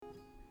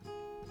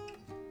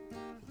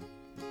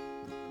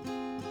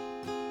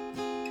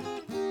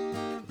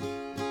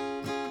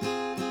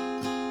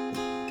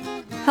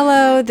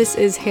Hello, this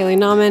is Haley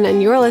Nauman, and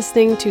you're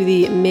listening to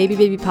the Maybe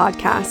Baby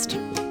podcast.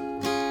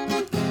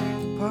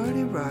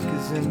 Party rock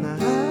is in the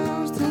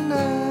house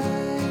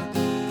tonight.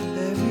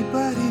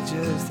 Everybody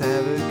just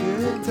have a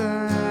good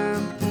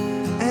time.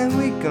 And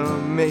we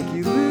gon' make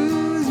you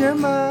lose your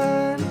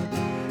mind.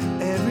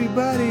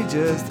 Everybody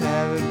just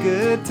have a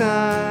good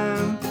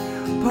time.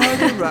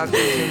 Party rock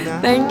is in the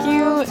Thank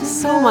you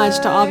house so much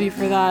to tonight. Avi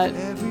for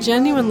that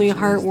genuinely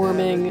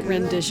heartwarming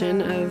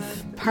rendition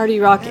of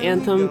Party Rock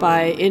Anthem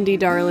by indie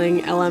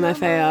darling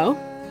LMFAO.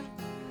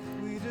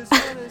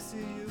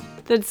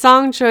 The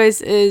song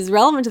choice is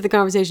relevant to the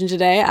conversation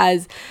today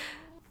as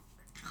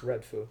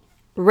Red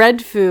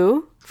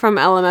Foo from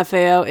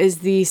LMFAO is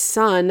the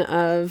son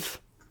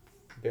of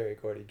Berry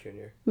Gordy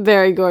Jr.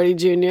 Berry Gordy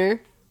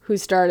Jr., who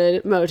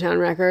started Motown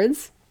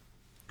Records.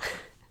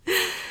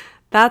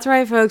 That's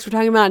right, folks. We're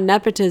talking about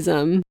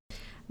nepotism.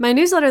 My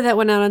newsletter that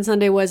went out on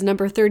Sunday was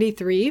number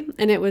 33,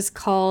 and it was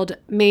called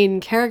Main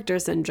Character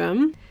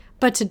Syndrome.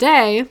 But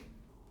today,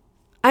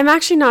 I'm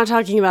actually not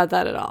talking about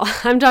that at all.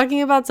 I'm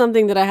talking about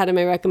something that I had in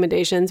my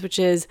recommendations, which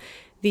is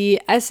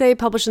the essay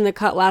published in The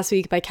Cut last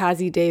week by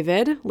Cassie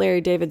David, Larry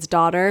David's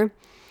daughter.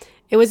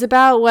 It was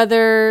about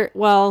whether,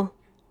 well,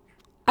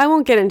 I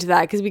won't get into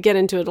that because we get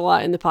into it a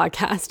lot in the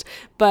podcast,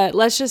 but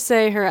let's just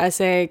say her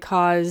essay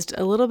caused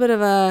a little bit of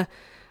a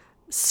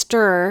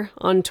stir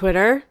on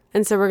Twitter.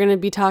 And so we're going to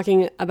be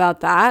talking about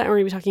that. And we're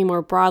going to be talking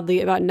more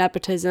broadly about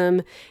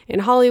nepotism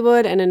in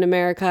Hollywood and in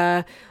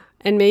America,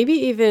 and maybe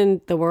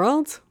even the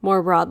world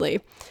more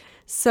broadly.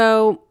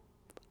 So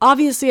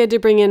obviously I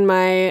did bring in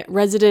my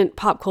resident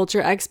pop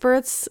culture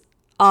experts,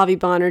 Avi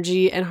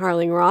Banerjee and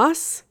Harling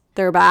Ross.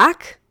 They're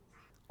back.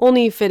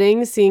 Only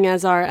fitting, seeing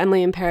as our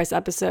Emily in Paris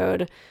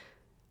episode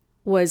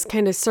was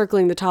kind of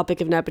circling the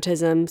topic of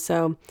nepotism.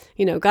 So,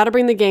 got to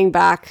bring the gang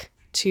back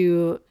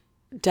to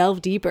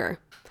delve deeper.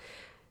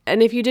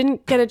 And if you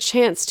didn't get a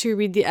chance to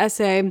read the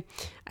essay,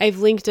 I've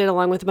linked it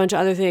along with a bunch of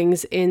other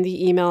things in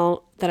the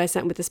email that I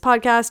sent with this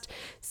podcast.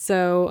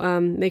 So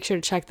make sure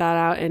to check that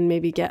out and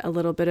maybe get a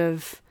little bit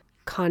of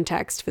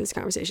context for this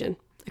conversation.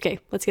 Okay,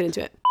 let's get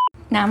into it.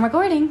 Now I'm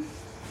recording.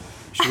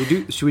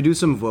 Should we do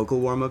some vocal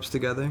warm-ups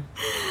together?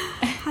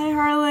 Hi,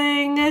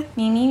 Harling.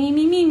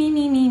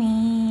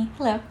 Me.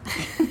 Hello.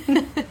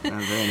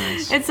 Very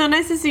nice. It's so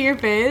nice to see your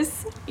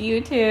face.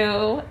 You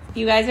too.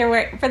 You guys are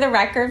wearing, for the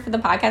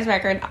podcast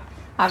record,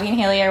 Avi and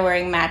Haley are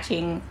wearing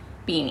matching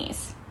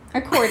beanies.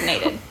 Or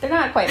coordinated. They're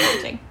not quite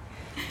matching.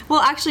 Well,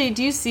 actually,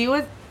 do you see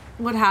what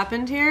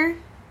happened here?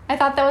 I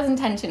thought that was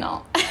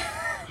intentional.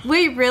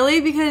 Wait,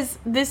 really? Because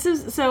this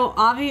is... So,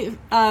 Avi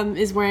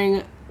is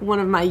wearing one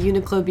of my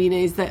Uniqlo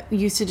beanies that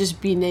used to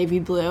just be navy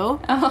blue.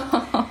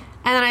 Oh.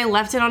 And then I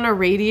left it on a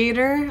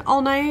radiator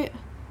all night.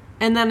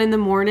 And then in the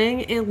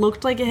morning, it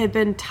looked like it had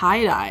been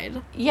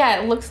tie-dyed.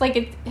 Yeah, it looks like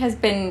it has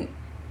been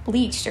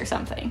bleached or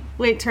something.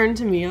 Wait, turn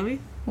to me, Avi.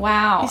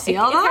 Wow. You see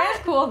all It's that? kind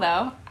of cool,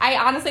 though. I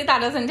honestly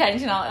thought it was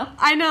intentional.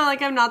 I know,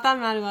 I'm not that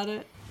mad about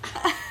it.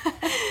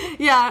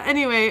 Yeah,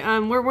 anyway,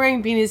 we're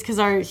wearing beanies because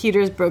our heater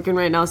is broken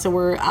right now, so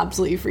we're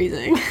absolutely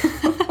freezing.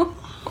 I'm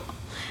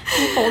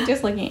cold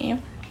just looking at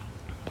you.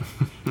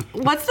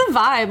 What's the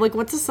vibe?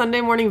 What's the Sunday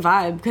morning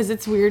vibe? Because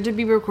it's weird to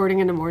be recording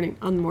on the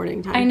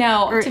morning time. I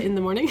know. Or in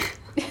the morning.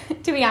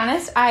 To be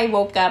honest, I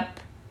woke up.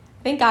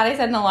 Thank God I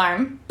set an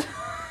alarm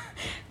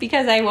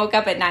because I woke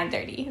up at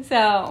 9:30.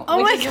 So,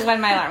 which is when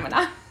my alarm went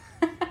off.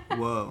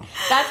 Whoa.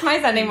 That's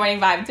my Sunday morning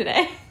vibe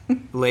today.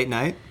 Late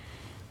night?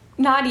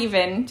 Not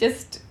even.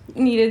 Just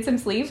needed some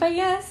sleep, I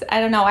guess.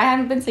 I don't know. I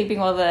haven't been sleeping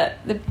well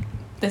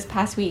this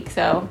past week,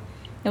 so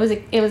it was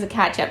a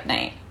catch up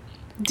night.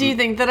 Do you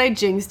think that I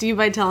jinxed you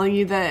by telling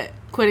you that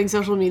quitting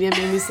social media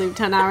made me sleep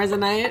 10 hours a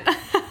night?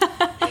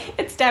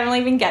 It's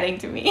definitely been getting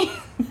to me.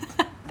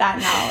 That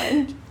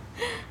knowledge.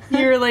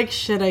 You were like,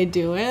 should I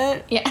do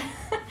it? Yeah.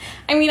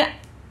 I mean,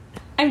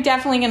 I'm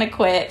definitely going to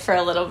quit for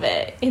a little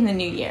bit in the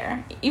new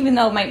year. Even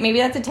though maybe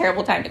that's a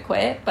terrible time to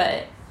quit,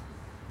 but...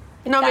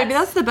 No, maybe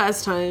that's the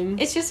best time.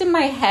 It's just in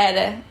my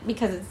head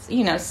because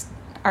it's,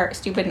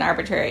 stupid and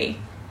arbitrary.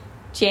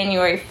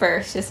 January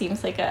 1st just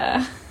seems like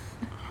a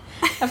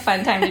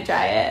fun time to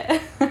try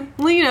it.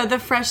 Well, the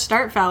fresh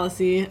start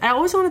fallacy. I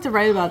always wanted to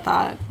write about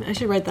that. I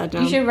should write that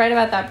down. You should write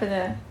about that for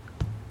the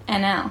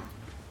NL.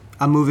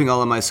 I'm moving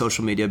all of my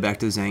social media back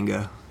to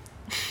Zanga.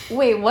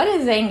 Wait, what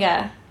is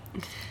Zanga?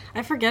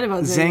 I forget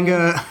about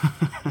Zanga.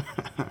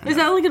 Is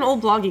that like an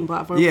old blogging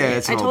platform? Yeah,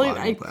 it's an old blogging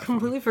I platform.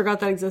 completely forgot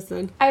that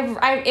existed.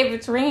 If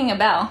it's ringing a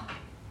bell.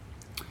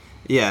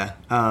 Yeah.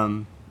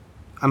 I'm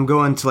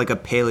going to a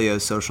paleo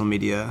social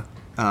media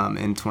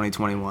in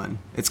 2021.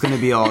 It's going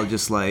to be all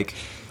just static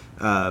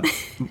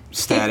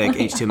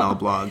HTML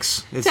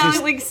blogs. It's Sound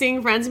just like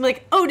seeing friends and be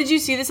like, oh, did you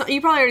see this? You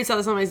probably already saw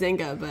this on my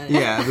Zanga, but...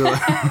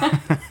 Yeah.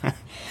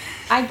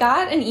 I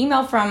got an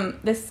email from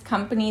this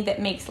company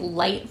that makes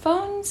light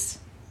phones.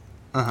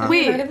 Uh-huh. Have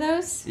you heard of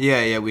those?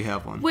 Yeah, we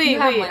have one. Wait,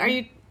 one. are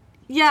you...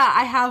 Yeah,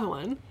 I have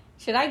one.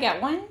 Should I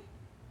get one?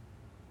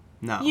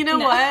 No. You know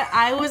what?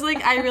 I was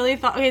I really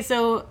thought... Okay,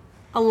 so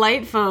a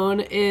light phone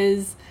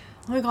is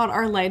Oh my god,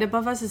 our light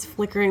above us is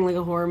flickering like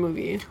a horror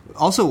movie.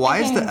 Also, why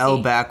is the can't L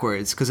see.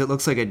 backwards? Because it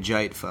looks like a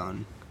Jite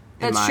phone.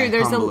 That's true.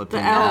 There's the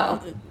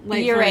L.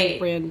 Like, You're right.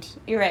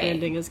 You're right.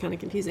 Branding is kind of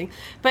confusing.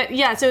 But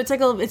yeah, so it's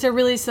it's a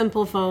really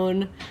simple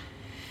phone.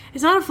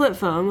 It's not a flip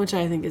phone, which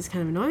I think is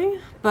kind of annoying.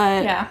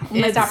 But Yeah,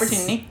 missed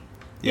opportunity.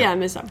 Yeah,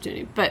 missed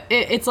opportunity. But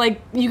it's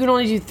like you can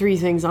only do 3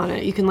 things on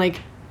it. You can like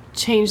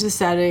change the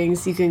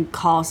settings. You can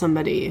call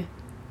somebody,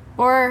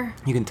 or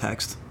You can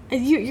text.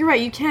 you're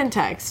right. You can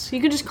text. You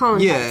can just call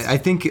and Yeah,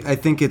 text. I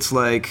think it's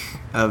like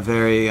a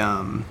very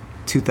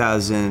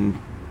 2000,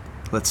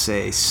 let's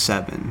say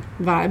 7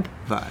 Vibe.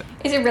 vibe.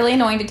 Is it really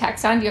annoying to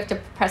text on? Do you have to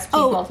press keys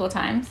Oh. multiple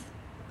times?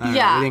 I don't know,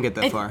 Yeah, we didn't get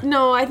that far.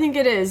 No, I think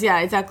it is. Yeah,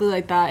 exactly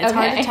like that. It's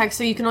hard to Okay. text,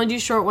 so you can only do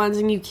short ones,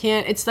 and you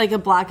can't. It's like a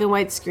black and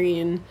white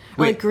screen,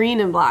 or Wait. like green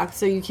and black,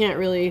 so you can't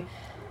really.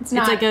 It's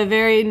not- like a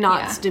very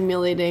not yeah.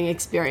 stimulating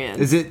experience.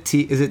 Is it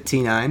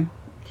T9?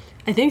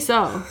 I think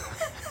so.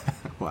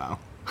 Wow.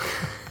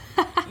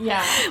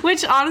 Yeah.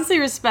 Which honestly,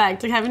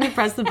 respect like having to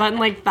press the button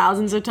like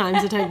thousands of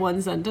times to type one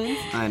sentence.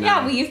 I know.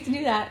 Yeah, we used to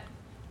do that.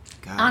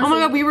 God. Oh my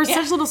god, we were Yeah.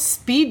 such little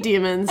speed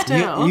demons too.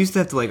 You used to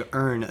have to like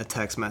earn a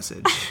text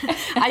message.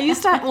 I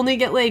used to only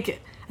get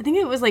like I think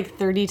it was like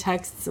 30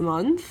 texts a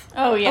month.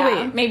 Oh yeah,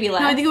 wait. maybe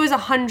less. No, I think it was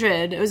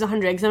 100. It was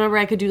 100 because I remember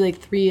I could do like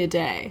 3 a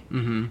day,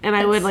 and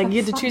I would like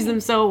you had to choose them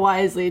so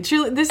wisely.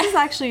 Truly, this is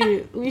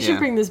actually we should Yeah.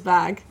 bring this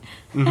back.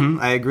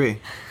 I agree.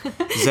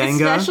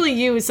 Zanga. Especially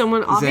you,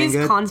 someone Avi's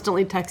Zanga.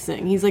 constantly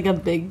texting. He's like a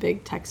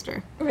big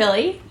texter.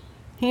 Really?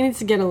 He needs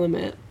to get a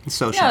limit.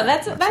 Social. No,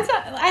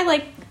 I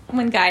like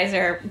when guys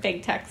are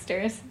big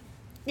texters.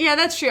 Yeah,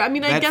 that's true. I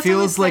mean, I That guess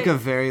feels like a a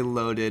very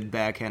loaded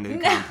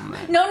backhanded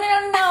compliment.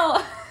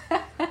 No.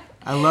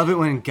 I love it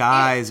when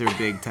guys are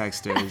big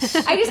texters.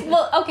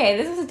 Okay,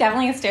 this is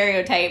definitely a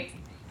stereotype.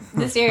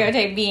 The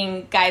stereotype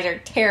being guys are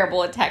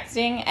terrible at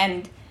texting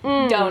and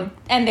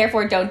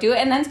therefore don't do it.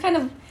 And that's kind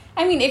of,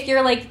 I mean, if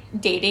you're like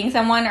dating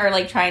someone or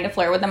like trying to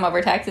flirt with them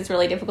over text, it's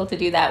really difficult to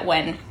do that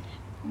when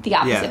the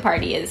opposite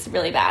party is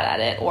really bad at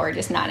it or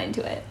just not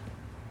into it.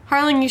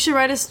 Harling, you should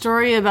write a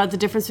story about the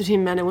difference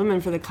between men and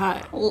women for the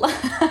cut. Oh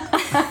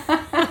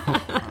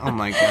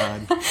my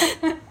god.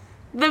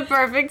 The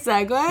perfect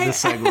segue. The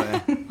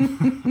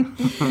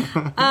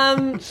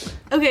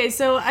segue. Okay,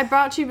 so I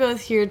brought you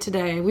both here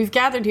today. We've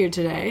gathered here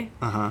today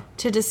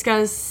to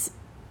discuss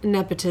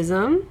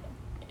nepotism.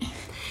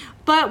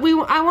 But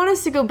I want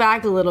us to go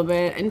back a little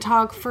bit and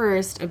talk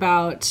first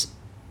about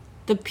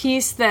the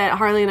piece that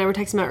Harley and I were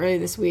texting about earlier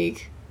this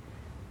week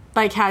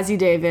by Cassie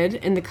David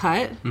in The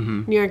Cut,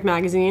 New York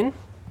Magazine.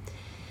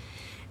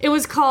 It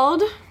was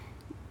called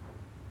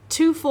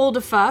Too Full to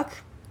Fuck.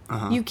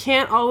 You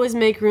can't always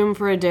make room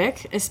for a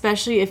dick,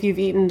 especially if you've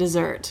eaten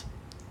dessert.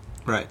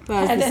 Right.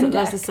 That's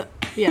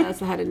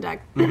the head and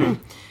deck.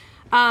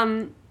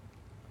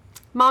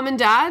 Mom and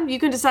Dad, you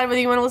can decide whether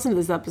you want to listen to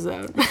this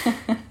episode.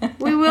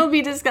 We will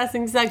be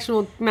discussing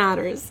sexual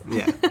matters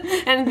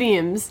and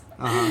themes.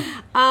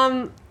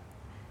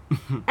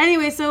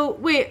 Anyway, so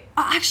wait,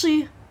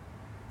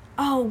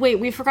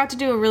 we forgot to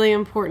do a really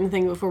important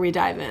thing before we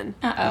dive in.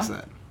 What's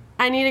that?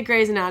 I need a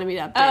Grey's Anatomy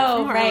update. Oh,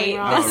 from Harley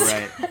right. Ross.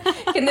 Oh,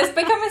 right. Can this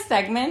become a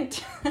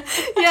segment? Yeah,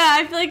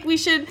 I feel like we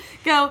should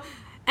go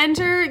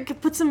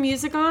put some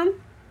music on.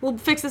 We'll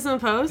fix this in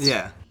post.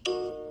 Yeah.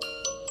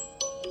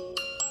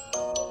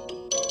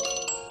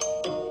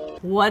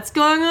 What's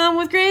Going On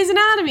with Grey's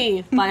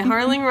Anatomy by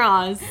Harling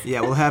Ross. Yeah,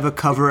 we'll have a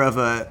cover of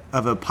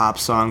a pop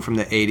song from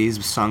the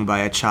 80s sung by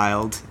a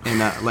child in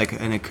like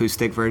an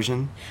acoustic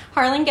version.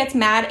 Harlan gets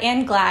mad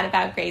and glad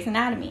about Grey's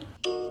Anatomy.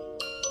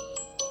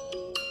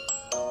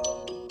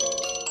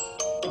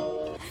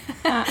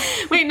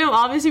 Wait, no,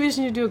 obviously we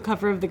should do a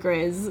cover of the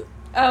Greys.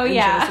 Oh,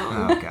 yeah.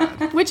 Oh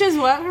god. Which is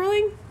what,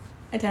 Harling?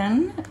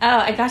 Done? Oh,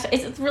 my gosh.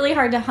 It's really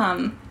hard to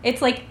hum.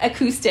 It's like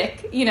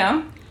acoustic, you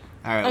know?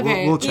 All right,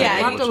 Okay, we'll check. yeah,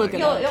 it. I'll have to We'll look check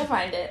it up. You'll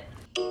find it.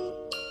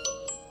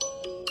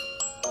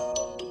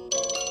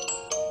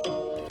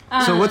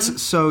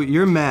 So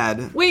you're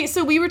mad. Wait,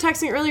 so we were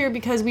texting earlier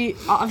because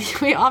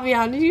Avi,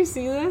 how did you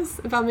see this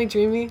about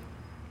McDreamy?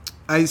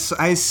 I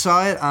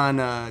saw it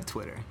on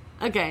Twitter.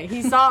 Okay,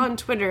 he saw on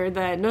Twitter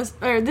that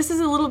this is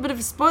a little bit of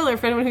a spoiler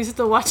for anyone who's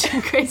still watching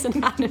Grey's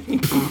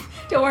Anatomy.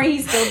 Don't worry,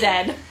 he's still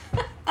dead.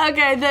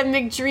 Okay, that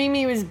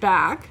McDreamy was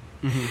back,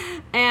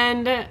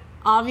 and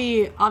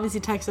Avi obviously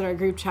texted our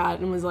group chat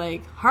and was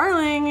like,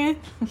 "Harling,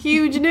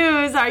 huge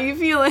news. How are you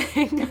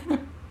feeling?"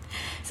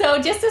 So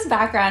just as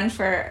background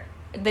for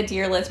the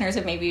dear listeners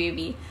of Maybe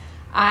Baby,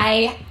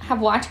 I have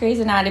watched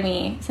Grey's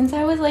Anatomy since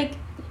I was like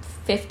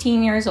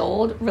 15 years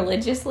old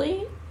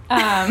religiously.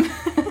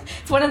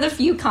 It's one of the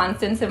few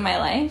constants in my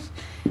life.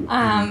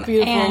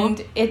 Beautiful.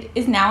 And it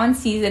is now on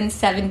season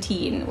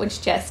 17,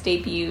 which just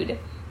debuted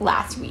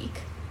last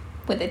week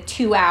with a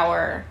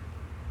 2-hour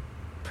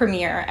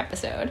premiere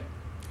episode.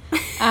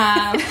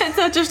 It's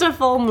not just a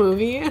full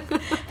movie.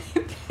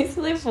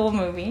 Basically a full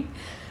movie.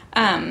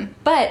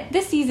 But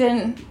this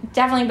season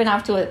definitely been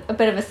off to a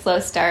bit of a slow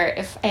start,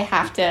 if I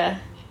have to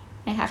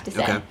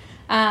say. Okay.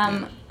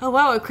 Oh,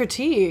 wow, a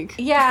critique.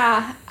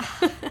 Yeah.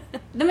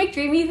 The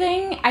McDreamy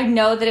thing, I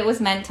know that it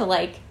was meant to,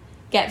 like,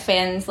 get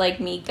fans like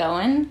me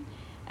going.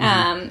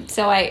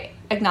 So I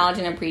acknowledge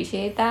and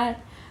appreciate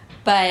that.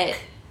 But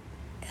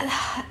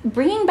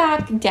bringing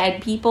back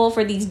dead people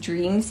for these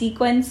dream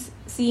sequence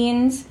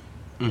scenes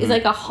is,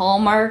 like, a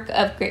hallmark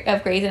of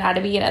Grey's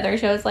Anatomy and other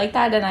shows like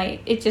that. And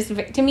it's just,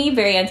 to me,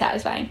 very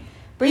unsatisfying.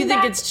 You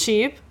think it's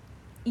cheap?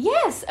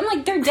 Yes. I'm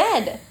like, they're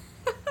dead.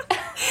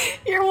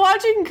 You're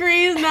watching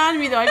Grey's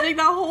Anatomy, though. I think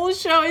the whole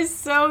show is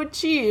so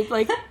cheap.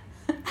 Like,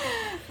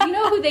 you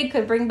know who they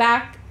could bring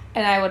back,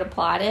 and I would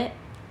applaud it?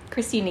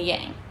 Christina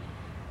Yang.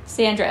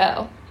 Sandra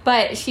Oh.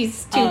 But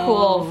she's too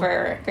cool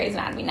for Grey's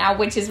Anatomy now,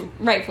 which is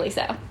rightfully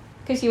so.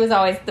 Because she was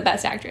always the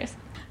best actress.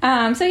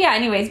 So yeah,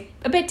 anyways,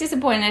 a bit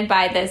disappointed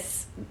by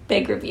this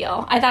big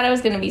reveal. I thought it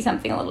was going to be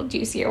something a little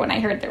juicier when I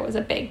heard there was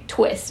a big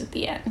twist at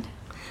the end.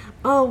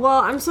 Oh, well,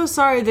 I'm so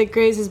sorry that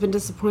Grey's has been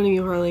disappointing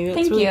you, Harling.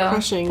 That's really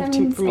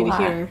crushing for me to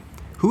hear.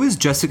 Who is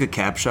Jessica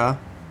Capshaw?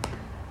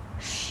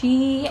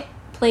 She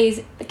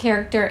plays the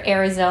character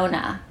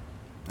Arizona.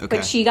 Okay.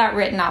 But she got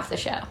written off the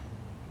show.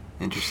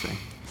 Interesting.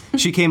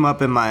 She came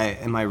up in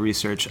my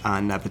research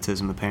on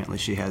nepotism. Apparently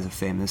she has a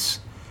famous...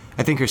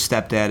 I think her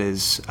stepdad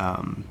is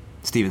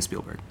Steven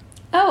Spielberg.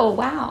 Oh,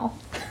 wow.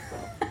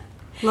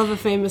 Love a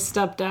famous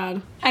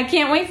stepdad. I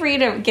can't wait for you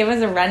to give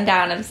us a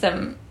rundown of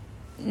some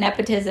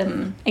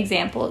nepotism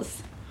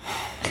examples.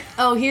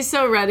 Oh, he's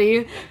so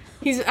ready.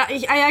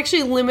 I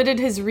actually limited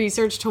his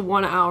research to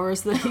 1 hour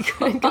so that he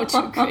couldn't go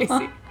too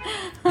crazy.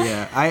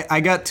 Yeah,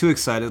 I got too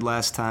excited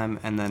last time,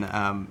 and then...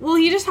 well,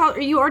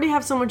 you already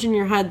have so much in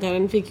your head that I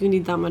didn't think you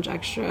need that much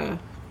extra.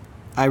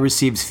 I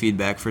received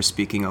feedback for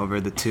speaking over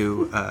the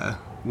two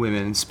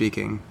women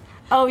speaking.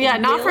 Oh, yeah,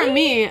 not Really? from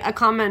me, a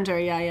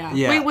commenter, yeah.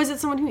 Wait, was it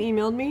someone who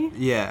emailed me?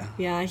 Yeah.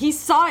 Yeah, he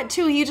saw it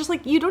too. He just,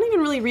 like, you don't even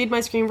really read my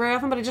screen very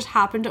often, but I just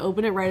happened to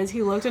open it right as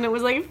he looked, and it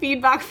was, like,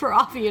 feedback for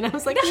Avi, and I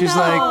was like,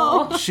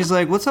 She's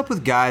like, what's up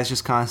with guys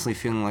just constantly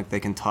feeling like they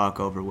can talk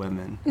over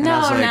women? And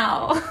I was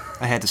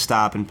like, I had to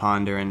stop and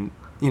ponder, and,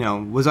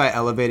 was I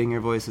elevating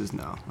your voices?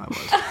 No, I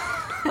wasn't.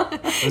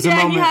 It was you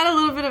had a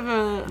little bit of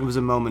a... It was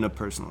a moment of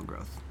personal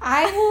growth.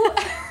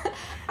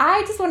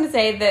 I just want to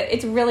say that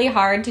it's really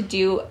hard to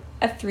do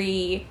a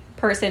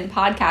 3-person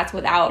podcast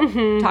without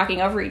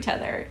talking over each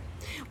other.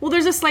 Well,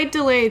 there's a slight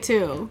delay,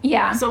 too.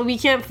 Yeah. So we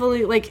can't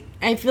fully, like,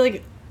 I feel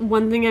like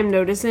one thing I'm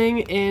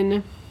noticing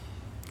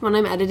when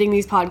I'm editing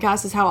these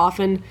podcasts is how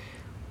often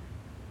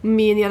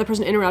me and the other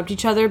person interrupt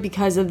each other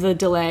because of the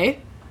delay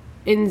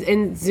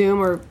in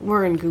Zoom or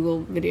we're in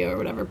Google Video or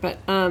whatever,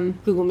 but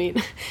Google Meet.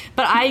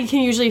 But I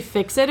can usually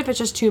fix it if it's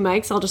just 2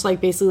 mics. I'll just,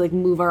 like, basically, like,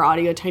 move our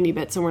audio a tiny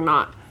bit so we're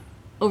not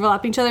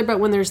overlapping each other.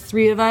 But when there's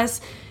 3 of us,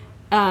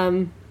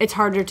 it's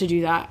harder to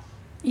do that.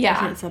 Yeah. I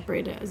can't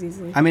separate it as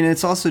easily. I mean,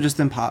 it's also just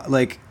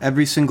like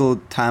every single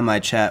time I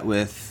chat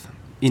with,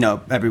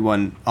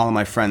 everyone, all of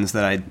my friends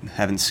that I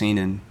haven't seen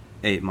in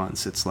 8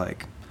 months, it's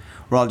like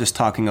we're all just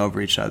talking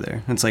over each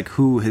other. It's like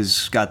who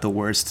has got the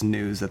worst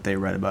news that they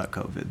read about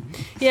COVID?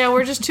 Yeah,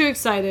 we're just too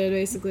excited,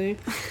 basically.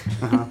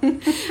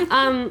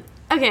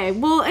 Okay,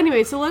 well,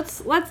 anyway, so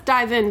let's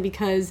dive in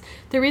because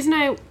the reason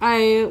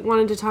I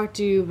wanted to talk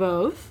to you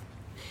both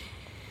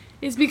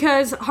is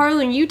because,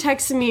 Harling, you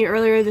texted me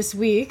earlier this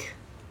week,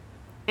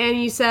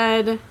 and you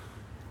said,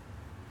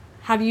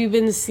 have you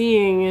been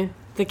seeing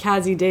the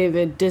Kazi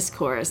David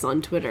discourse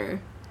on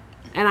Twitter?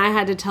 And I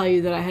had to tell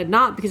you that I had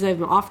not because I've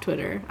been off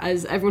Twitter,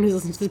 as everyone who's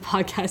listened to the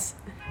podcast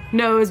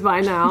knows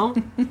by now,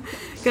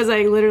 because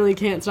I literally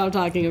can't stop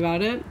talking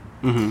about it,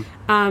 even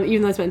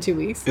though it's been 2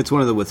 weeks. It's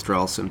one of the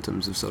withdrawal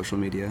symptoms of social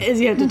media.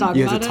 Is you have to talk about it?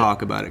 You have to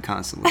talk about it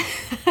constantly.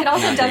 It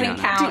also doesn't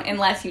count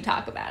unless you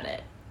talk about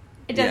it.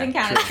 It doesn't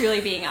count as truly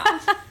being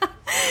off.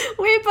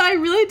 Wait, but I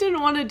really didn't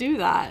want to do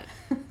that.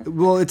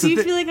 Well, it's do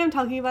you feel like I'm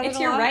talking about it a lot? It's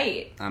your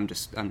right. I'm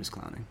just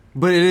clowning.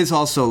 But it is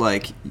also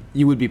like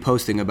you would be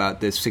posting about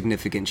this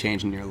significant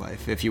change in your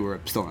life if you were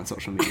still on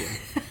social media.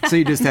 So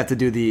you just have to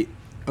do the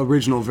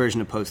original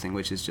version of posting,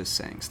 which is just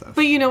saying stuff.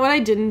 But you know what I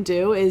didn't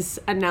do is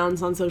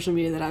announce on social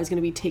media that I was going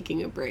to be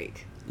taking a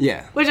break.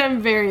 Yeah. Which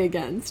I'm very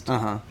against.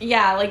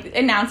 Yeah, like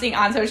announcing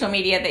on social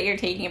media that you're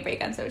taking a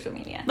break on social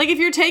media. Like if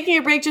you're taking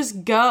a break,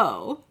 just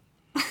go.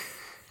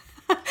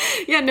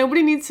 Yeah,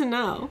 nobody needs to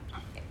know.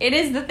 It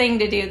is the thing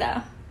to do,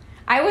 though.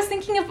 I was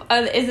thinking of,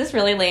 is this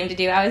really lame to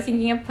do? I was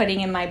thinking of putting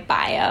in my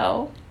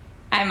bio,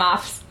 I'm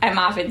off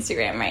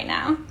Instagram right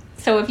now.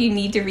 So if you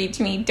need to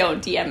reach me,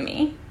 don't DM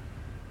me.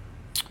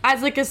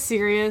 As like a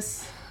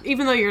serious,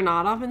 even though you're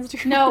not off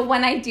Instagram? No,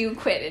 when I do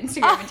quit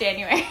Instagram in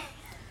January.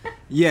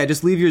 Yeah,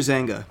 just leave your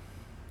Zanga.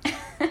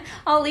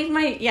 I'll leave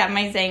my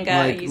Zanga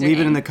username. Leave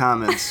it in the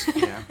comments.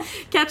 Yeah.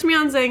 Catch me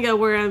on Zanga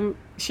where I'm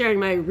sharing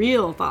my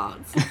real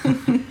thoughts.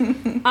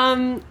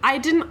 I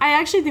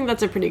actually think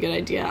that's a pretty good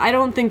idea. I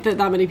don't think that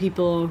many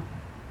people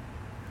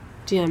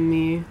DM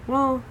me.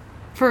 Well,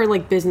 for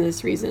like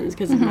business reasons,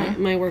 because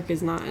my work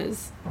is not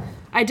as...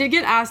 I did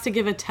get asked to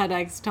give a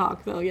TEDx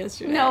talk though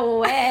yesterday. No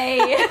way.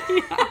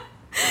 Yeah.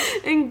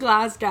 In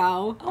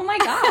Glasgow. Oh my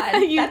god,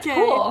 that's UK.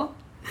 cool.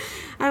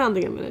 I don't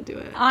think I'm gonna do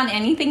it. On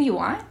anything you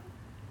want?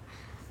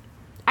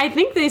 I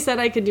think they said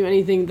I could do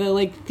anything. The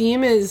like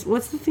theme is,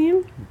 what's the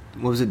theme?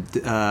 What was it?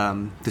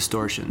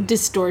 Distortion.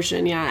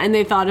 Distortion, yeah. And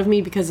they thought of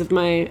me because of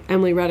my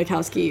Emily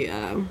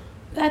Ratajkowski.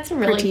 That's a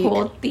really critique.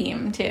 cool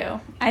theme too.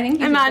 I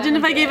think. Imagine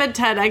if I gave a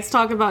TEDx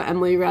talk about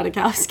Emily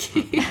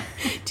Ratajkowski.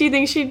 Do you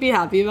think she'd be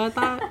happy about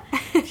that?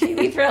 She'd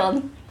be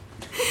thrilled.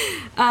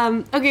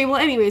 Okay, well,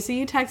 anyway, so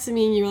you texted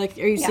me and you were like,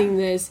 "Are you seeing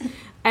this?"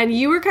 And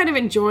you were kind of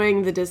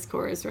enjoying the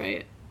discourse,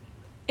 right?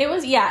 It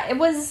was.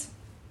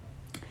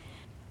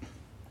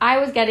 I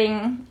was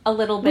getting a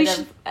little bit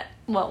of.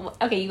 Well,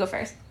 okay, you go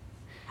first.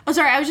 Oh,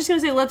 sorry. I was just going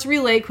to say, let's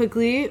relay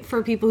quickly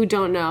for people who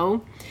don't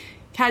know.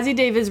 Cassie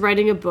David's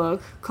writing a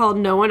book called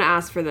No One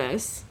Asked for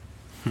This,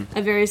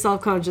 a very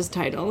self-conscious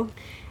title.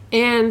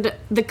 And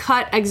the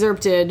cut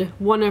excerpted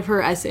one of her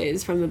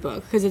essays from the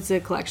book, because it's a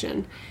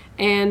collection.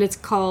 And it's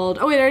called,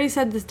 oh, wait, I already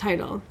said the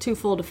title, Too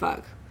Full to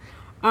Fuck.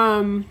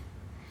 And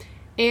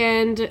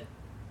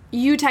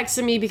you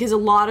texted me because a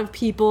lot of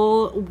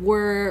people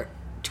were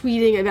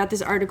tweeting about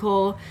this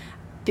article,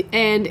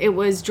 and it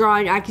was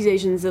drawing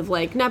accusations of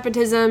like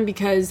nepotism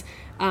because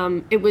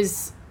it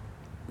was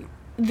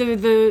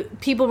the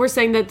people were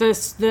saying that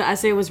the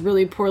essay was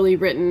really poorly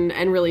written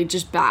and really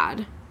just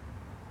bad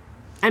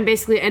and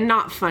basically and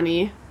not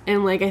funny,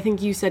 and like I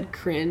think you said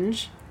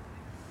cringe.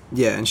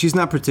 Yeah, and she's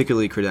not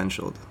particularly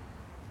credentialed.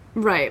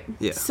 Right.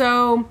 Yeah.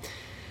 So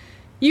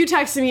you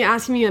texted me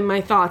asking me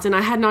my thoughts, and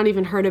I had not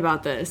even heard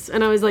about this,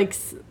 and I was like,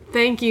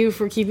 thank you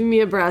for keeping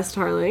me abreast,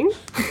 Harling.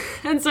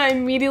 And so I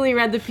immediately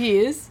read the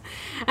piece,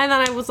 and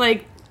then I was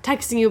like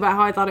texting you about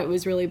how I thought it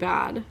was really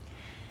bad. Right?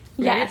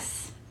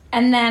 Yes.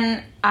 And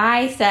then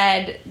I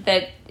said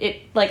that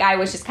I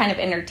was just kind of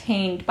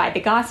entertained by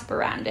the gossip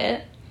around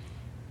it.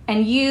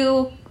 And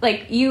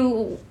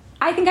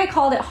I think I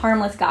called it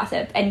harmless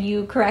gossip, and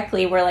you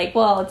correctly were like,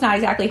 well, it's not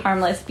exactly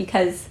harmless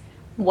because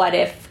what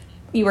if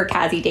you were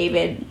Cassie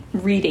David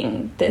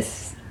reading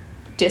this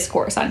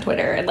discourse on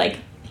Twitter, and like,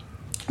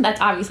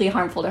 that's obviously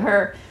harmful to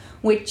her,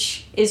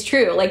 which is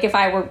true. Like, if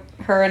I were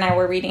her and I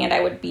were reading it,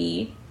 I would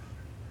be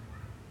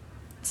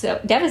so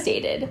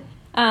devastated.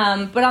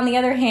 But on the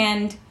other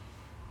hand,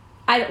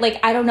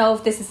 I don't know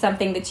if this is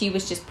something that she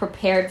was just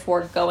prepared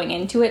for going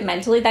into it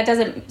mentally. That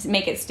doesn't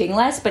make it sting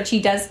less, but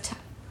she does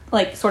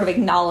sort of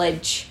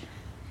acknowledge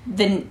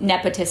the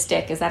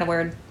nepotistic, is that a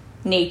word,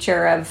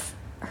 nature of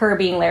her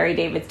being Larry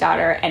David's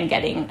daughter and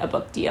getting a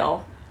book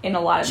deal in a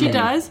lot of She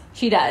does?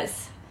 She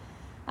does.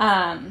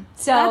 So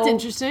that's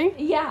interesting.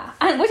 Yeah,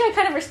 which I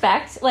kind of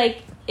respect.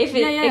 Like, if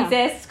it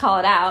exists, call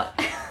it out.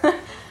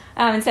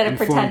 Instead of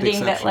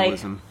pretending that, like...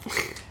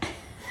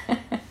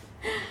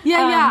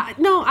 Yeah.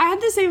 No, I had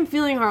the same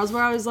feeling, Harles,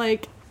 where I was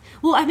like...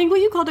 Well, I think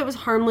what you called it was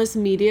harmless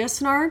media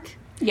snark.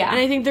 Yeah. And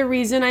I think the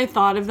reason I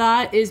thought of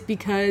that is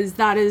because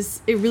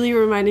it really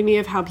reminded me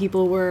of how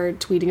people were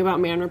tweeting about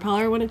Man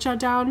Repeller when it shut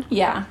down.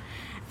 Yeah.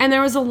 And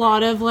there was a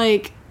lot of,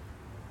 like...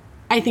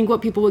 I think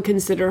what people would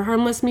consider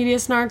harmless media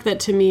snark that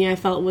to me I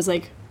felt was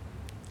like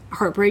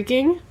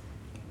heartbreaking.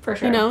 For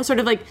sure. You know, sort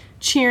of like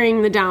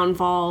cheering the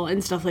downfall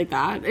and stuff like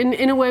that.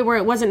 In a way where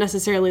it wasn't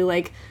necessarily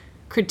like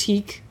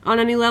critique on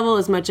any level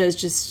as much as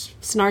just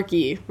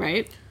snarky,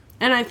 right?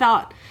 And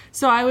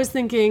I was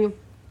thinking,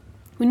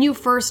 when you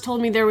first told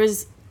me there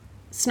was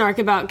snark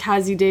about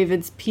Cassie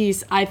David's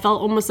piece, I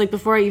felt almost like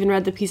before I even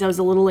read the piece, I was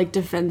a little like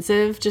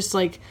defensive, just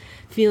like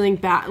feeling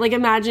bad. Like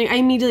I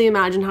immediately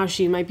imagine how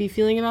she might be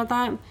feeling about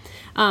that.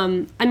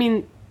 I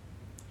mean,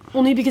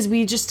 only because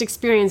we just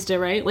experienced it,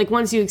 right? Like,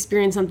 once you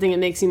experience something, it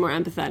makes you more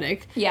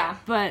empathetic. Yeah.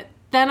 But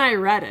then I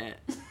read it.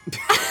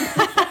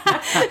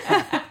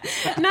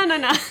 No.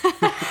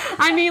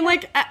 I mean,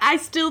 like, I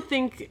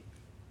think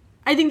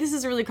this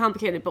is really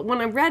complicated, but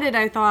when I read it,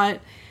 I thought,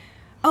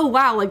 oh,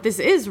 wow, like, this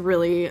is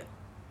really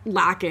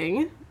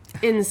lacking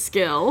in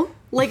skill.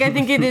 Like, I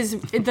think it is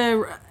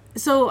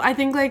so I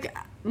think, like,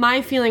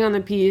 my feeling on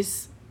the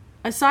piece,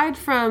 aside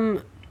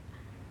from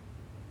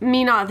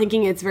me not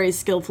thinking it's very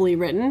skillfully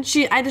written,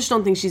 I just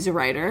don't think she's a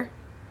writer.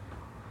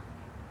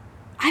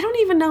 I don't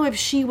even know if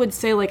she would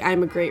say, like,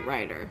 I'm a great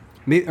writer.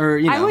 Or,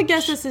 you know, I would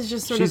guess this is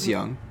just sort of... She's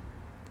young.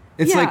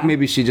 It's like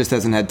maybe she just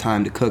hasn't had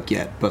time to cook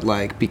yet, but,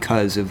 like,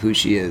 because of who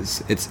she is,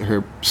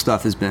 her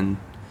stuff has been...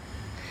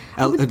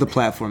 the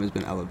platform has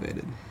been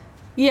elevated.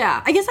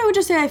 Yeah, I guess I would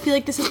just say I feel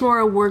like this is more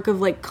a work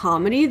of, like,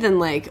 comedy than,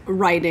 like,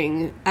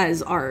 writing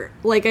as art.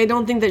 Like, I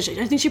don't think that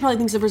I think she probably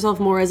thinks of herself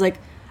more as, like,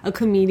 a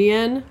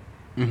comedian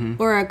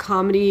or a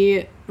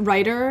comedy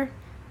writer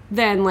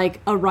than, like,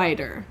 a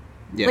writer.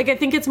 Yeah. Like, I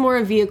think it's more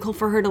a vehicle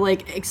for her to,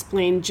 like,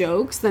 explain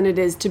jokes than it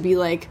is to be,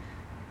 like,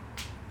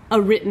 a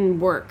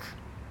written work.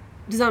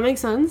 Does that make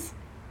sense?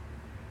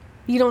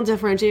 You don't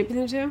differentiate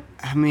between the two?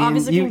 I mean...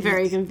 Obviously, I'm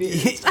very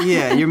confused.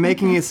 Yeah, you're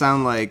making it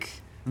sound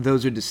like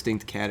those are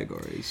distinct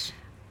categories.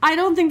 I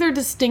don't think they're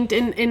distinct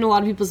in a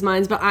lot of people's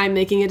minds, but I'm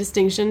making a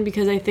distinction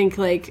because I think,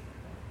 like,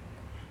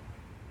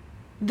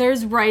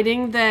 there's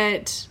writing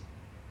that...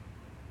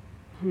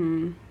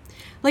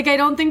 Like, I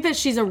don't think that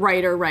she's a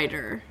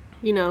writer.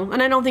 you know?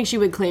 And I don't think she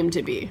would claim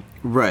to be.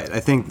 Right. I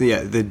think,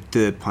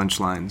 the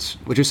punchlines.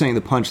 What you're saying,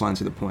 the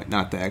punchlines are the point,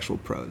 not the actual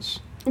prose.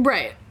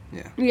 Right.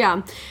 Yeah.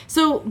 Yeah.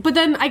 So, but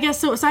then I guess,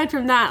 so aside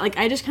from that, like,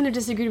 I just kind of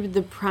disagreed with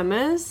the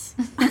premise.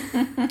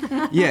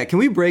 Yeah, can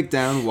we break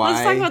down why?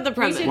 Let's talk about the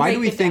premise. Why do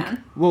we break it think?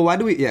 down. Well, why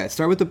do we? Yeah,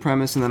 start with the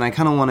premise, and then I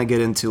kind of want to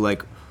get into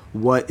like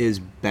what is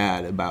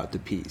bad about the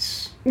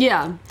piece.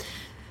 Yeah.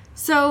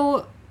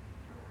 So,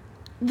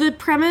 the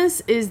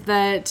premise is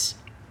that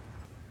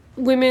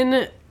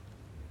women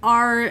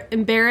are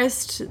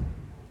embarrassed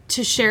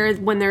to share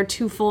when they're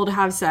too full to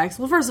have sex.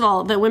 Well, first of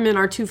all, that women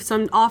are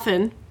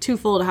often too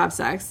full to have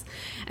sex,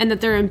 and that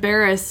they're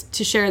embarrassed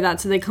to share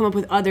that, so they come up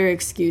with other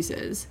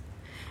excuses.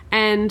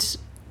 And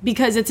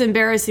because it's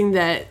embarrassing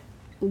that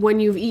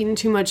when you've eaten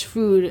too much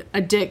food,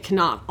 a dick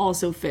cannot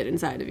also fit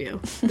inside of you.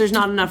 There's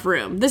not enough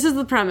room. This is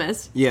the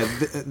premise. Yeah,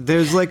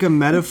 there's like a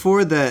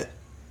metaphor that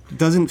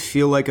doesn't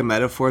feel like a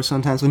metaphor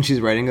sometimes when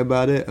she's writing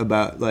about it,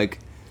 about like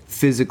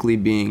physically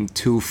being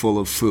too full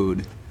of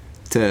food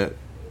to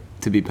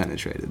be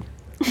penetrated.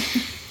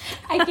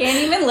 I can't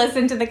even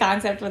listen to the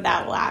concept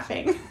without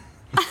laughing.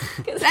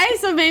 Hey,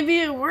 so maybe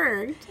it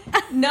worked.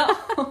 No.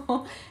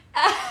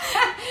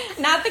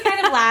 Not the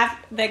kind of laugh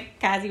that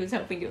Cassie was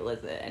hoping to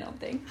elicit, I don't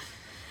think.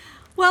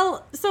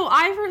 Well, so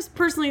I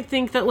personally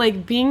think that,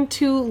 like, being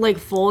too, like,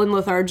 full and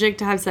lethargic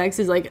to have sex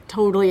is, like,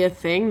 totally a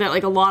thing that,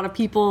 like, a lot of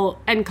people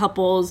and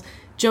couples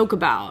joke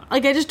about.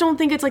 Like, I just don't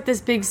think it's, like,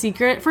 this big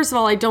secret. First of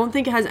all, I don't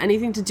think it has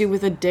anything to do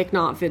with a dick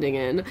not fitting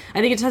in.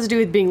 I think it has to do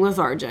with being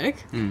lethargic.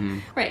 Mm-hmm.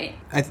 Right.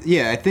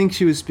 I think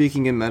she was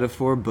speaking in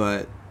metaphor,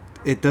 but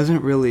it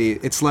doesn't really...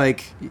 It's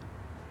like...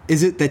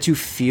 Is it that you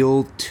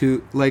feel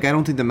too... Like, I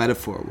don't think the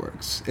metaphor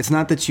works. It's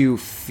not that you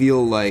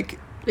feel like...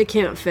 It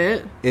can't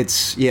fit.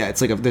 It's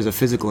like there's a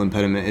physical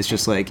impediment. It's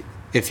just like,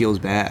 it feels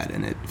bad,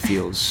 and it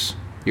feels...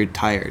 You're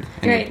tired,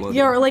 and Right. you're bloated.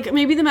 Yeah, or, like,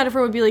 maybe the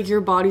metaphor would be, like,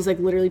 your body's, like,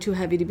 literally too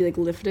heavy to be, like,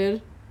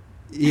 lifted.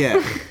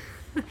 Yeah.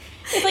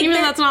 It's like Even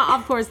though that's not,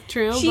 of course,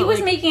 true. she but, was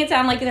like, making it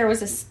sound like there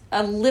was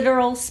a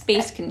literal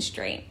space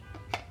constraint.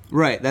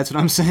 Right, that's what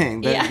I'm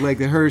saying. That, Yeah. like,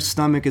 her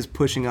stomach is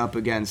pushing up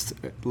against,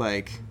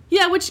 like...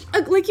 Yeah, which,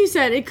 like you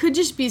said, it could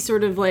just be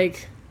sort of,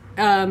 like,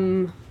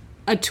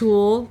 a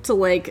tool to,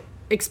 like,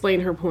 explain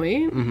her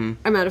point,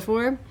 a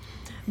metaphor.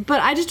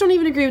 But I just don't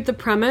even agree with the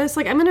premise.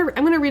 Like, I'm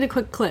gonna read a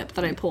quick clip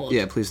that I pulled.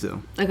 Yeah, please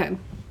do. Okay.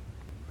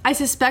 I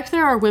suspect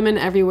there are women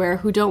everywhere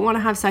who don't want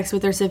to have sex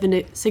with their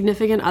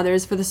significant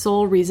others for the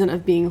sole reason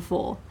of being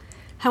full.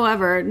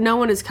 However, no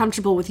one is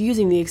comfortable with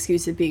using the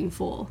excuse of being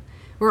full.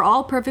 We're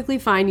all perfectly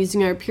fine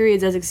using our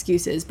periods as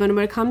excuses, but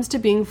when it comes to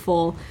being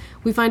full,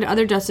 we find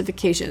other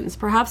justifications,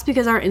 perhaps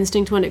because our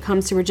instinct when it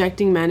comes to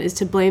rejecting men is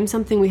to blame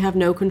something we have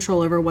no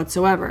control over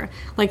whatsoever,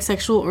 like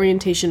sexual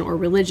orientation or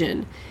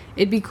religion.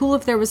 It'd be cool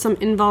if there was some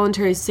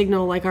involuntary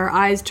signal, like our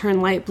eyes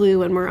turn light blue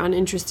when we're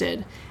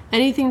uninterested.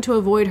 Anything to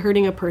avoid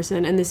hurting a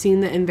person and the scene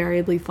that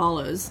invariably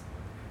follows.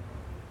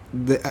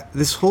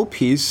 This whole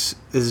piece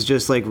is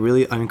just, like,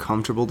 really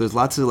uncomfortable. There's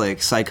lots of,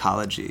 like,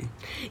 psychology.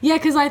 Yeah,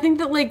 because I think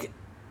that, like,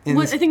 I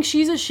this- think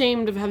she's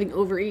ashamed of having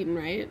overeaten,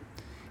 right?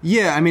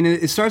 Yeah, I mean,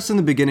 it starts in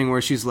the beginning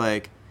where she's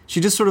like...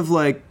 She just sort of,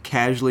 like,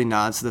 casually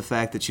nods to the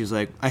fact that she's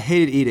like, I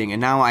hated eating, and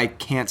now I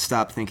can't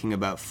stop thinking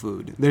about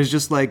food. There's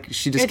just, like,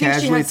 she just I think she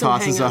casually has some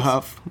tosses hang-ups.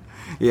 off.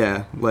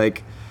 Yeah,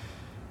 like...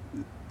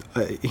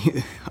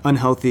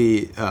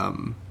 unhealthy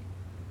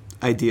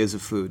ideas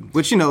of food,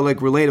 which, you know, like,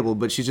 relatable,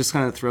 but she just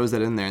kind of throws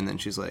that in there, and then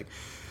she's like,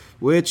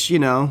 which, you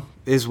know,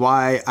 is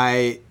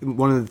why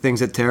one of the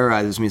things that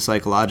terrorizes me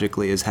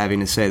psychologically is having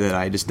to say that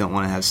I just don't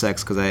want to have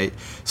sex because I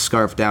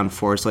scarfed down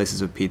 4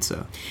 slices of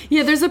pizza.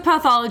 Yeah, there's a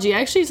pathology. I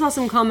actually saw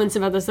some comments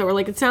about this that were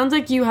like, it sounds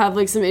like you have,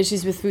 like, some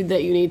issues with food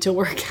that you need to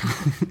work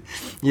out.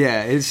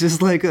 Yeah, it's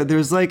just like,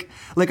 there's like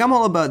I'm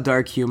all about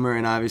dark humor,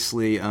 and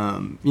obviously,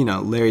 you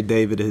know, Larry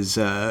David has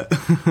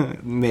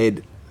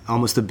made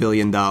almost $1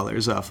 billion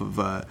off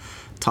of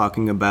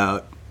talking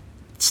about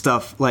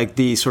stuff like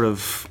the sort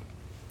of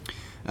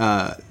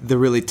the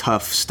really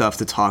tough stuff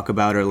to talk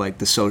about, or like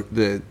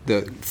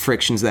the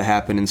frictions that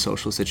happen in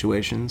social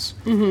situations.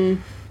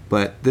 Mm-hmm.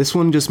 But this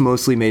one just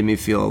mostly made me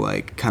feel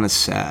like kind of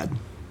sad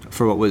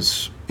for what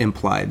was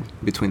implied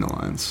between the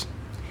lines,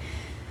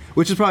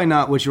 which is probably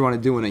not what you want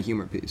to do in a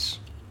humor piece.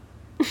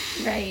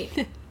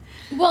 Right.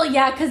 Well,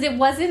 yeah, because it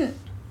wasn't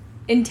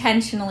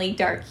intentionally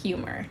dark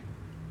humor,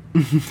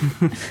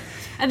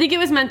 I think it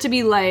was meant to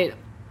be light.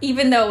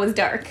 even though it was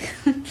dark.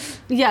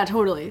 Yeah,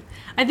 totally.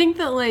 I think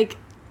that, like,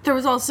 there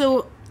was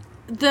also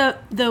the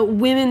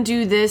women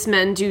do this,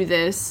 men do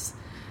this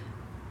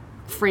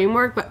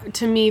framework, but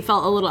to me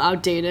felt a little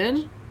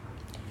outdated.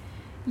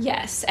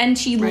 Yes, and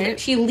she Right?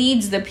 she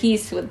leads the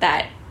piece with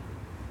that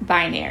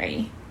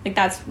binary. Like,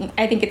 that's,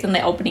 I think it's in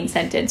the opening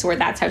sentence where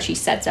that's how she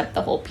sets up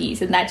the whole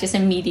piece, and that just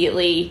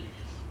immediately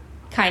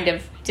kind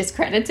of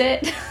discredits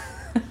it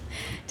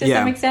to Yeah.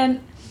 some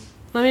extent.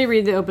 Let me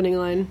read the opening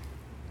line.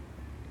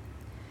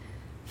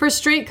 For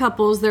straight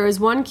couples, there is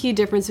one key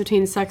difference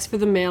between sex for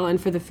the male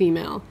and for the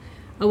female.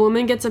 A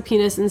woman gets a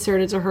penis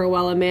inserted to her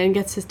while a man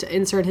gets to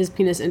insert his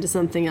penis into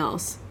something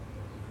else.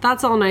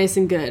 That's all nice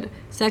and good.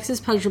 Sex is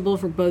pleasurable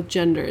for both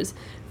genders.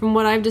 From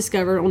what I've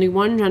discovered, only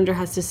one gender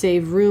has to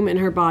save room in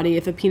her body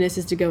if a penis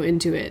is to go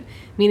into it.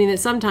 Meaning that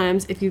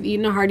sometimes, if you've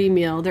eaten a hearty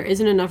meal, there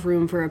isn't enough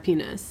room for a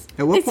penis.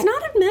 It's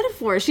not a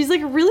metaphor. She's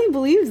like, really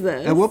believes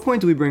this. At what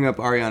point do we bring up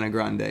Ariana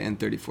Grande and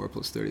 34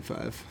 plus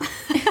 35?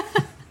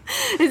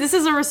 This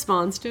is a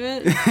response to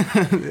it?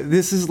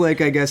 This is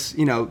like, I guess,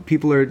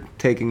 people are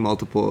taking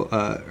multiple,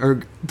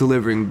 or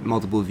delivering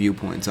multiple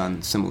viewpoints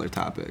on similar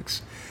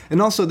topics.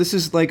 And also, this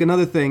is like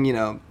another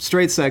thing,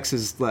 straight sex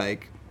is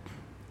like,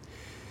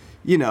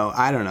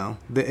 I don't know.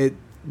 It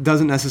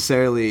doesn't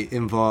necessarily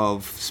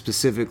involve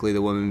specifically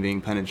the woman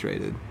being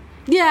penetrated.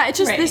 Yeah, it's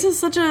just, Right. This is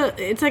such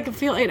it's like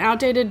an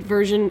outdated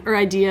version or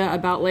idea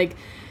about like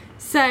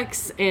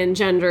sex and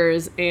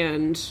genders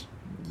and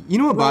You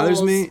know what bothers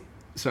roles. me?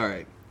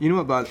 Sorry. You know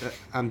what bothers...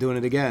 I'm doing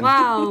it again.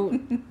 Wow.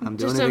 I'm doing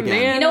Just it a again.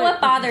 man. You know what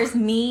bothers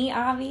me,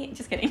 Avi?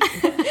 Just kidding.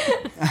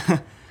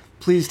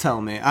 Please tell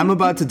me. I'm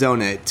about to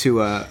donate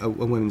to a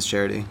women's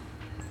charity.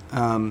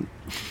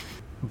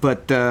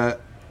 But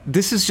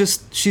this is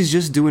just... She's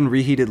just doing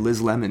reheated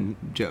Liz Lemon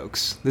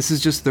jokes. This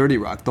is just 30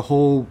 Rock. The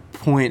whole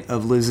point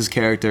of Liz's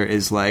character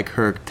is like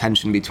her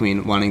tension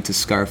between wanting to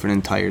scarf an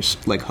entire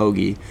like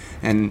hoagie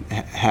and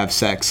have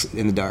sex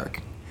in the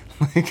dark.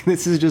 Like,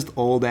 this is just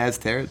old-ass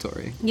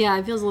territory. Yeah,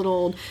 it feels a little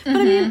old. But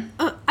I mean,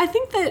 I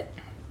think that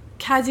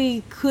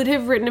Kazi could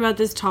have written about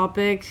this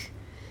topic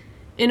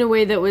in a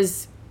way that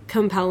was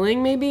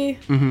compelling, maybe.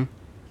 Mm-hmm.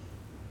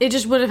 It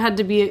just would have had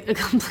to be a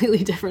completely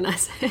different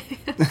essay.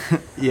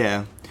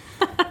 Yeah.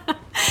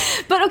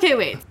 But okay,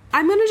 wait.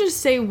 I'm going to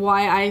just say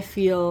why I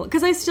feel...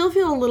 Because I still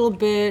feel a little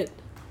bit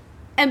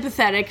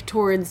empathetic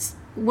towards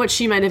what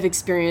she might have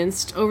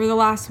experienced over the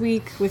last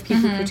week with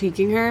people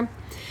critiquing her.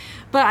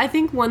 But I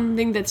think one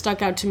thing that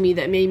stuck out to me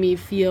that made me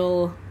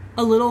feel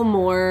a little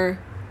more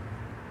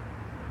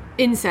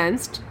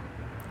incensed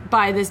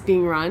by this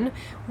being run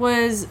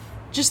was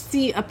just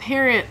the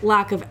apparent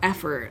lack of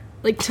effort.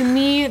 Like, to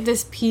me,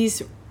 this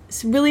piece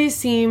really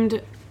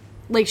seemed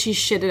like she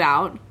shit it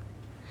out.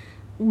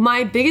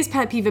 My biggest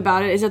pet peeve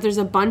about it is that there's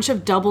a bunch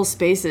of double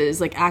spaces,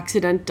 like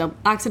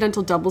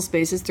accidental double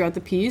spaces throughout the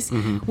piece,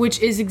 which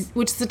is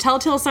a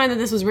telltale sign that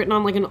this was written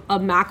on like a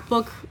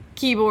MacBook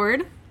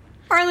keyboard.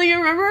 Harling, you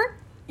remember?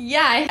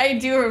 Yeah, I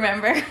do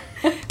remember.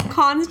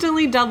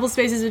 Constantly double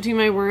spaces between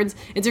my words.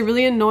 It's a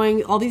really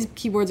annoying. All these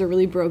keyboards are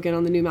really broken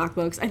on the new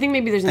MacBooks. I think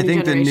maybe there's a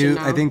new generation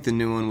now. I think the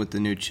new one with the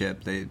new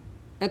chip,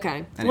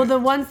 Okay. Anyway.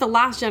 Well, the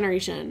last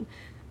generation,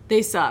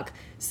 they suck.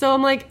 So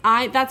I'm like,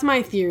 that's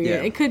my theory.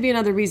 Yeah. It could be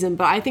another reason,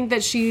 but I think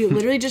that she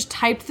literally just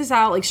typed this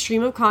out, like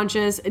stream of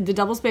conscious. The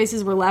double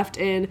spaces were left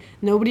in.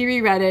 Nobody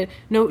reread it.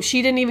 No,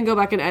 she didn't even go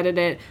back and edit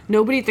it.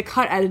 Nobody at the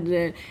cut edited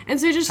it.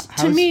 And so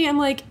to me, I'm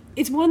like,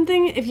 it's one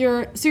thing if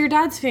your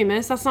dad's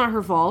famous, that's not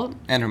her fault.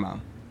 and her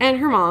mom. And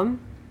her mom.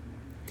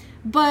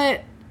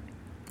 But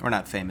Or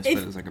not famous, but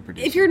it was like a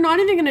producer. if you're not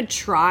even going to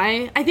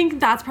try, I think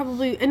that's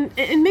probably, and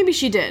maybe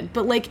she did,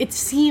 but like it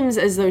seems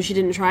as though she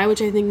didn't try,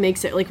 which I think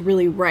makes it like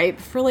really ripe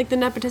for like the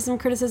nepotism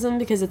criticism,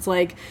 because it's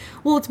like,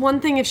 well, it's one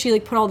thing if she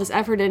like put all this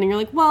effort in and you're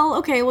like, well,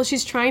 okay, well,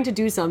 she's trying to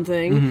do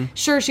something.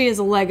 Sure, she has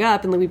a leg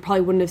up and like we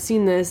probably wouldn't have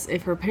seen this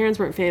if her parents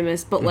weren't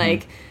famous, but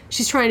like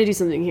she's trying to do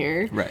something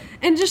here. Right.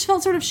 And it just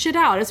felt sort of shit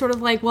out. It's sort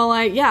of like, well,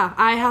 I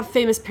have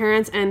famous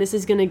parents and this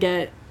is going to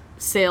get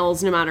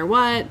sales no matter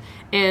what,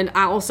 and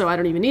I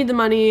don't even need the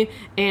money,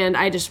 and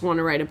I just want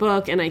to write a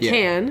book, and I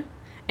can,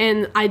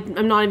 and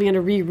I'm not even going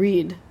to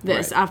reread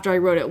this after I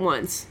wrote it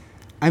once.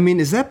 I mean,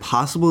 is that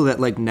possible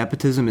that like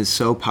nepotism is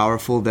so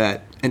powerful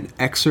that an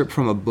excerpt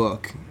from a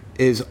book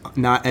is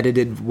not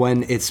edited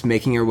when it's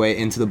making her way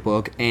into the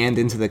book and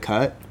into the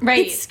cut?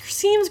 Right. It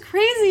seems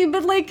crazy,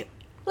 but like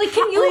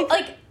Can you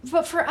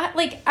but for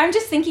I'm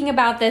just thinking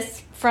about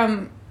this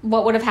from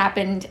what would have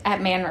happened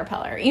at Man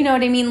Repeller. You know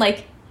what I mean?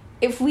 Like,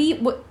 if we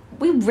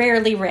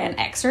rarely ran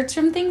excerpts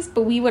from things,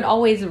 but we would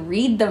always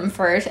read them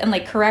first and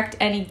like correct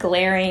any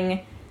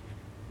glaring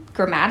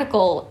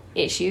grammatical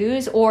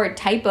issues or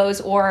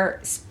typos,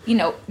 or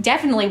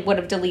definitely would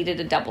have deleted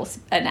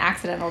an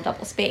accidental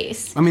double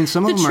space. I mean,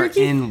 some of them are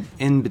tricky-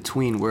 in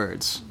between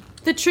words.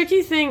 the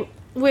tricky thing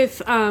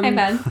with Hi,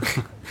 Ben.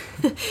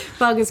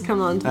 Bug has come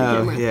on to the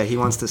camera. Yeah, he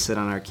wants to sit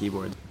on our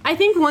keyboard. I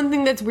think one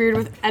thing that's weird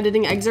with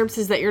editing excerpts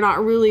is that you're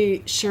not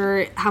really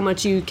sure how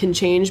much you can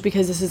change,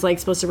 because this is like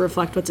supposed to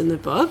reflect what's in the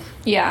book.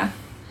 Yeah.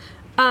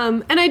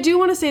 And I do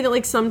want to say that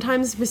like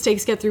sometimes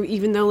mistakes get through,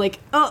 even though like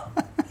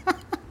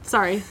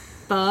sorry,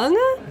 Bug.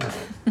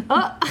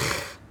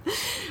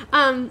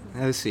 Have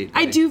a seat.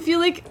 I buddy. do feel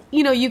like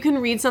you can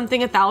read something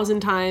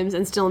 1,000 times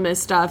and still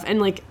miss stuff, and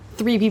like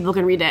 3 people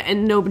can read it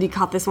and nobody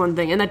caught this one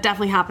thing, and that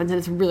definitely happens, and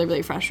it's really,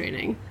 really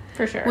frustrating.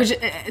 For sure.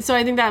 So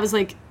I think that was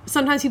like,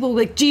 sometimes people will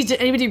be like, geez, did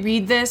anybody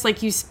read this?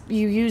 Like you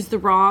used the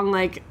wrong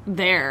like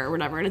there or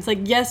whatever, and it's like,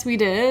 yes, we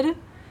did,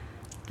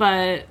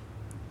 but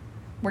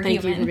We're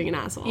thank human. you for being an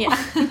asshole.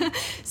 Yeah.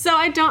 So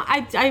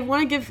I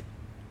want to give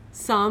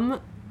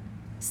some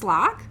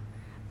slack,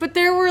 but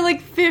there were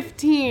like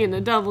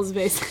 15 double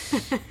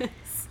spaces.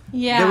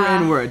 Yeah. They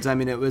were in words. I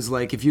mean, it was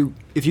like if you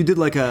did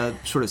like a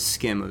sort of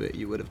skim of it,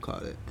 you would have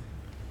caught it.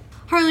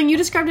 Harling, you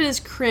described it as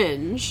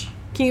cringe.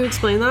 Can you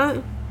explain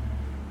that?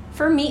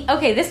 For me,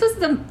 okay, this was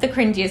the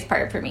cringiest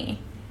part for me.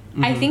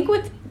 I think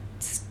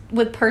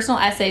with personal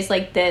essays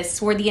like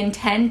this, where the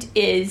intent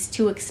is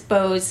to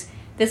expose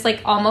this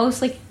like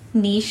almost like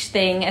niche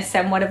thing as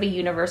somewhat of a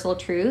universal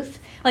truth,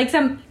 like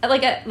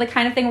the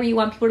kind of thing where you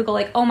want people to go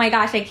like, oh my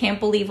gosh, I can't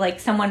believe like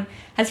someone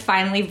has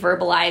finally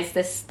verbalized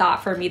this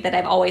thought for me that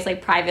I've always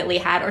like privately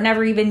had or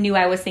never even knew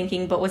I was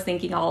thinking but was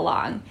thinking all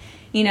along.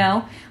 You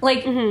know,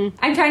 like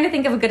I'm trying to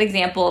think of a good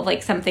example of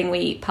like something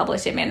we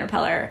published at Man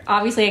Repeller.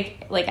 Obviously,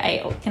 like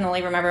I can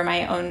only remember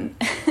my own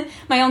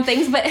my own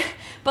things, but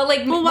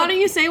like. Well, why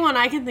don't you say one?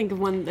 I can think of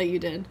one that you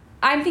did.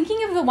 I'm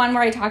thinking of the one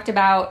where I talked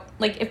about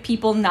like if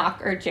people knock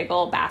or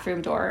jiggle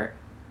bathroom door,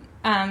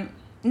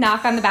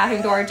 knock on the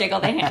bathroom door, jiggle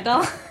the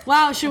handle.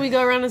 Wow, should we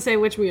go around and say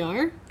which we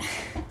are?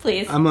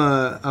 Please. I'm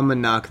a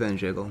knock then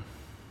jiggle.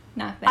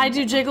 Knock. Then I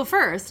do jiggle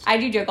first. I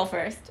do jiggle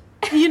first.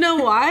 You know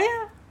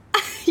why?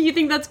 You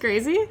think that's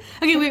crazy?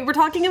 Okay, we're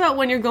talking about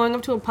when you're going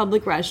up to a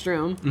public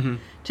restroom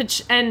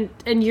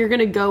and you're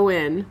gonna go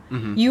in.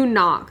 You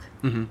knock.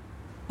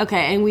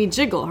 Okay, and we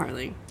jiggle,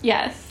 Harling.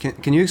 Yes.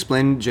 Can you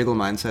explain jiggle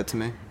mindset to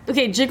me?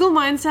 Okay, jiggle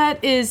mindset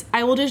is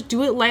I will just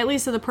do it lightly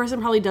so the person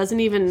probably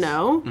doesn't even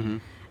know.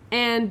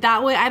 And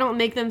that way I don't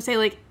make them say,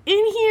 like,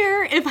 in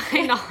here if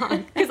I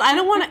knock. Because I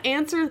don't want to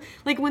answer,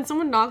 like, when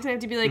someone knocks, I have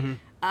to be like,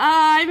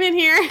 I'm in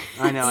here.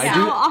 I know. It's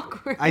so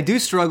awkward. I do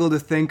struggle to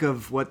think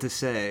of what to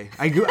say.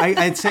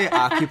 I'd say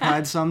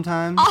occupied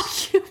sometimes.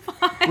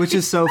 Occupied. Which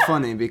is so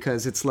funny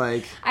because it's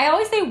like... I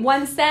always say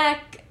 1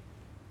 sec.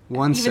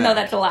 Even though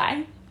that's a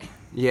lie.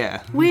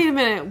 Yeah. Wait a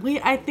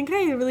minute. I think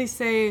I really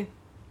say,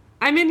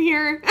 I'm in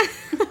here.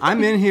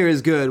 I'm in here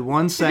is good.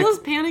 1 sec. It feels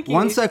panicky.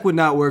 1 sec would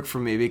not work for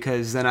me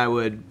because then I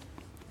would...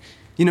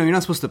 You know, you're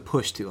not supposed to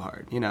push too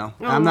hard, you know?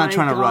 Oh I'm not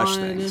trying to rush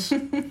God. things.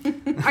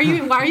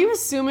 Why are you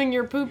assuming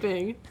you're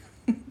pooping?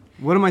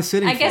 What am I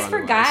sitting for? I guess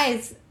for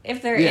guys,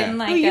 if they're in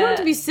like No, you don't have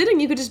to be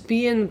sitting. You could just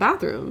be in the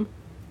bathroom.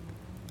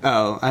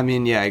 Oh, I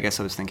mean, yeah, I guess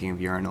I was thinking of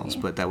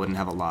urinals, but that wouldn't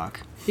have a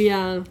lock.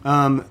 Yeah.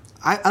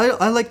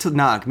 I like to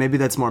knock. Maybe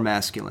that's more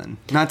masculine.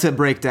 Not to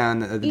break down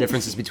the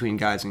differences between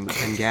guys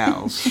and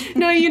gals.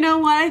 No, you know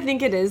what I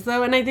think it is,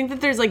 though? And I think that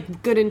there's,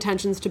 like, good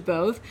intentions to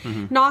both.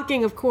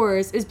 Knocking, of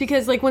course, is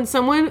because, like, when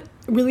someone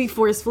really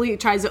forcefully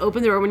tries to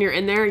open the door when you're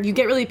in there, you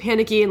get really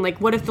panicky and,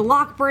 like, what if the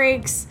lock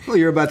breaks? Well,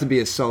 you're about to be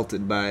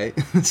assaulted by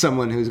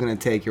someone who's going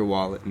to take your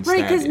wallet and Right,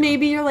 stab because you.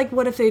 maybe you're like,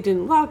 what if they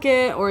didn't lock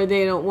it, or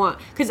they don't want...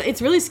 Because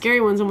it's really scary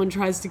when someone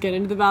tries to get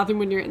into the bathroom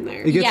when you're in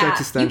there. It gets you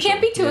existential.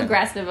 can't be too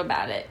aggressive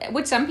about it,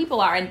 which some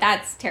people are, and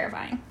that's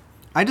terrifying.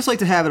 I just like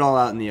to have it all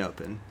out in the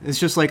open. It's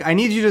just like, I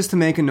need you just to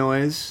make a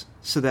noise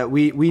so that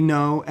we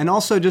know, and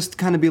also just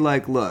kind of be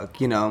like,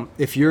 look, you know,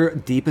 if you're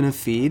deep in a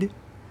feed,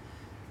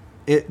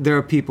 there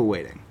are people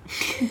waiting.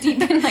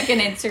 Deep in like an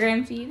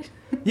Instagram feed.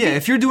 Yeah,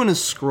 if you're doing a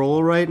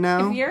scroll right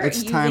now, If you're it's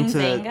using time to...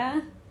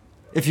 Zanga.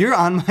 If you're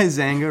on my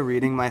Zanga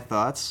reading my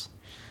thoughts...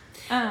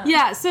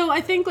 Yeah, so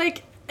I think,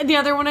 like, the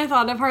other one I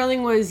thought of,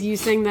 Harling, was you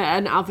saying that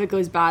an outfit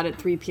goes bad at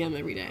 3 p.m.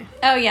 every day.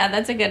 Oh yeah,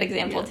 that's a good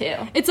example too.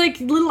 It's like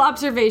little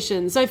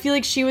observations. So I feel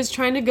like she was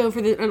trying to go for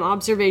an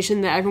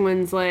observation that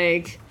everyone's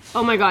like,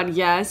 oh my god,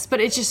 yes, but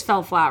it just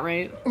fell flat,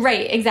 right?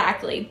 Right,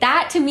 exactly.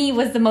 That to me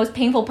was the most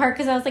painful part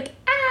because I was like,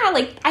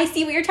 like I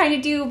see what you're trying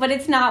to do, but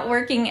it's not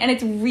working, and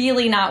it's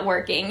really not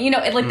working. You know,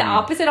 like the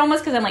opposite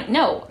almost, because I'm like,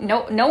 no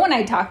one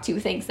I talk to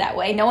thinks that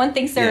way. No one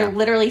thinks there are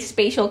literally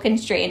spatial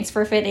constraints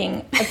for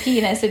fitting a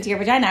penis into your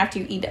vagina after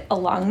you eat a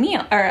long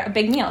meal or a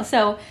big meal.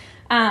 So,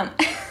 or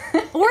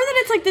that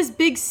it's like this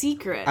big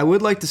secret. I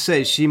would like to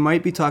say she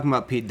might be talking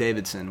about Pete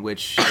Davidson,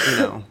 which, you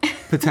know,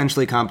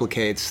 potentially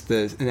complicates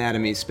the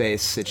anatomy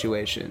space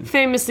situation.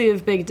 Famously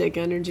of big dick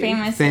energy.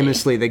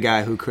 Famously the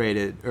guy who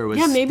created, or was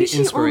maybe the she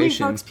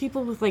inspiration. only fucks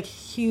people with, like,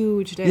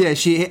 huge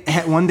dicks.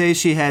 Yeah, one day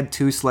she had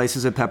 2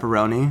 slices of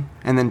pepperoni,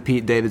 and then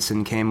Pete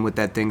Davidson came with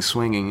that thing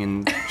swinging,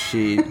 and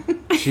she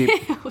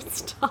Ew,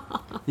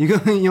 stop. you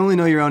only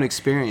know your own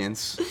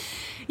experience.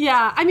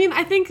 Yeah, I mean,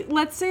 I think,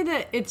 let's say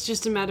that it's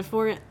just a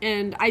metaphor,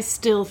 and I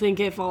still think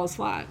it falls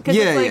flat.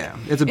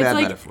 It's a bad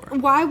like, metaphor.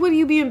 Why would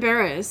you be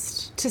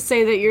embarrassed to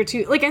say that you're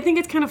too... Like, I think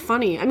it's kind of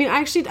funny. I mean,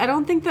 I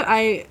don't think that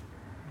It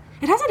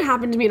hasn't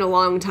happened to me in a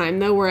long time,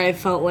 though, where I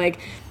felt like...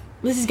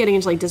 This is getting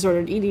into, like,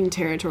 disordered eating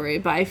territory,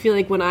 but I feel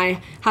like when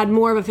I had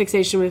more of a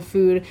fixation with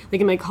food,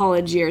 like, in my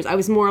college years, I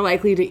was more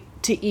likely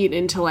to eat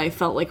until I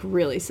felt, like,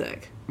 really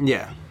sick.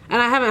 Yeah.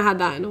 And I haven't had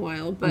that in a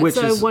while, but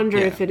I wonder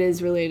if it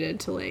is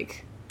related to,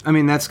 like... I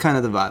mean, that's kind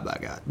of the vibe I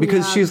got.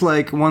 Because she's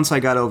like, once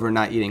I got over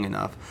not eating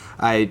enough,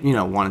 I,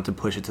 wanted to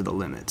push it to the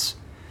limits.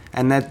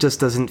 And that just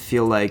doesn't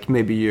feel like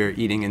maybe you're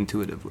eating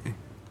intuitively.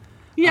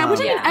 Yeah,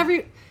 which I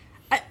mean,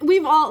 we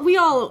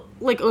all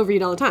like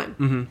overeat all the time.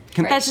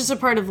 Mm-hmm. That's just a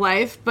part of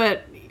life,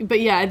 but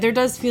yeah, there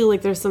does feel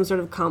like there's some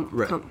sort of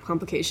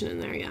complication in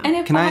there, yeah. And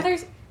if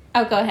others...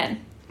 Oh, go ahead.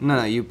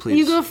 No, you please.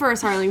 You go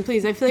first, Harling,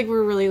 please. I feel like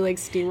we're really, like,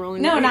 steamrolling.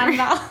 No, not at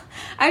all.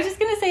 I was just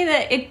going to say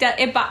that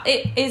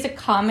it is a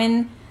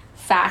common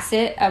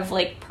facet of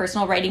like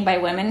personal writing by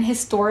women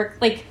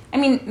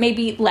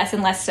maybe less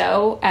and less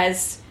so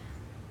as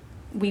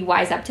we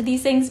wise up to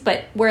these things,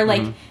 but where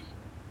like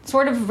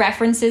sort of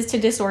references to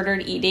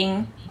disordered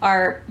eating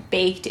are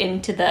baked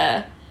into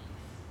the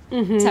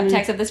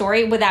subtext of the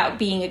story without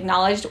being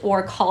acknowledged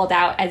or called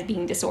out as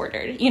being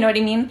disordered. You know what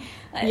I mean?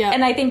 Yeah.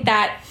 And I think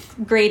that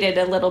grated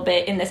a little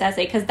bit in this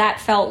essay because that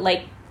felt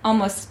like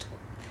almost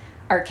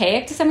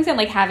archaic to some extent.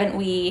 Like, haven't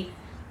we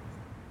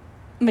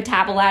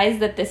metabolized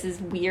that this is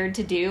weird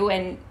to do?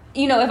 And,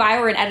 you know, if I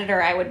were an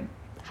editor, I would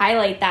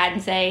highlight that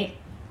and say,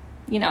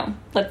 you know,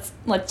 let's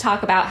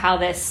talk about how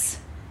this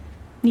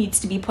needs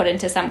to be put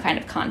into some kind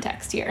of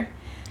context here.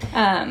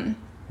 Right.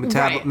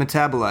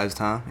 Metabolized,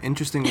 huh?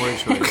 Interesting word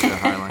choice there,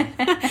 Harling.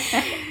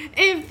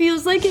 It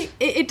feels like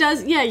it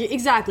does. Yeah,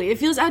 exactly. It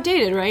feels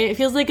outdated, right? It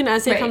feels like an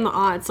essay from the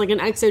aughts, like an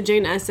Exo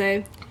Jane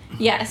essay.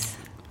 Yes.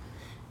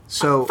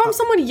 So from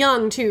someone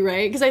young too,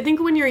 right? Because I think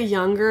when you're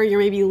younger, you're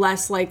maybe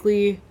less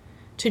likely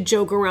to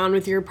joke around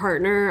with your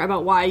partner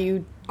about why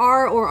you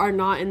are or are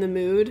not in the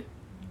mood,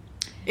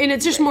 and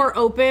it's just more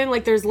open.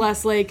 Like there's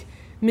less like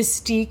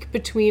mystique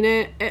between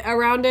it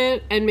around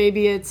it, and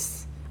maybe it's.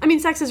 I mean,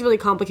 sex is really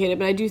complicated,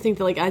 but I do think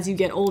that, like, as you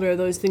get older,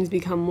 those things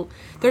become...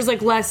 There's,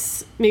 like,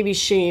 less, maybe,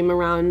 shame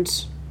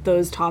around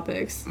those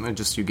topics. Or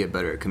just you get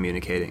better at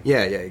communicating.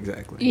 Yeah,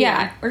 exactly.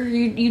 Yeah, or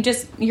you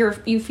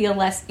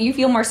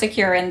feel more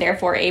secure and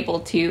therefore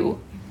able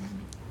to...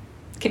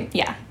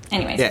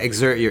 anyways. Yeah,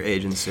 exert your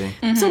agency.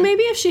 Mm-hmm. So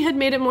maybe if she had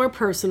made it more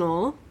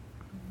personal...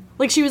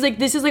 Like, she was like,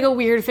 this is, like, a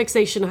weird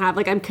fixation to have.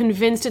 Like, I'm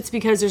convinced it's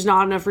because there's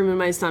not enough room in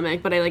my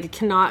stomach, but I, like,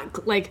 cannot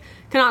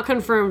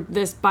confirm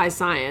this by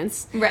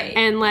science. Right.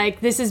 And,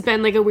 like, this has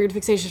been, like, a weird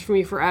fixation for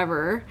me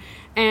forever.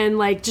 And,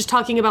 like, just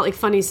talking about, like,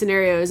 funny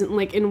scenarios, and,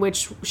 like, in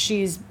which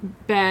she's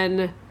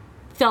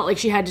felt like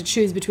she had to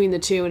choose between the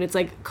two, and it's,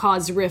 like,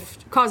 causes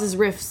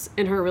rifts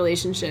in her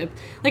relationship.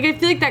 Like, I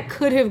feel like that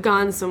could have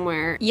gone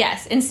somewhere.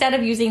 Yes, instead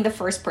of using the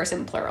first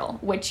person plural,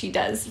 which she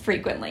does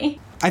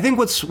frequently. I think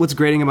what's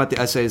grating about the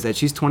essay is that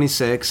she's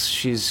 26,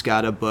 she's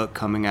got a book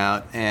coming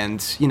out,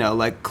 and, you know,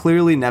 like,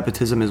 clearly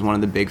nepotism is one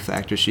of the big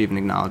factors. She even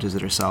acknowledges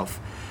it herself.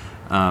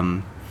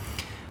 And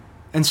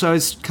so I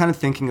was kind of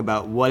thinking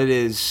about what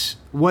is,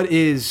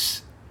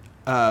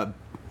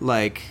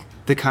 like,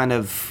 the kind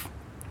of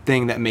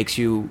thing that makes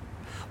you...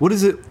 What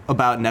is it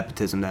about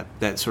nepotism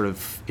that sort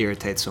of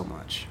irritates so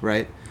much,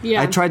 right?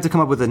 Yeah. I tried to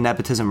come up with a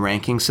nepotism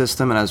ranking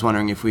system, and I was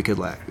wondering if we could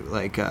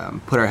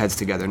put our heads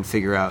together and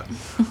figure out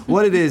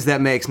what it is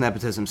that makes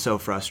nepotism so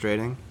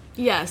frustrating.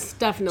 Yes,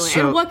 definitely.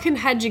 So, and what can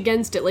hedge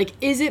against it? Like,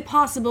 is it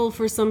possible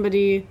for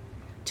somebody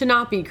to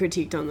not be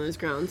critiqued on those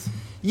grounds?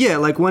 Yeah,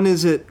 like when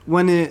is it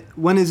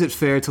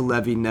fair to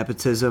levy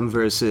nepotism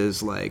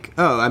versus like,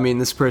 oh, I mean,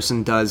 this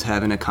person does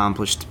have an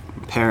accomplished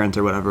parent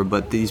or whatever,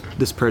 but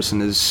this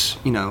person is,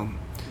 you know,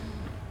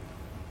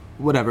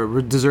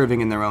 whatever,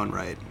 deserving in their own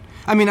right.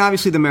 I mean,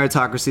 obviously the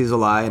meritocracy is a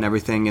lie, and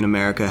everything in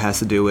America has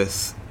to do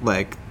with,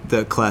 like,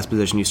 the class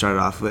position you started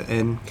off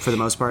in, for the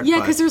most part. Yeah,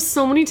 because there's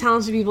so many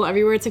talented people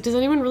everywhere. It's like, does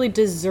anyone really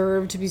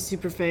deserve to be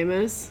super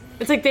famous?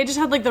 It's like they just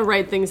had, like, the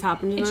right things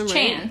happen to them, right? It's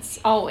chance,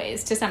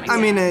 always, to some extent.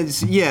 I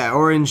mean,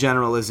 or in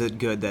general, is it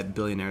good that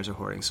billionaires are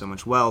hoarding so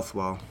much wealth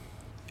while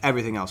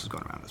everything else is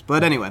going around us?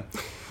 But anyway,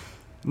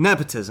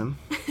 nepotism.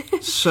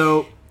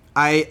 So...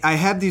 I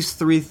have these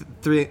three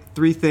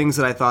things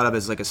that I thought of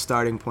as like a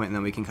starting point, and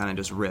then we can kind of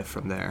just riff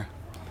from there.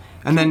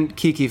 And then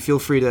Kiki, feel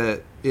free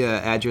to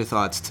add your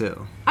thoughts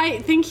too. I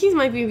think he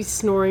might be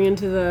snoring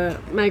into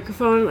the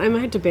microphone. I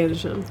might have to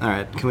banish him. All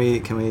right, can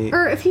we?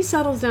 Or if he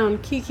settles down,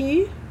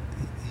 Kiki.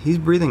 He's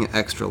breathing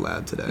extra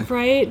loud today.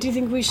 Right? Do you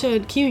think we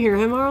should? Can you hear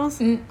him, Arles?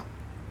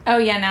 Oh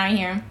yeah, now I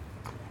hear him.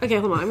 Okay,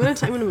 hold on. I'm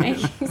gonna move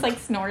him. He's like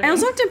snorting. I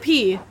also have to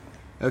pee.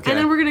 Okay. And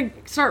then we're gonna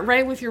start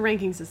right with your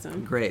ranking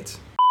system. Great.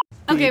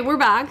 Okay, we're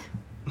back.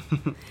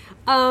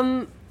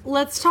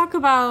 Let's talk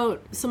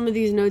about some of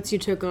these notes you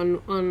took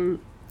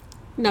on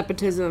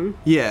nepotism.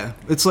 Yeah,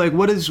 it's like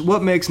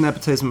what makes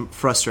nepotism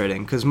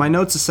frustrating? Because my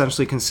notes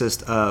essentially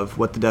consist of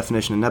what the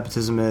definition of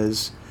nepotism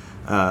is,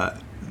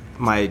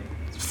 my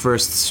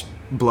first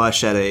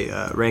blush at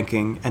a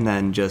ranking, and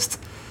then just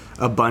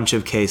a bunch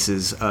of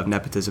cases of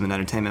nepotism in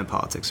entertainment,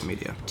 politics, and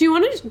media. Do you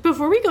want to,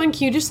 before we go in,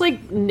 can you just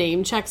like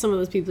name check some of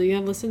those people you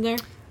have listed there?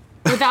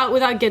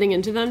 Without getting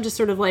into them, just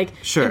sort of like,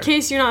 sure. In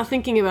case you're not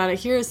thinking about it,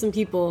 here are some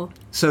people.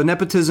 So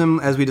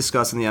nepotism, as we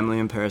discussed in the Emily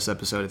in Paris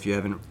episode, if you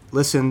haven't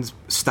listened,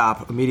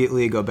 stop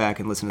immediately, go back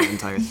and listen to the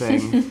entire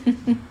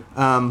thing.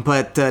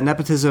 But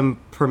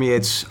nepotism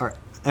permeates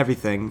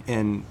everything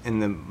in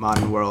the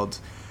modern world.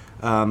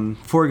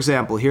 For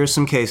example, here are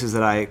some cases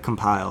that I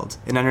compiled.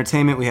 In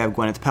entertainment, we have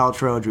Gwyneth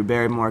Paltrow, Drew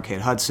Barrymore,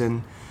 Kate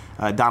Hudson,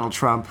 Donald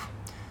Trump,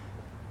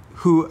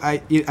 who I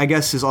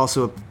guess is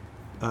also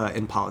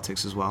in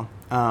politics as well.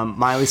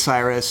 Miley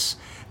Cyrus,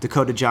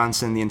 Dakota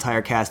Johnson, the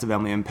entire cast of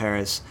Emily in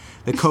Paris,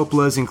 the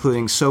Coppolas,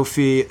 including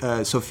Sofia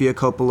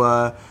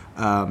Coppola,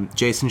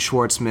 Jason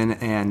Schwartzman,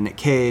 and Nick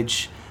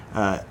Cage,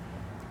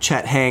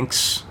 Chet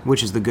Hanks,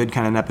 which is the good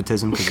kind of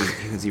nepotism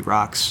because he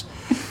rocks.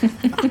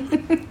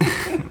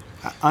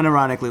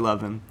 unironically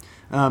love him.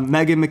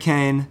 Meghan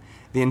McCain,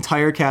 the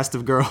entire cast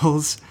of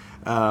Girls.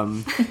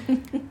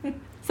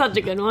 Such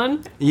a good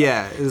one.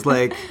 Yeah, it was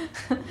like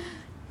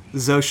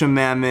Zosha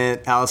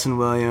Mamet, Allison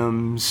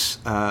Williams.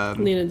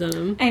 Lena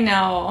Dunham. I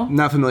know.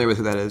 Not familiar with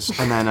who that is.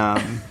 And then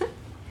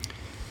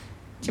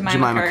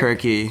Jemima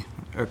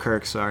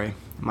Kirk, sorry.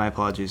 My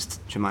apologies to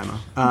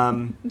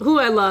Jemima. Who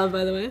I love,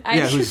 by the way.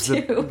 I do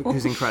too.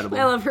 Who's incredible.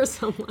 I love her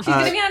so much. She's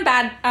going to be on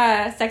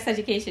Bad Sex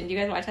Education. Do you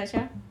guys watch that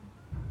show?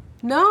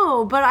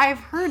 No, but I've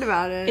heard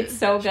about it. It's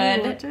so Should I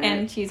good. watch it?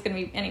 And she's going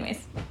to be... Anyways,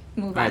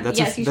 move All on. right,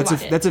 Yes, you should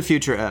watch it. that's a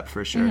future ep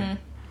for sure.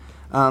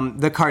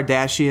 The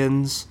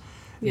Kardashians.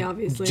 Yeah,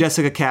 obviously.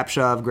 Jessica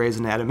Capshaw of Grey's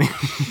Anatomy.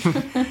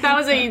 That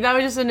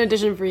was just an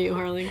addition for you,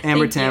 Harling.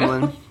 Amber Thank you.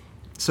 Tamblyn.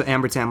 So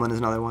Amber Tamblyn is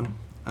another one.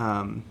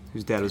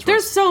 Whose dad was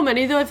There's Russ. so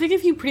many, though. I think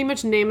if you pretty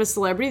much name a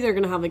celebrity, they're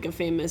going to have, like, a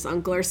famous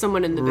uncle or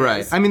someone in the biz.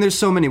 Right. I mean, there's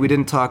so many. We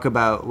didn't talk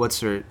about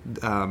what's her...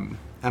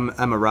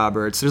 Emma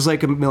Roberts. There's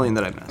like a million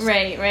that I missed.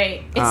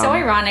 Right. It's so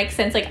ironic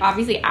since, like,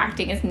 obviously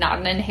acting is not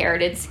an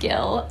inherited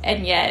skill,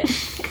 and yet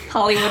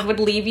Hollywood would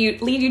lead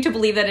you to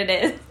believe that it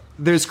is.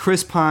 There's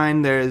Chris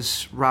Pine.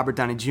 There's Robert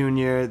Downey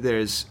Jr.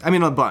 There's, I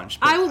mean, a bunch.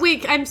 But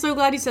I'm so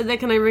glad you said that.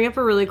 Can I bring up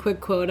a really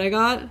quick quote I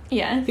got?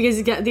 Yeah.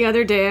 Because the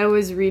other day I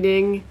was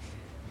reading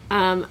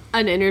an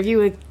interview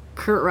with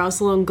Kurt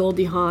Russell and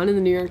Goldie Hawn in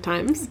the New York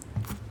Times.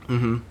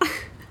 Mm-hmm.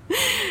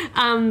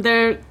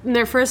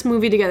 Their first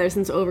movie together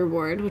since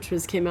Overboard, which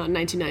came out in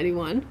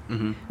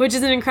 1991, which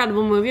is an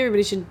incredible movie.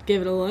 Everybody should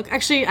give it a look.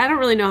 Actually, I don't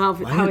really know how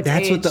it's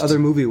That's aged. what the other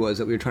movie was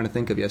that we were trying to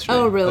think of yesterday.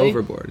 Oh, really?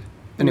 Overboard.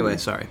 Anyway,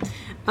 sorry.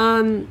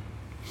 I'm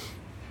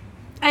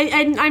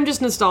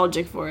just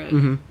nostalgic for it.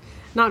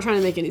 Not trying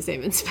to make any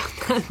statements about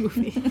that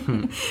movie.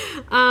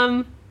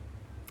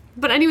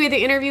 But anyway,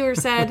 the interviewer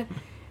said,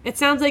 "It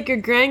sounds like your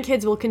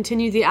grandkids will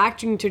continue the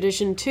acting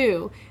tradition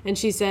too." And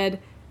she said,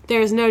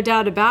 "There's no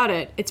doubt about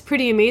it. It's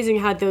pretty amazing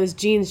how those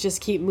genes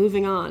just keep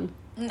moving on."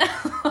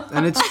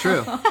 And it's true.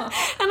 And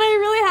I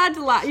really had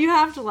to laugh. You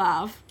have to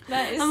laugh.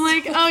 That is I'm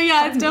like, oh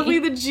yeah, it's definitely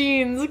the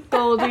genes,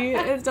 Goldie.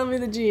 It's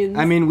definitely the genes.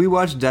 I mean, we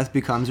watched Death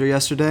Becomes Her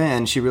yesterday,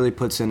 and she really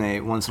puts in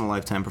a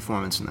once-in-a-lifetime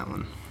performance in that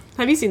one.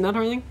 Have you seen that,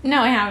 Harling?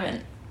 No, I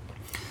haven't.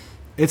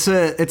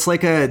 It's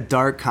like a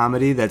dark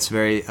comedy that's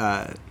very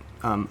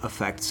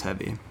effects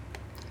heavy.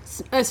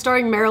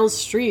 Starring Meryl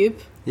Streep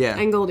Yeah.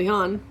 and Goldie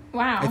Hawn.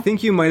 Wow. I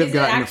think you might have Is it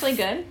gotten actually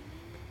good?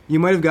 You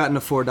might have gotten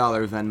a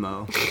 $4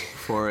 Venmo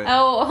for it.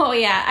 Oh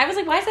yeah. I was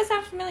like, why does that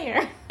sound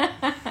familiar?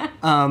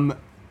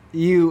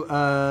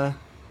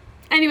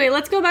 Anyway,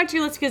 let's go back to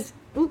your list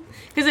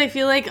because I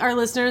feel like our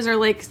listeners are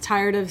like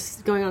tired of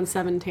going on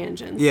 7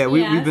 tangents. Yeah, Yeah,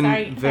 we've been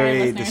sorry, very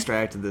listeners.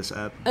 distracted this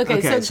ep.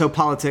 Okay, so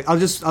politics. I'll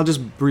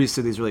just breeze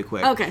through these really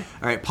quick. Okay.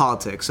 All right,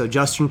 politics. So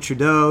Justin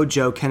Trudeau,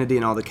 Joe Kennedy,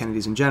 and all the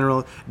Kennedys in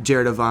general,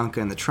 Jared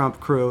Ivanka and the Trump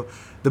crew,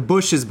 the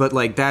Bushes, but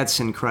like that's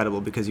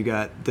incredible because you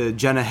got the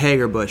Jenna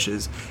Hager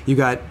Bushes, you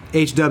got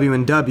HW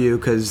and W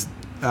because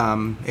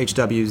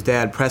HW's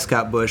dad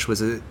Prescott Bush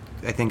was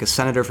I think a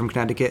senator from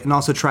Connecticut, and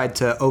also tried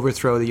to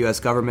overthrow the U.S.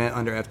 government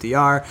under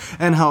FDR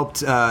and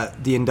helped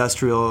the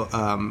industrial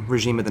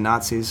regime of the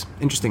Nazis.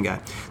 Interesting guy.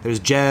 There's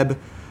Jeb.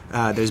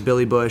 There's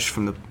Billy Bush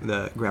from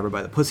the Grab Her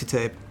by the Pussy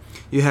tape.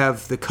 You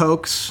have the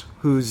Kochs,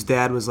 whose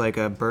dad was like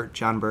a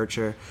John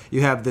Bircher.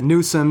 You have the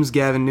Newsoms,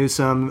 Gavin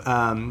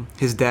Newsom.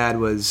 His dad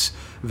was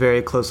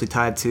very closely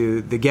tied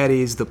to the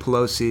Gettys, the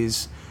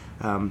Pelosis.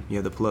 You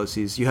have the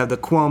Pelosis. You have the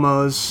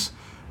Cuomos,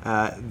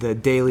 the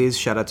Dailies,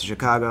 shout out to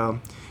Chicago.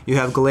 You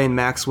have Ghislaine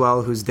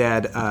Maxwell, whose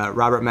dad,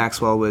 Robert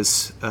Maxwell,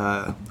 was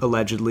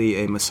allegedly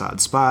a Mossad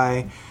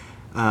spy.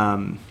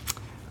 And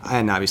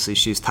obviously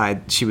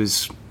she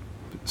was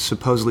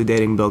supposedly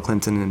dating Bill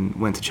Clinton and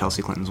went to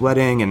Chelsea Clinton's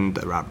wedding and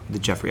the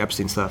Jeffrey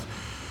Epstein stuff.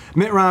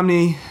 Mitt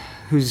Romney,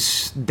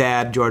 whose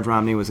dad, George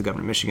Romney, was the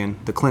governor of Michigan.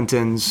 The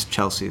Clintons,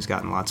 Chelsea's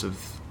gotten lots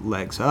of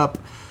legs up.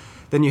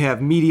 Then you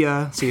have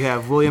media, so you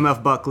have William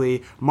F.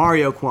 Buckley,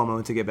 Mario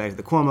Cuomo, to get back to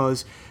the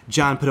Cuomos,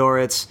 John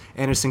Podhoretz,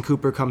 Anderson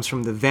Cooper comes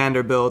from the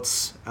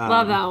Vanderbilts.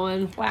 Love that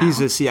one. Wow. He's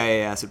a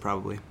CIA asset,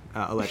 probably,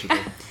 allegedly.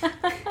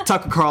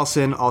 Tucker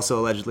Carlson, also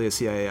allegedly a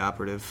CIA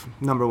operative.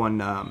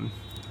 #1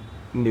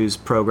 news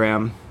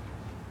program.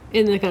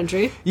 In the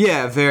country.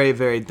 Yeah, very,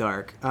 very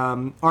dark.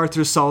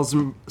 Arthur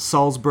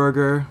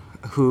Sulzberger,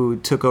 who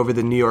took over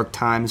the New York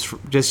Times,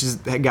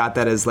 just got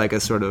that as like a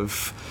sort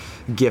of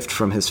gift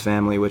from his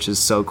family, which is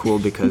so cool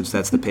because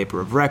that's the paper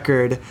of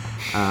record.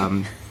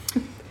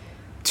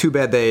 Too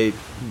bad they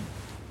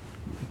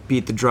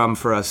beat the drum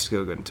for us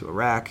to go into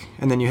Iraq.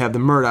 And then you have the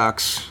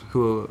Murdochs,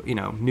 who,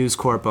 News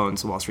Corp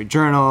owns the Wall Street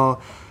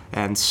Journal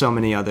and so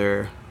many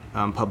other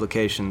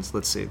publications.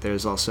 Let's see,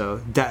 there's also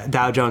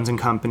Dow Jones and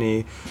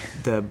Company,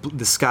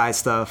 the Sky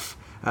stuff,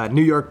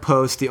 New York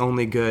Post, the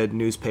only good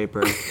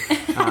newspaper,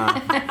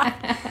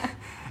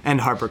 and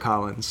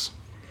HarperCollins.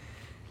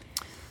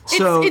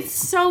 So It's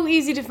so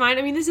easy to find.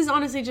 I mean, this is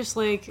honestly just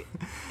like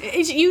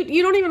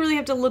you don't even really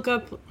have to look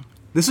up.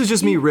 this is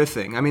just me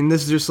riffing. I mean,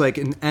 this is just like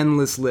an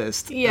endless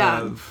list.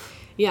 Yeah. Of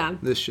Yeah.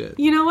 This shit.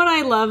 You know what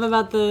I love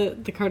about the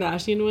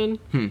Kardashian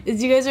one?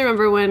 Is you guys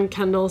remember when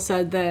Kendall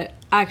said that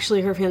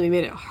actually her family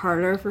made it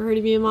harder for her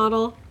to be a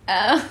model?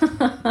 Yeah.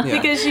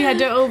 Because she had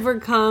to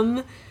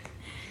overcome,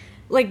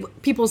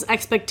 like, people's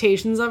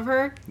expectations of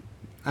her.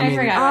 I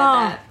forgot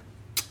about that.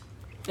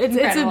 It's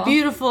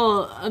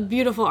Incredible. a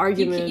beautiful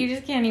argument. You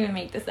just can't even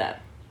make this up.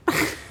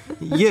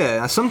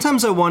 Yeah,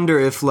 sometimes I wonder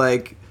if,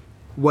 like,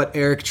 what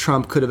Eric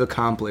Trump could have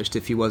accomplished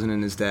if he wasn't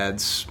in his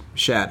dad's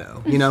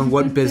shadow. You know,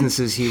 what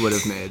businesses he would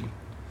have made.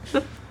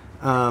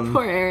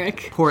 Poor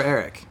Eric. Poor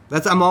Eric.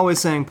 I'm always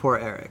saying poor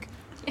Eric.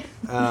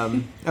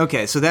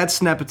 Okay, so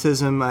that's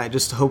nepotism.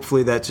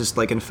 Hopefully that just,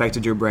 like,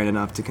 infected your brain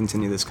enough to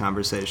continue this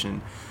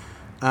conversation.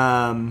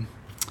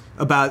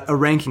 About a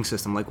ranking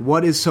system. Like,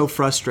 what is so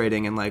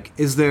frustrating, and, like,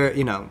 is there,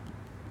 you know,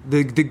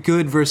 the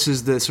good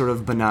versus the sort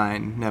of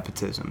benign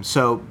nepotism.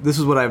 So this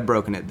is what I've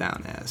broken it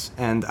down as.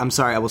 And I'm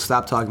sorry, I will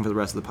stop talking for the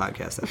rest of the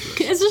podcast after this.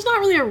 It's just not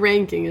really a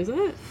ranking, is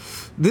it?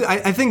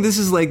 I think this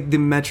is like the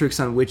metrics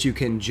on which you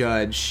can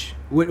judge,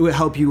 would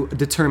help you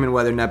determine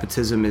whether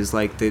nepotism is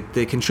like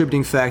the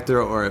contributing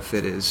factor or if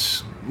it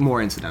is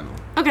more incidental.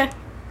 Okay.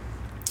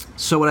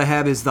 So what I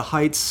have is the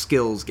height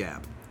skills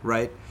gap,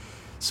 right?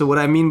 So what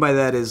I mean by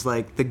that is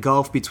like the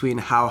gulf between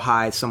how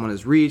high someone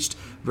has reached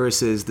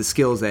versus the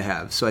skills they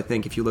have. So I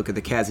think if you look at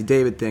the Cassie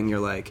David thing,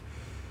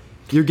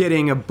 you're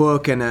getting a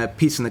book and a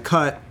piece in the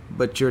cut,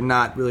 but you're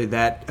not really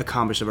that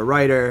accomplished of a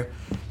writer.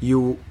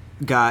 You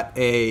got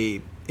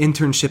a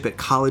internship at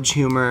College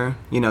Humor,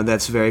 you know,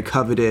 that's very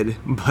coveted,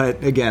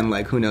 but again,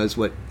 like, who knows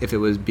what if it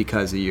was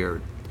because of your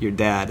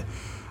dad.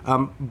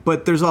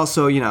 But there's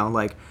also, you know,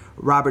 like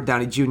Robert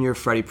Downey Jr.,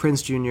 Freddie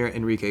Prinze Jr.,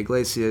 Enrique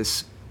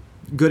Iglesias,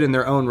 good in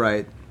their own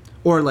right.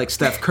 Or like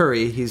Steph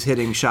Curry, he's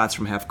hitting shots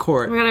from half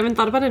court. Oh my god, I haven't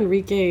thought about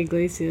Enrique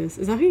Iglesias.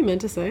 Is that what you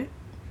meant to say?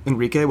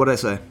 Enrique? What did I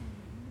say?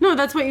 No,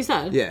 that's what you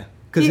said. Yeah,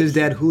 because his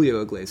dad,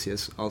 Julio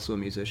Iglesias, also a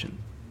musician.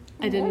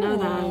 I didn't know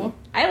that.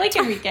 I like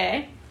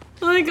Enrique.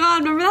 Oh my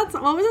god, remember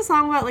that? What was the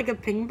song about, like a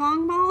ping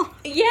pong ball?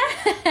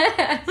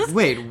 Yeah.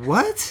 Wait,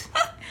 what?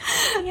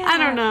 Yeah. I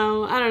don't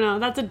know.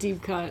 That's a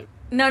deep cut.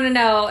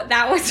 No.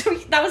 That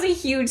was a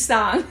huge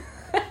song.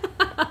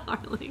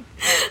 Harling.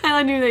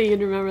 I knew that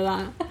you'd remember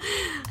that.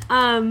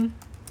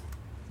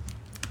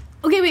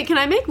 Okay, wait, can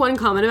I make one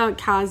comment about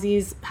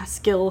Kazi's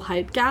skill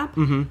height gap?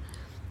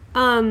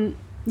 Mm-hmm.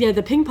 Yeah,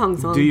 the ping pong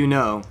song. Do you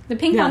know? The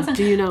ping pong song.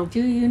 Do you know?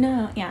 Do you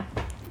know? Yeah.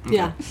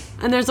 Yeah.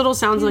 And there's little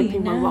sounds like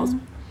ping pong balls.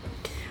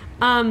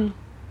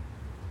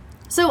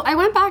 So I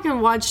went back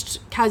and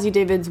watched Kazi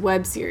David's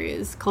web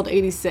series called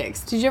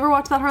 86. Did you ever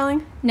watch that,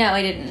 Harling? No,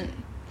 I didn't.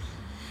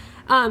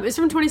 It's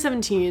from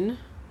 2017,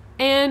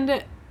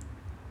 and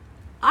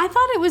I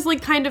thought it was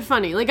like kind of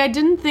funny. Like, I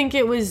didn't think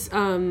it was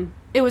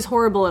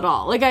horrible at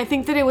all. Like, I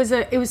think that it was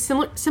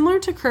similar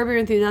to Curb Your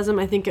Enthusiasm.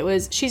 I think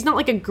she's not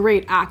like a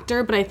great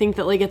actor, but I think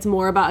that like it's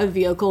more about a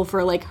vehicle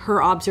for like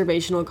her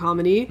observational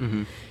comedy.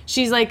 Mm-hmm.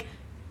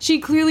 She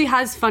clearly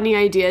has funny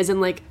ideas and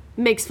like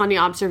makes funny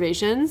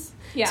observations.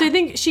 Yeah. So I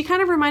think she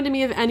kind of reminded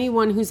me of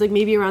anyone who's like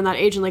maybe around that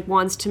age and like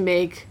wants to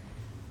make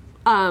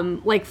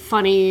like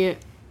funny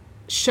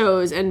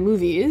shows and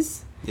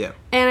movies. Yeah.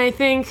 And I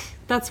think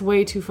that's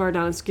way too far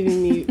down. It's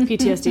giving me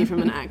PTSD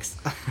from an ex.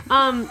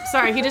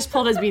 Sorry, he just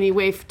pulled his beanie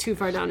way too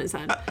far down his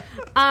head.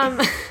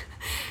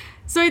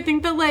 So I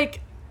think that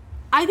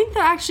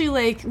actually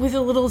like with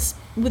a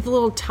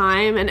little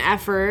time and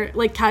effort,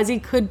 like Kazi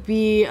could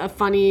be a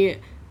funny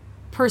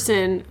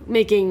person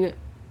making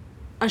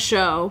a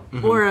show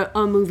or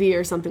a movie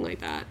or something like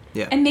that.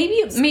 Yeah. And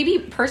maybe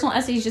personal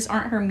essays just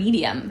aren't her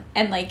medium,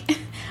 and like,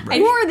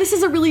 right. Or this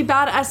is a really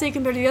bad essay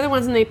compared to the other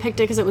ones, and they picked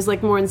it because it was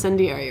like more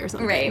incendiary or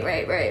something.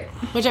 Right.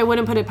 Which I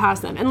wouldn't put it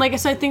past them. And like,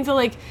 so I think that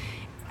like,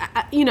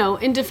 you know,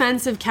 in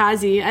defense of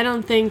Kazi,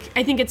 I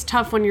think it's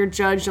tough when you're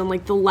judged on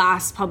like the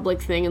last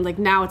public thing, and like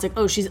now it's like,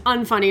 oh, she's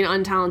unfunny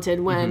and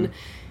untalented when,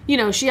 you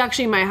know, she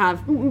actually might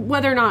have,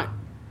 whether or not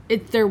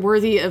they're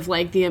worthy of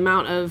like the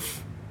amount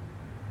of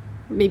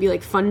maybe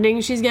like funding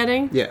she's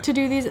getting to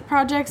do these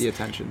projects. The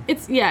attention.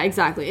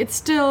 Exactly. It's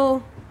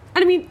still,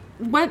 I mean,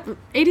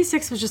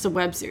 86 was just a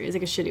web series,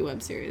 like a shitty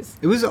web series.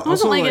 It wasn't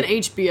like an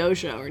HBO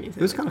show or anything.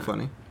 It was kind of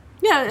funny.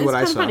 Yeah, it's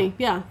kind of funny.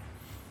 Yeah.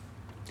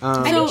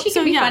 I think she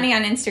can be funny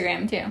on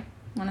Instagram too.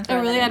 Oh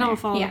really? I don't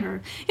follow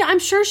her. Yeah, I'm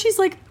sure she's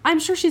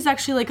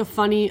actually like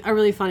a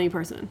really funny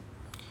person.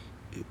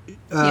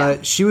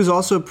 She was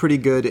also pretty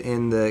good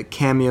in the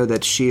cameo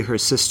that she, her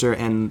sister,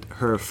 and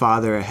her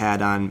father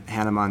had on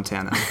Hannah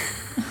Montana.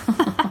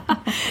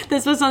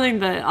 This was something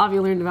that Avi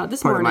learned about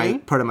this morning.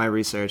 Part of my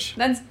research.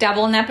 That's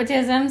double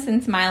nepotism,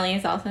 since Miley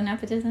is also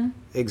nepotism.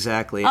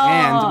 Exactly. Oh,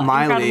 and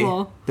Miley,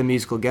 incredible. the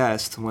musical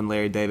guest, when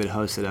Larry David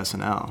hosted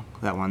SNL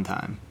that one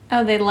time.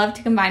 Oh, they love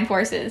to combine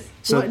forces.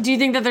 So do you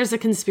think that there's a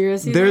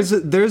conspiracy? There's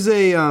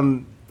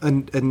a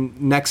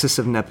nexus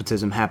of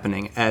nepotism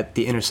happening at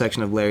the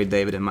intersection of Larry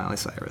David and Miley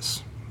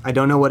Cyrus. I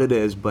don't know what it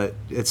is, but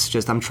it's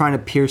just I'm trying to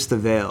pierce the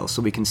veil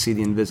so we can see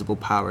the invisible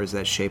powers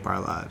that shape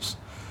our lives.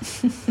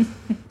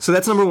 So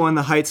that's number one,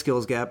 the height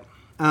skills gap.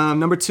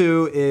 Number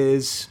two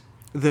is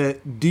the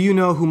 "Do you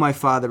know who my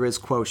father is?"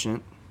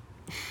 quotient,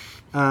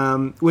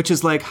 which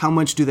is like how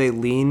much do they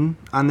lean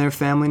on their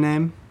family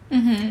name.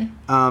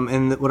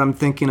 And what I'm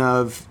thinking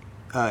of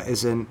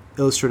as an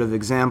illustrative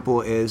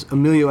example is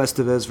Emilio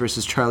Estevez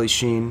versus Charlie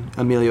Sheen.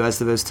 Emilio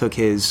Estevez took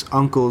his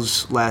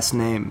uncle's last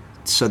name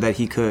so that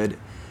he could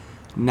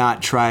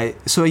try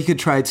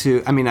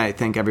to, I mean, I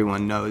think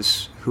everyone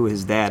knows who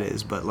his dad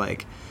is, but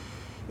like,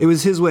 it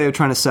was his way of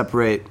trying to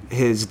separate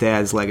his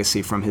dad's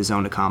legacy from his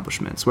own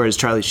accomplishments, whereas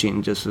Charlie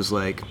Sheen just was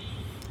like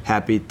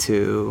happy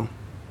to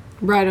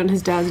Ride on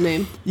his dad's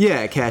name.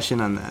 Yeah, cash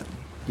in on that.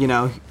 You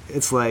know,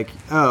 it's like,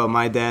 oh,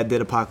 my dad did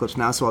Apocalypse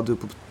Now, so I'll do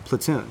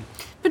Platoon.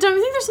 But don't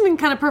you think there's something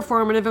kind of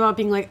performative about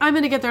being like, I'm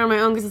going to get there on my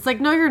own? Because it's like,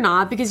 no, you're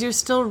not, because you're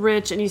still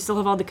rich and you still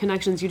have all the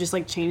connections. You just,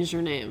 like, changed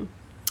your name.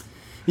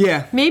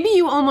 Yeah. Maybe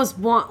you almost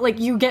want, like,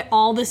 you get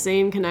all the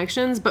same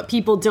connections, but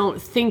people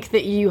don't think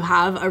that you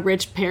have a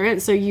rich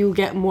parent, so you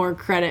get more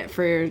credit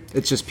for your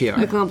It's just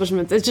PR.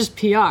 accomplishments. It's just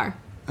PR.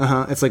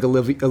 Uh-huh. It's like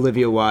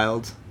Olivia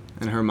Wilde,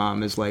 and her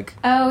mom is like...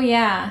 Oh,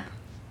 yeah.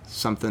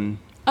 Something...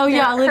 Oh,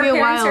 yeah, Olivia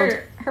Wilde.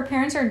 Her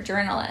parents are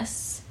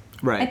journalists.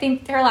 Right. I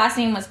think her last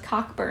name was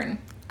Cockburn.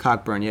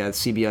 Cockburn, yeah,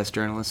 CBS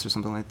journalist or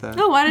something like that.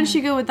 Oh, why didn't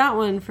she go with that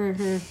one for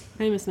her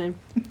famous name?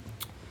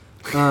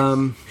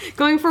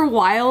 Going for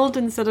Wilde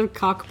instead of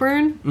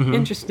Cockburn? Mm-hmm.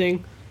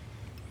 Interesting.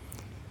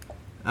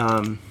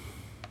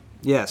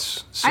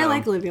 Yes. So, I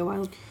like Olivia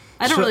Wilde.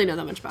 I don't really know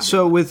that much about her.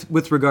 So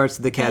with regards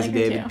to the Cassie like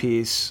her David too.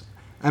 piece,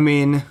 I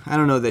mean, I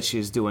don't know that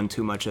she's doing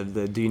too much of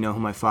the "Do you know who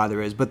my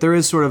father is?" But there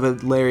is sort of a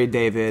Larry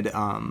David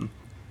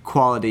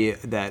quality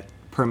that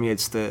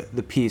permeates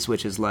the piece,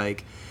 which is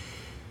like,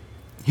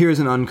 here's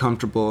an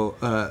uncomfortable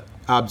an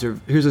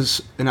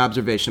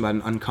observation about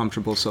an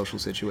uncomfortable social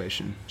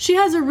situation. She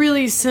has a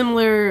really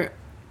similar,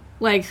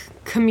 like,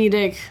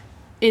 comedic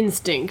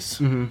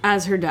instinct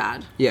as her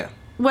dad. Yeah.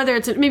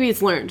 Whether maybe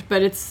it's learned,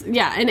 but it's,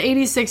 yeah, and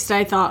 86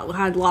 I thought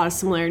had a lot of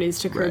similarities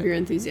to Curb Right. Your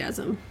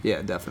Enthusiasm.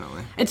 Yeah,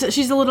 definitely. It's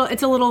a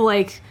little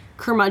like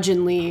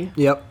curmudgeonly.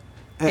 Yep.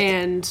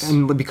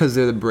 And because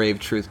they're the brave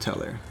truth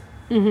teller.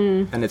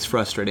 Mm-hmm. And it's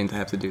frustrating to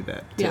have to do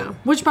that, too. yeah.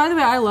 Which, by the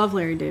way, I love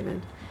Larry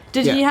David.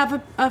 Did he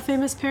have a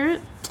famous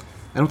parent?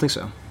 I don't think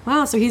so.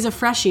 Wow, so he's a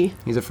freshie.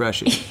 He's a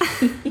freshie.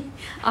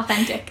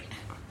 Authentic.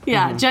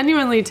 Yeah,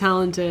 genuinely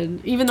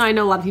talented. Even though I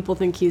know a lot of people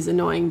think he's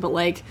annoying, but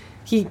like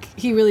he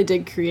really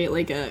did create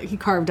he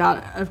carved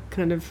out a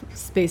kind of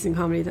space in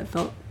comedy that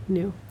felt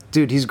new.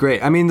 Dude, he's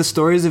great. I mean, the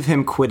stories of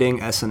him quitting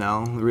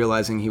SNL,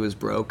 realizing he was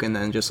broke, and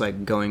then just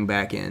like going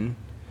back in.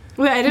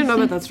 Wait, I didn't know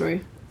about that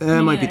story.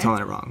 I might be neither.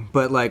 telling it wrong,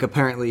 but like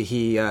apparently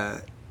he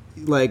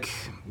like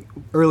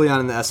early on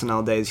in the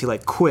SNL days he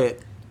like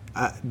quit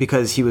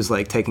because he was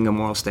like taking a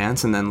moral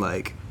stance, and then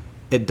like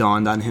it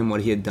dawned on him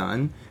what he had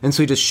done, and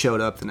so he just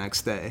showed up the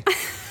next day.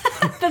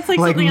 That's like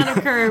something on a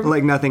curve.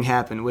 Like nothing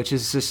happened, which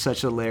is just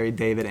such a Larry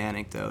David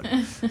anecdote.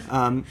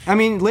 I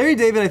mean, Larry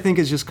David I think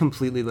is just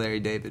completely Larry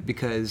David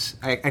because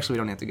we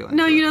don't have to go into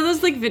No, it. you know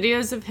those like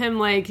videos of him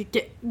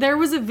there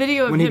was a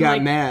video of when him he got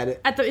like, mad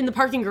in the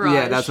parking garage.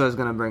 Yeah, that's what I was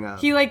gonna bring up.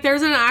 He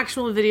there's an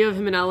actual video of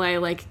him in LA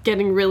like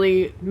getting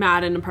really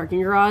mad in a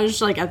parking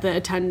garage, like at the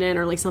attendant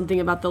or like something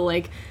about the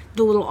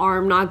little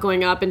arm not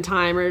going up in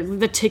time or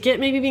the ticket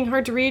maybe being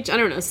hard to reach. I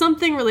don't know,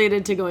 something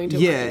related to going to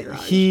a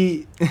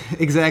parking garage.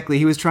 Exactly.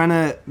 He was trying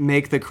to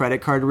make the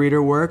credit card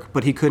reader work,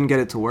 but he couldn't get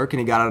it to work, and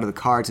he got out of the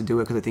car to do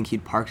it because I think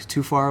he'd parked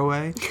too far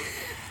away.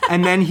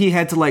 And then he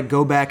had to like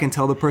go back and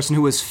tell the person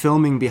who was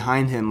filming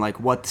behind him like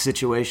what the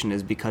situation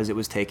is because it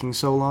was taking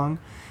so long,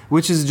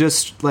 which is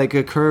just like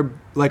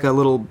a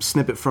little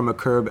snippet from a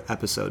Curb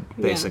episode,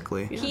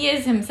 basically. Yeah. He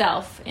is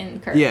himself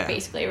in Curb,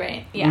 basically,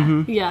 right? Yeah.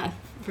 Mm-hmm. Yeah,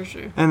 for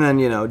sure. And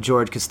then,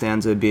 George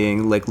Costanza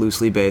being like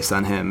loosely based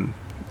on him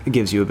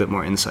gives you a bit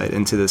more insight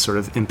into this sort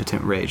of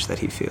impotent rage that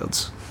he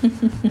feels.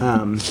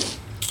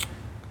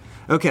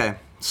 Okay,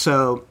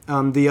 so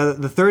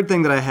the third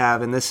thing that I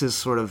have, and this is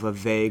sort of a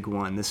vague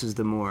one. This is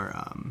the more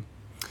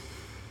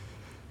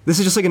this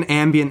is just like an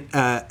ambient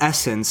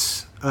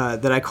essence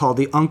that I call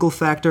the uncle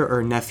factor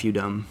or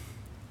nephew-dom.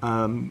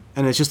 And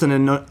it's just an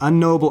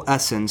unknowable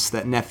essence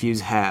that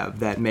nephews have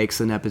that makes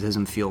the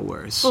nepotism feel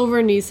worse.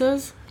 Over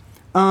nieces?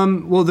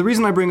 Well, the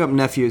reason I bring up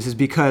nephews is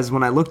because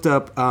when I looked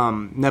up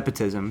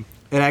nepotism,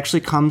 it actually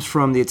comes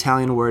from the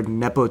Italian word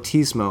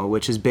nepotismo,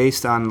 which is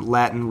based on the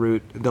Latin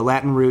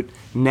root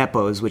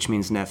nepos, which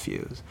means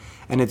nephews.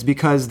 And it's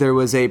because there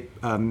was a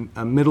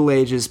Middle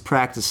Ages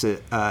practice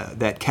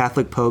that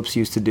Catholic popes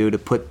used to do to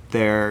put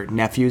their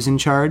nephews in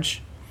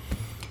charge.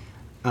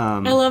 I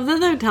love that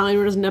the Italian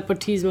word is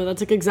nepotismo.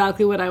 That's like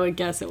exactly what I would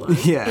guess it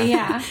was. Yeah.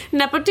 Yeah.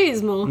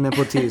 Nepotismo.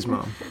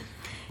 Nepotismo.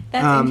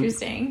 That's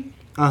interesting.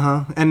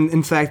 Uh-huh. And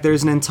in fact,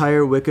 there's an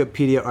entire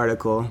Wikipedia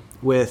article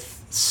with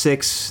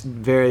 6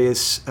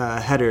 various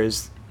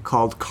headers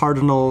called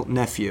Cardinal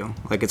Nephew,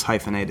 like it's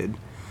hyphenated,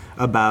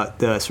 about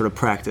the sort of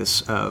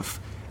practice of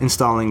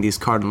installing these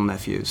cardinal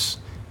nephews,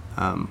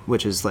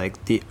 which is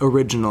like the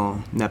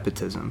original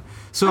nepotism.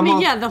 So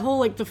the whole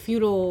like the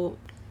feudal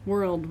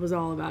world was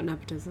all about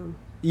nepotism.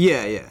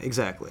 Yeah,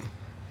 exactly.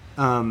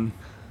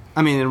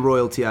 I mean, and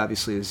royalty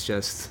obviously is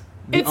just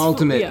the It's-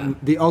 ultimate yeah.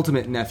 the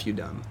ultimate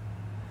nephew-dom.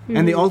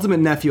 And the ultimate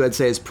nephew, I'd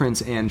say, is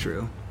Prince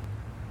Andrew.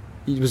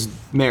 He was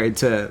married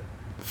to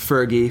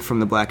Fergie from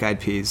the Black Eyed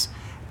Peas,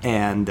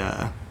 and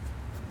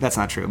that's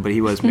not true, but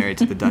he was married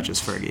to the Duchess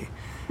Fergie,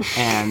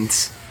 and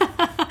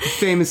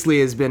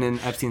famously has been in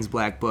Epstein's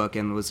Black Book,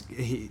 and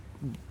he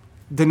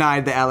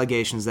denied the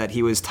allegations that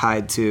he was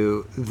tied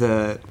to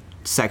the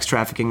sex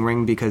trafficking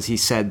ring because he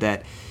said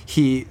that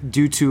he,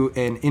 due to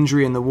an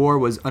injury in the war,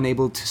 was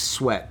unable to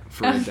sweat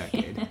for a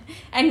decade.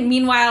 And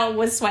meanwhile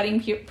was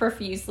sweating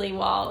profusely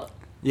while...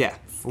 Yeah,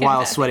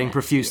 while sweating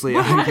profusely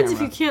What on happens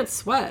camera. if you can't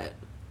sweat?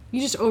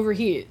 You just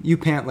overheat. You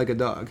pant like a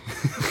dog.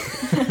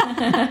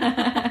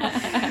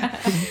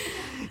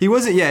 He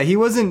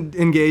wasn't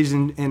engaged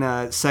in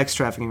a sex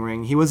trafficking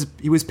ring. He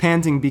was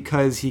panting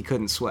because he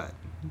couldn't sweat.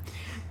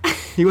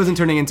 He wasn't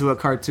turning into a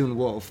cartoon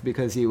wolf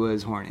because he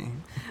was horny.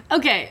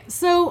 Okay,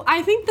 so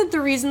I think that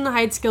the reason the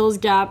height skills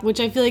gap,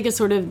 which I feel like is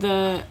sort of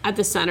at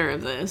the center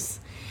of this,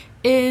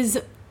 is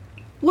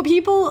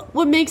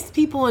what makes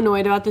people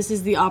annoyed about this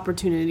is the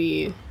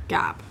opportunity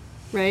gap,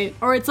 right?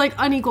 Or it's like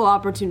unequal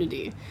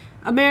opportunity.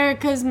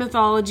 America's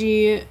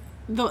mythology,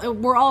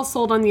 we're all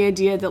sold on the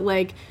idea that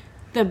like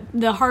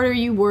the harder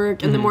you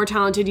work and the more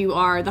talented you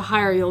are, the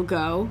higher you'll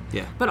go.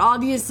 Yeah. But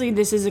obviously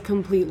this is a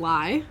complete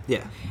lie.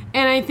 Yeah.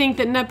 And I think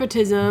that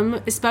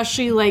nepotism,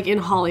 especially like in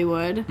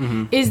Hollywood,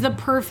 is the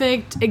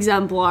perfect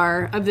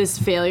exemplar of this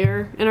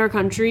failure in our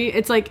country.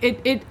 It's like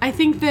I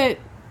think that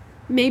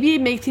maybe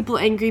it makes people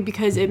angry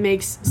because it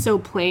makes so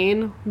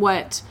plain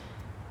what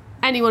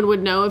anyone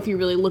would know if you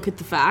really look at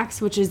the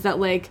facts, which is that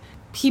like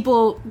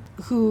people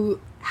who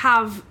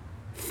have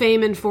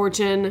fame and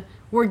fortune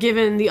were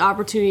given the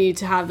opportunity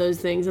to have those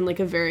things in like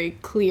a very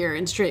clear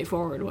and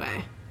straightforward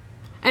way.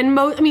 And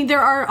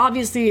there are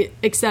obviously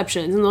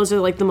exceptions, and those are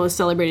like the most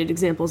celebrated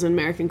examples in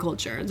American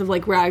culture of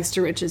like rags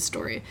to riches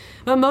story.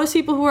 But most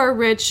people who are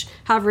rich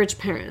have rich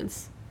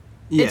parents.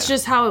 Yeah. It's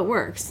just how it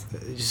works.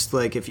 Just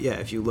like if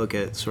you look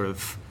at sort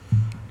of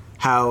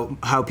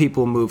how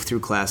people move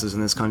through classes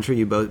in this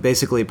country,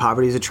 basically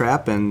poverty is a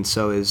trap, and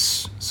so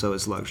is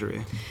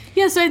luxury.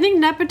 Yeah, so I think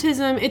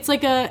nepotism, it's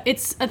like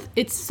it's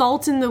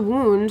salt in the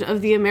wound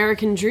of the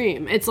American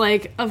dream. It's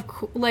like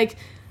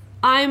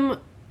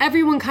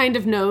everyone kind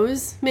of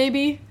knows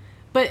maybe,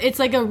 but it's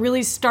like a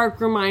really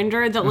stark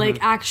reminder that like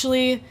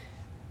actually,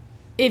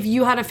 if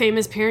you had a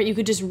famous parent, you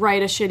could just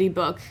write a shitty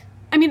book.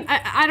 I mean,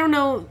 I don't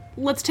know.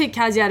 Let's take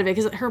Cassie out of it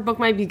because her book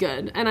might be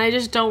good, and I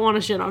just don't want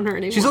to shit on her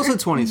anymore. She's also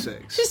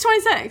 26. She's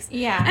 26.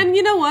 Yeah. And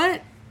you know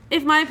what?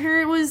 If my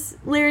parent was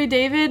Larry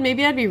David,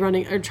 maybe I'd be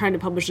running or trying to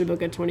publish a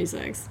book at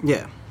 26.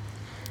 Yeah.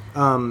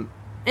 And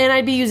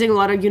I'd be using a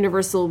lot of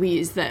universal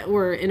we's that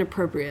were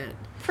inappropriate.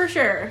 For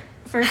sure.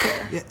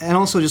 Yeah, and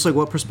also just like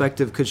what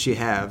perspective could she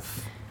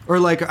have? Or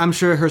like I'm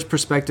sure her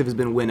perspective has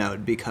been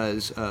winnowed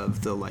because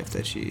of the life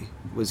that she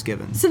was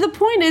given. So the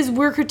point is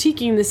we're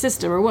critiquing the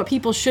system, or what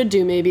people should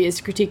do maybe is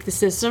critique the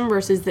system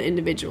versus the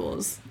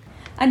individuals.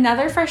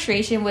 Another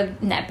frustration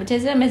with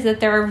nepotism is that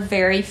there are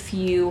very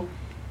few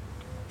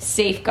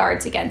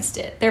safeguards against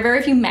it. There are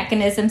very few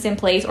mechanisms in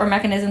place, or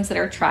mechanisms that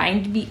we're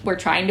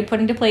trying to put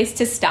into place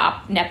to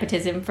stop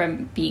nepotism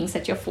from being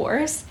such a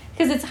force,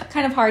 because it's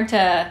kind of hard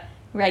to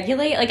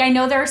regulate. Like I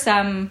know there are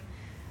some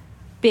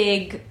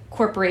big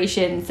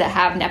corporations that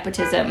have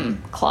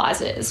nepotism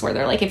clauses where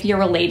they're like, if you're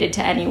related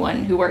to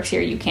anyone who works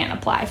here, you can't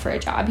apply for a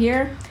job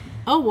here.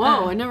 Oh,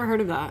 whoa, I never heard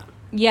of that.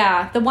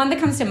 Yeah, the one that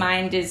comes to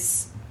mind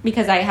is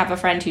because I have a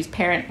friend whose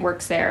parent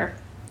works there,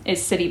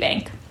 is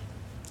Citibank.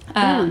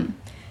 And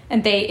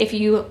they, if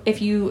you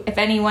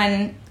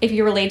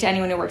relate to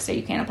anyone who works there,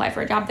 you can't apply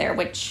for a job there,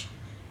 which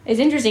is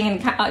interesting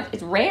and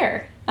it's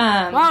rare.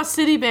 Wow,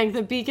 Citibank,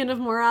 the beacon of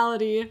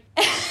morality.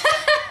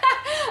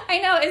 I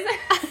know, isn't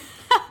it?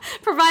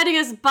 Providing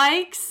us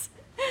bikes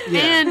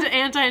and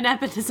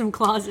anti-nepotism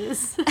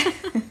clauses.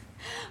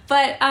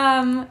 But,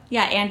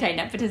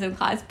 anti-nepotism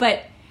clause.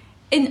 But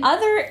in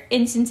other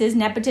instances,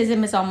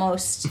 nepotism is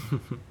almost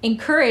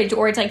encouraged,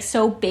 or it's like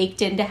so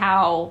baked into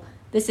how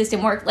the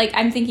system works. Like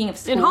I'm thinking of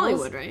schools. In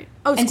Hollywood, right?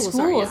 Oh, and schools.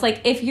 Sorry, yeah.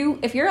 Like if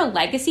you're a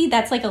legacy,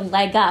 that's like a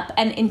leg up,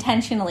 and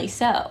intentionally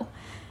so.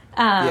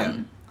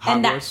 Hogwarts.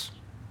 And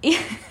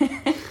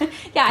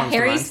that,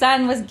 Harry's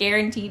son was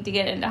guaranteed to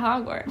get into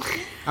Hogwarts.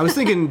 I was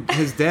thinking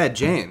his dad,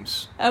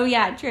 James. Oh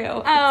yeah,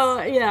 true.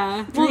 Oh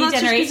yeah. Three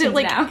generations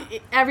now.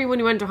 Everyone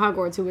who went to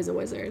Hogwarts who was a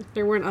wizard.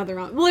 There weren't there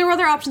were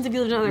other options if you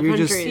lived in other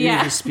countries.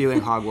 You're just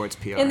spewing Hogwarts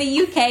PR. In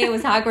the UK, it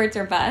was Hogwarts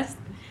or bust.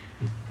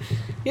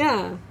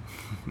 Yeah.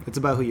 It's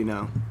about who you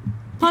know.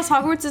 Plus,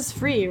 Hogwarts is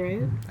free,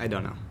 right? I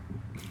don't know.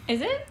 Is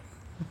it?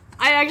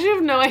 I actually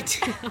have no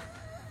idea.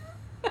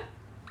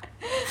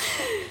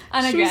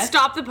 Should we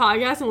stop the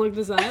podcast and look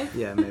this up?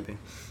 Yeah, maybe.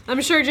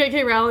 I'm sure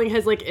J.K. Rowling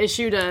has like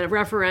issued a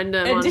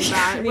referendum on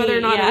that, whether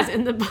or not it was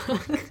in the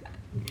book.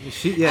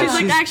 She's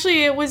like,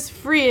 actually, it was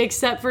free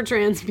except for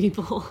trans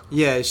people.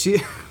 Yeah,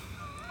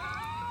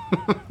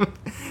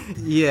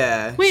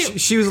 yeah. Wait.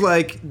 She was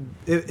like,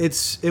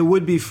 it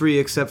would be free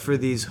except for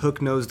these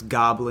hook-nosed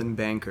goblin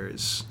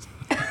bankers.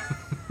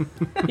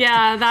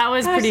 Yeah, that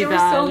was Gosh, pretty there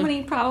bad. were so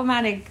many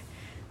problematic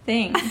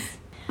things.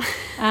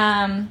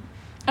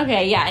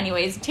 Okay, yeah,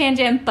 anyways,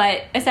 tangent,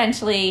 but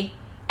essentially,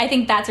 I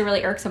think that's a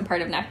really irksome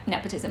part of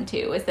nepotism,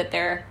 too, is that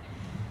they're,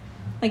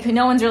 like,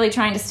 no one's really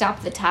trying to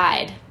stop the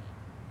tide.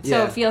 So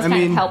Yeah, it feels I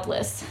kind mean- of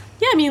helpless.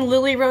 Yeah, I mean,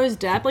 Lily Rose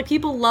Depp, like,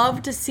 people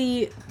love to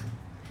see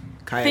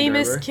Kaya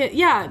famous Gerber. kids.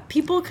 Yeah,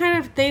 people kind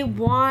of, they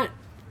want,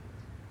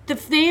 the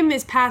fame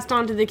is passed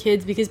on to the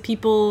kids because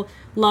people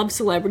love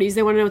celebrities.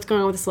 They want to know what's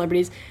going on with the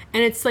celebrities.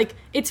 And it's like,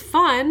 it's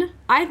fun.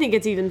 I think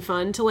it's even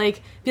fun to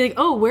like be like,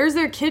 oh, where's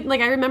their kid? Like,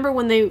 I remember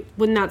when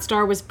that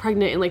star was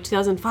pregnant in like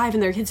 2005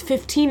 and their kid's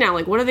 15 now.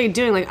 Like, what are they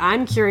doing? Like,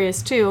 I'm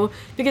curious too,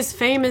 because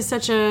fame is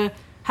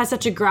has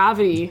such a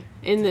gravity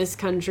in this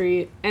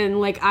country. And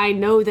like, I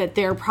know that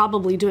they're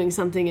probably doing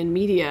something in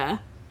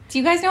media. Do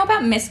you guys know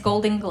about Miss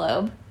Golden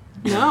Globe?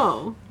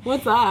 No.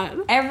 What's that?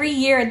 Every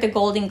year at the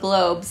Golden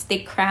Globes, they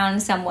crown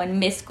someone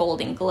Miss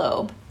Golden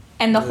Globe.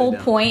 And the No, they whole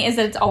don't. point is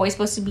that it's always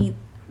supposed to be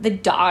the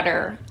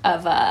daughter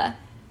of a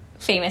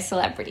famous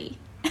celebrity.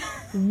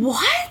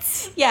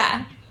 What?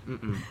 Yeah.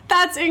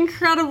 That's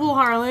incredible,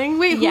 Harling.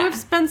 Wait, who Yeah.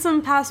 have been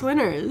some past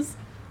winners?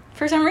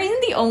 For some reason,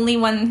 the only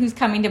one who's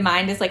coming to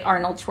mind is like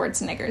Arnold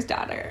Schwarzenegger's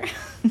daughter.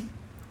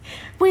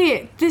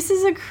 Wait, this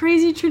is a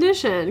crazy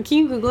tradition. Can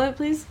you Google it,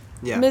 please?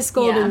 Yeah. Miss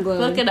Golden Yeah, Globe.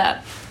 look it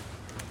up.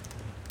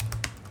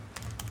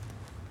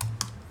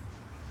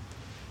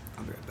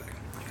 I'll be right back.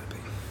 I gotta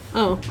pee.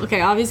 Oh,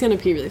 okay. Avi's gonna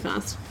pee really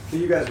fast.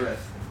 You guys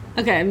rest.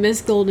 Okay,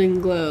 Miss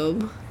Golden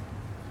Globe.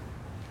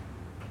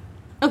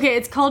 Okay,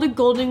 it's called a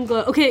Golden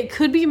Globe. Okay, it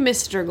could be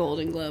Mr.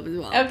 Golden Globe as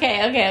well. Okay.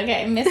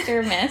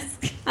 Mr.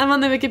 Miss. I'm on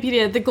the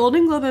Wikipedia. The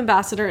Golden Globe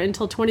ambassador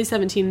until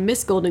 2017,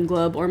 Miss Golden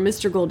Globe or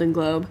Mr. Golden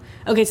Globe.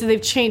 Okay, so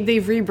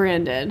they've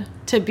rebranded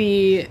to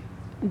be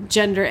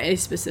gender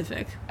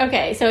a-specific.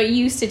 Okay, so it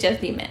used to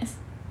just be Miss.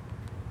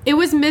 It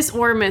was Miss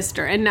or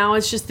Mr., and now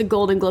it's just the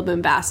Golden Globe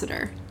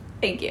ambassador.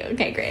 Thank you.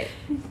 Okay, great.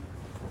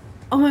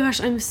 Oh my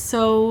gosh, I'm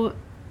so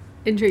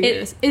intrigued by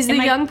this. Is the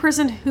young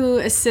person who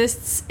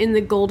assists in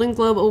the Golden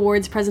Globe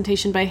Awards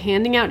presentation by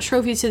handing out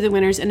trophies to the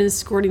winners and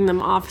escorting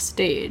them off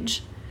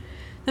stage.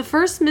 The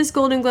first Miss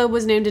Golden Globe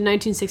was named in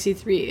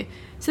 1963.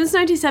 Since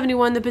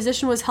 1971, the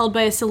position was held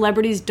by a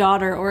celebrity's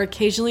daughter or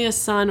occasionally a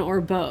son or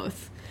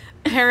both.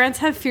 Parents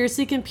have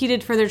fiercely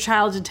competed for their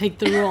child to take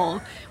the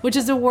role, which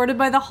is awarded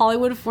by the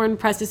Hollywood Foreign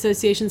Press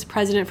Association's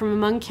president from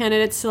among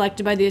candidates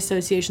selected by the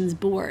association's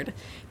board.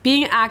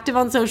 Being active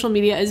on social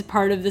media is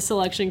part of the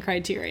selection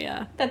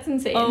criteria. That's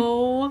insane.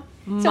 Oh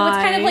my. So it's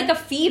kind of like a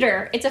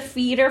feeder. It's a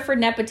feeder for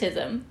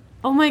nepotism.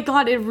 Oh my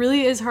god, it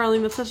really is,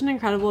 Harling. That's such an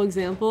incredible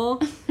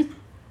example.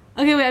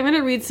 Okay, wait, I'm going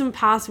to read some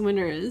past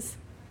winners.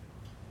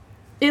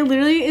 It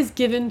literally is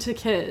given to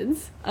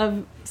kids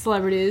of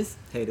celebrities.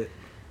 Hate it.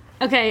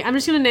 Okay, I'm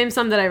just going to name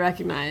some that I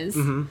recognize.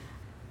 Mm-hmm.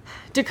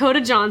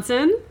 Dakota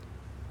Johnson.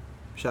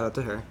 Shout out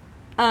to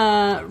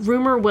her.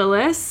 Rumor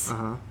Willis.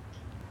 Uh-huh.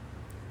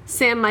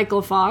 Sam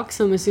Michael Fox,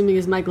 who I'm assuming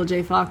is Michael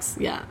J. Fox,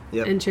 yeah.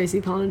 Yep. And Tracy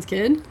Pollan's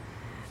kid.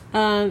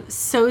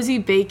 Sosie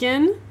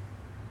Bacon.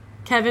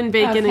 Kevin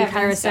Bacon and Kevin's Kyra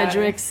daughter.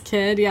 Sedgwick's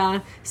kid, yeah.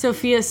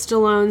 Sophia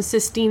Stallone,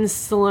 Sistine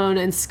Stallone,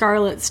 and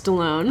Scarlett Are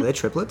Stallone. they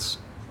triplets?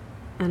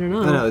 I don't know.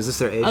 Oh, no, is this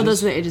their ages? Oh,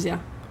 those are the ages, yeah.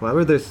 Why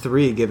were there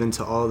 3 given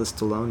to all the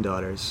Stallone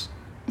daughters?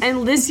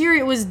 And this year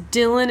it was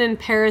Dylan and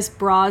Paris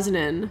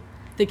Brosnan,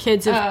 the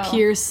kids of Oh.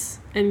 Pierce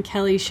and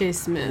Kelly Shea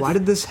Smith. Why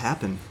did this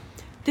happen?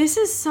 This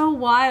is so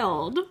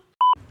wild.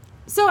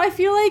 So I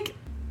feel like,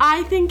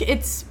 I think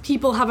it's,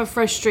 people have a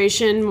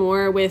frustration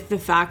more with the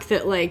fact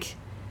that, like,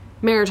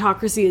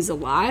 meritocracy is a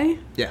lie.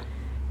 Yeah.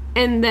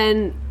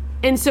 And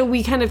so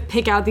we kind of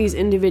pick out these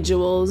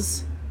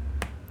individuals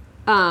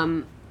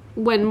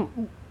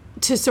when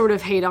to sort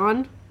of hate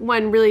on,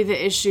 when really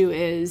the issue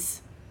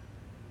is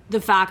the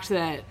fact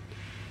that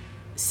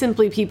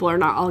simply people are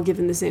not all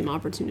given the same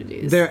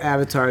opportunities. They're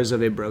avatars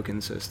of a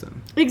broken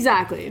system.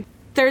 Exactly.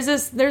 There's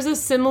a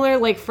similar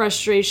like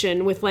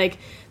frustration with like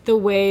the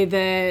way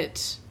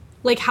that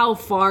like how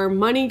far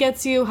money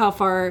gets you, how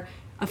far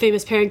a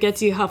famous parent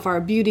gets you, how far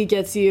beauty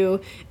gets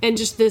you, and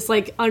just this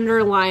like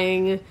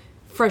underlying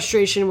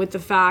frustration with the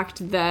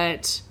fact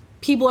that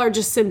people are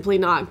just simply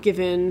not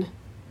given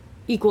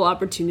equal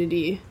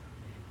opportunity.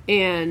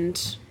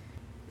 And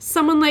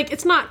someone like,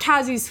 it's not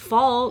Kazi's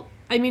fault.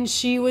 I mean,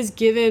 she was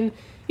given,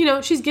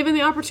 she's given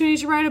the opportunity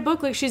to write a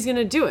book, like she's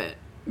gonna do it.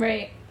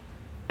 Right.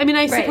 I mean,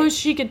 I Right. suppose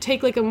she could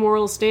take like a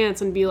moral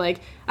stance and be like,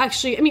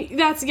 actually, I mean,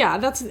 that's,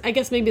 I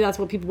guess maybe that's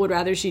what people would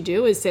rather she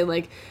do, is say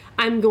like,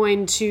 I'm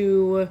going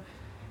to,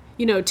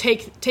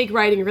 take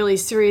writing really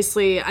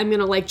seriously. I'm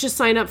gonna like just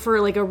sign up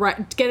for like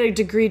get a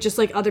degree just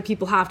like other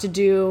people have to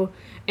do,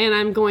 and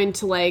I'm going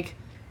to like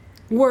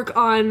work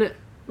on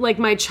like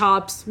my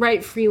chops,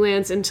 write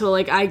freelance until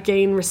like I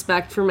gain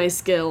respect for my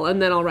skill,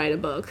 and then I'll write a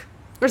book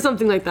or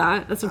something like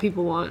that. That's what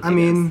people want. I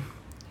mean, guess.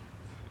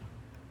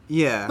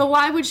 yeah. But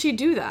why would she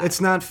do that? It's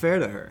not fair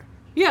to her.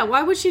 Yeah,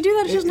 why would she do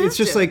that? She doesn't have It's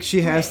just to. like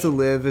she has to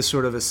live a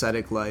sort of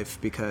ascetic life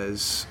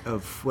because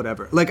of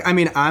whatever. Like, I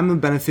mean, I'm a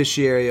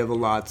beneficiary of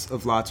lots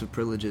of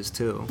privileges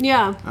too.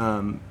 Yeah.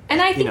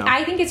 And I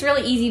think it's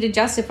really easy to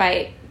justify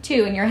it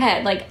too in your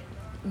head. Like,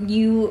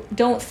 you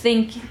don't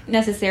think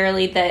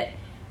necessarily that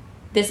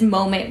this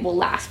moment will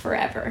last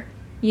forever,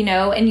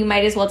 and you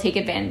might as well take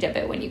advantage of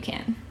it when you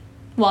can,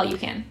 while you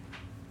can.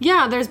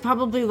 Yeah, there's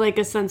probably like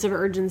a sense of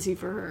urgency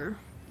for her.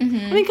 Mm-hmm.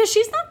 I mean, because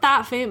she's not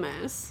that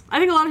famous. I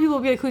think a lot of people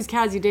will be like, who's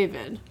Cassie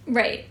David?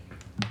 Right.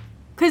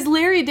 Because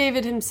Larry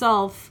David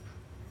himself,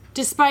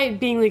 despite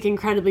being like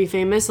incredibly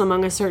famous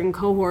among a certain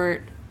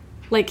cohort,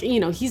 like,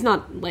 he's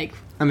not like...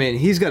 I mean,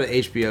 he's got an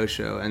HBO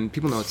show, and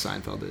people know what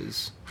Seinfeld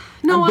is.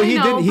 No, but I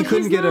know, he but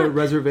couldn't he's get a not...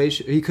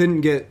 reservation. He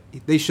couldn't get...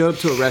 They showed up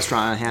to a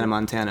restaurant in Hannah,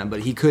 Montana, but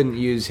he couldn't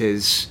use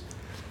his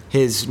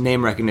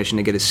name recognition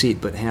to get a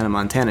seat. But Hannah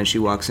Montana, she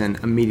walks in,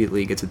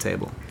 immediately gets a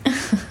table.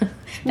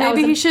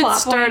 Maybe he should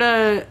start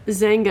a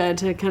Zanga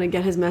to kind of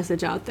get his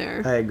message out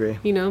there. I agree.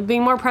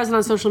 Being more present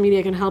on social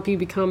media can help you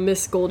become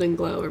Miss Golden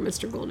Glow or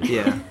Mr. Golden Glow.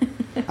 Yeah.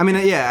 I mean,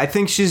 I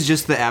think she's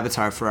just the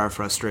avatar for our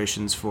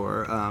frustrations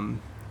for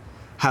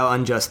how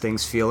unjust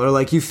things feel. Or,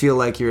 like, you feel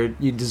like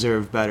you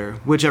deserve better,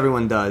 which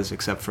everyone does,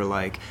 except for,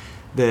 like,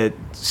 the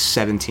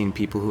 17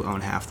 people who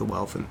own half the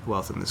wealth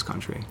in this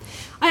country.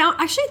 I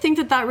actually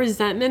think that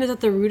resentment is at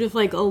the root of,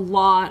 like, a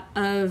lot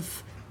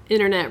of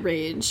internet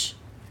rage.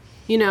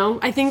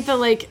 I think that,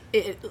 like,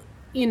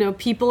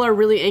 people are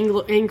really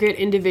angry at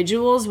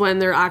individuals when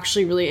they're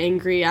actually really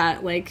angry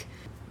at, like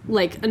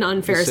an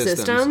unfair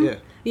system. Yeah.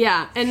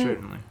 Yeah, and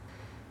certainly.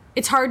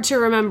 It's hard to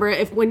remember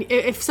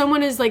if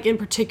someone is, like, in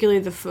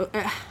particular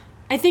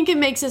I think it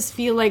makes us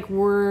feel like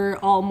we're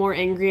all more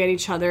angry at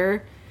each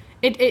other.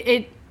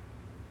 It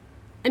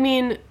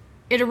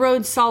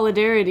erodes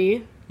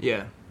solidarity.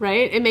 Yeah.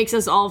 Right? It makes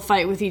us all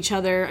fight with each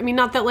other. I mean,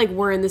 not that, like,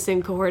 we're in the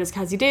same cohort as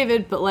Cassie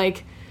David, but,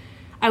 like,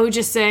 I would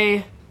just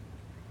say,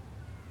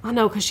 oh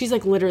no, because she's,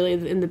 like, literally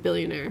in the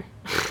billionaire.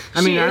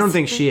 I mean, I don't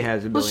think she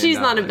has $1 billion. Well, she's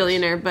not a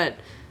billionaire, but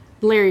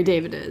Larry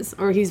David is,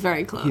 or he's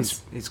very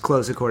close. He's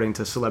close according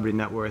to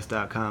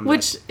CelebrityNetWorth.com,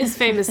 which is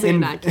famously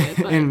inaccurate.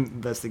 But,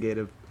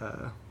 investigative.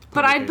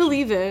 But I'd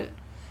believe it.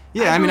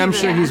 Yeah, I mean, I'm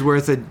sure he's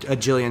worth $1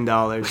 jillion,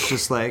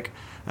 just like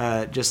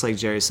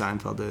Jerry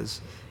Seinfeld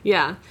is.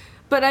 Yeah.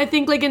 But I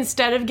think, like,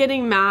 instead of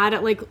getting mad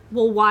at, like,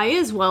 well, why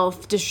is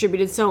wealth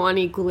distributed so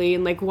unequally?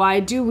 And, like, why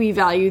do we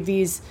value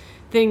these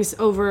things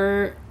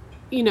over,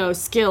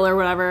 skill or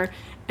whatever?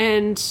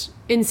 And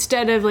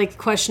instead of, like,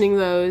 questioning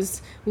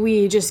those,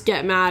 we just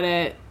get mad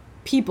at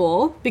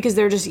people because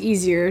they're just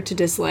easier to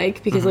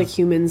dislike because, like,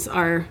 humans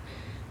are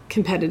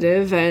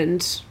competitive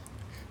and...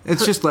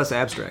 It's just less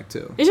abstract,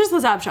 too. It's just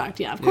less abstract,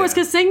 yeah. Of course,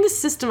 because saying the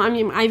system, I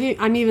mean,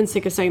 I'm even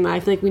sick of saying that. I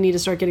feel like we need to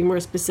start getting more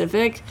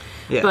specific.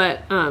 Yeah.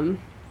 But,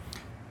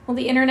 well,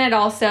 the internet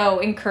also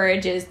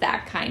encourages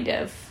that kind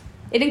of...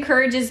 It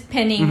encourages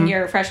pinning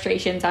your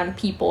frustrations on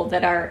people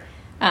that are,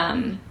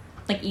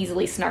 like,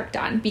 easily snarked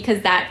on,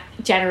 because that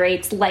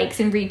generates likes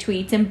and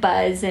retweets and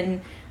buzz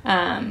and,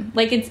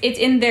 like, it's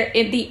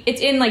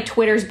in like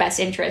Twitter's best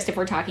interest if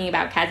we're talking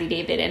about Cassie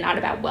David and not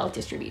about wealth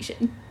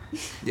distribution.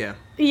 Yeah.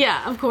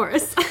 Yeah, of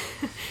course.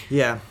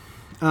 Yeah.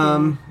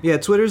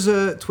 Twitter's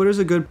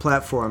a good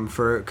platform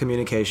for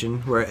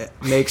communication where it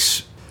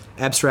makes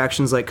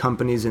abstractions like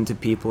companies into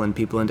people and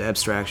people into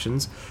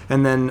abstractions.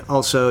 And then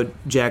also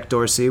Jack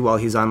Dorsey, while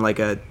he's on like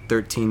a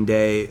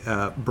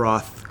 13-day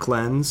broth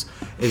cleanse,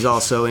 is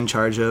also in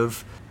charge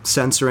of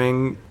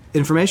censoring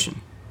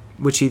information,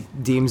 which he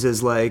deems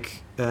as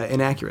like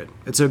inaccurate.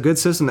 It's a good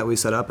system that we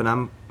set up,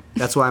 and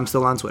that's why I'm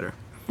still on Twitter.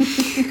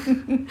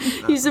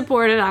 You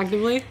support it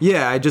actively?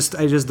 Yeah, I just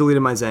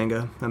deleted my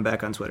Zanga. I'm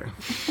back on Twitter.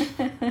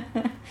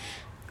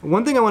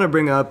 One thing I want to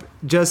bring up,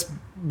 just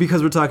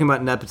because we're talking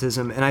about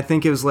nepotism, and I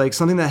think it was like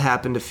something that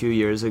happened a few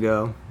years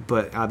ago,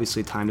 but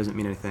obviously time doesn't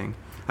mean anything.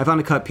 I found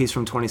a cut piece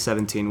from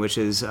 2017, which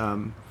is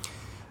a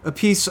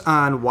piece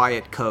on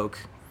Wyatt Koch,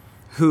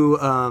 who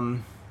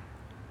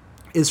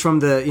is from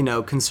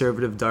the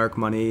conservative dark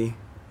money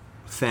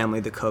family,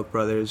 the Koch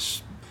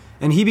brothers.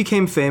 And he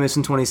became famous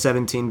in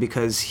 2017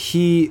 because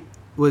he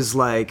was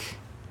like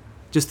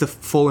just the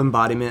full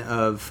embodiment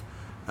of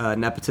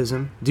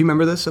nepotism. Do you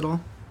remember this at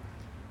all?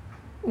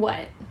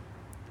 What?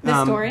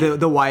 The story?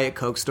 The Wyatt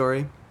Koch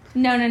story.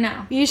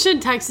 No. You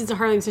should text it to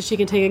Harling so she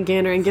can take a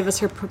gander and give us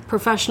her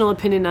professional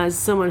opinion as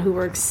someone who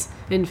works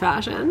in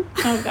fashion.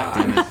 Oh,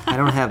 God. I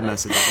don't have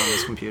messages on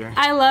this computer.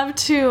 I love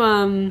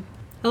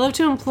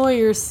to employ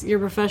your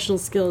professional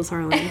skills,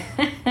 Harling.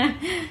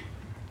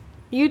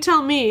 You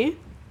tell me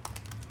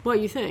what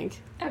you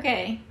think.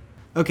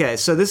 Okay,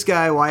 so this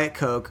guy, Wyatt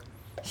Koch,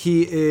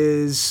 he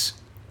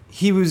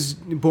was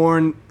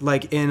born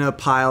like in a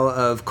pile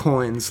of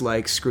coins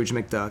like Scrooge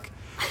McDuck.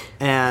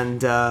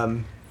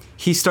 And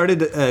he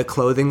started a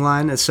clothing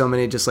line, as so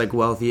many just like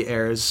wealthy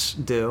heirs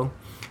do.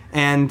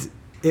 And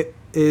It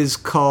is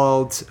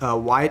called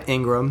Wyatt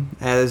Ingram.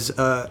 As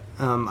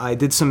I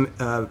did some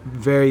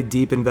very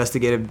deep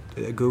investigative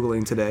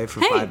Googling today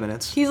for 5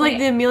 minutes. He's like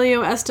the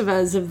Emilio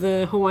Estevez of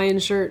the Hawaiian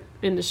shirt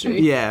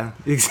industry. Yeah,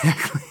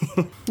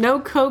 exactly. No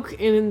Coke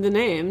in the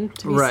name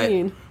to be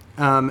seen.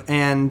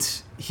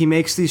 And he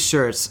makes these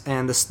shirts,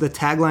 and the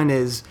tagline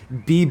is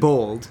 "Be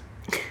bold,"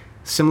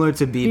 similar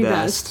to "Be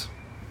best."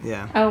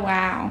 Yeah. Oh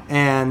wow.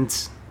 And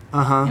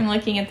I'm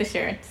looking at the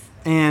shirts.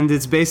 And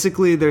it's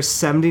basically their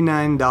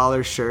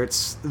 $79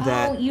 shirts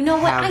that. Oh, you know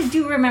what? I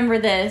do remember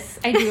this.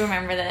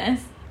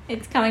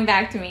 It's coming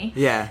back to me.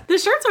 Yeah. The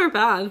shirts aren't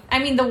bad. I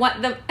mean,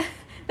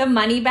 the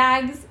money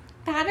bags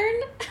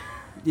pattern.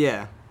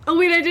 Yeah. Oh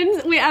wait,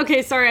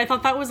 okay, sorry. I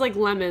thought that was like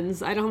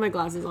lemons. I don't have my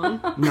glasses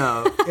on.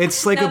 No,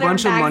 it's like a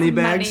bunch of money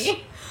bags.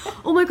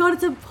 Oh my god,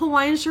 it's a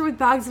Hawaiian shirt with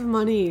bags of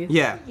money.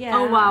 Yeah.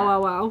 Oh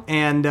wow.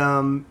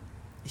 And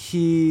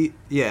he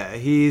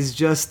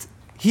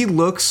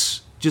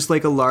looks just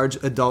like a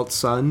large adult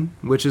son,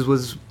 which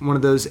was one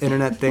of those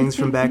internet things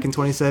from back in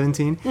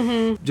 2017.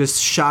 Mm-hmm.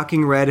 Just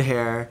shocking red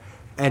hair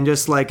and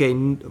just like a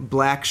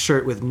black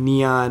shirt with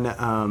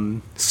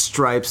neon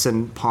stripes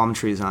and palm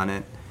trees on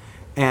it.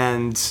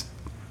 And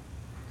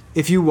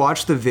if you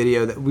watch the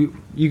video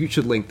you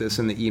should link this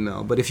in the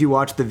email, but if you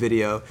watch the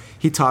video,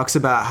 he talks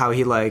about how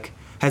he like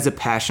has a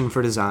passion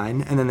for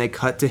design, and then they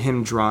cut to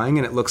him drawing,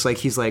 and it looks like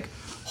he's like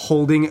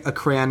holding a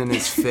crayon in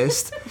his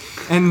fist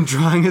and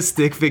drawing a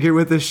stick figure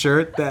with a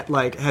shirt that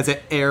like has an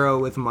arrow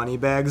with money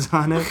bags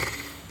on it.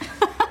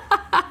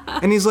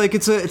 And he's like,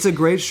 it's a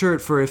great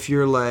shirt for if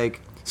you're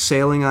like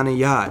sailing on a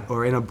yacht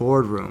or in a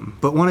boardroom,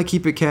 but want to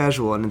keep it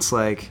casual. And it's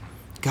like,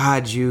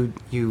 God, you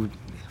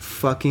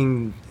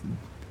fucking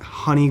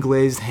honey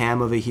glazed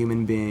ham of a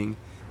human being.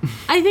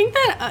 I think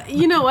that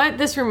you know what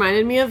this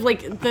reminded me of,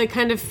 like the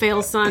kind of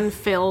fail son,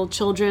 fail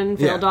children,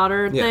 fail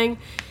daughter thing.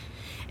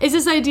 Is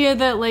this idea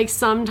that, like,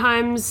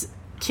 sometimes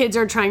kids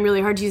are trying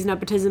really hard to use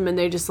nepotism and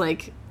they just,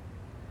 like,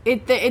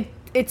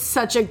 it's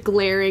such a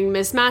glaring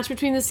mismatch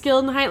between the skill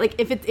and the height. Like,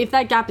 if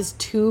that gap is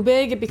too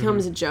big, it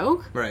becomes a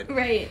joke.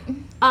 Right.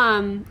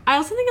 I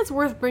also think it's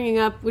worth bringing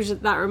up,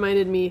 that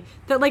reminded me,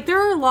 that, like, there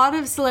are a lot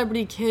of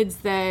celebrity kids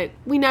that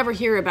we never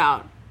hear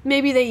about.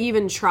 Maybe they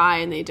even try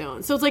and they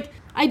don't. So it's, like,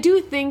 I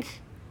do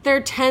think there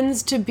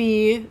tends to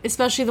be,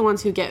 especially the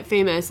ones who get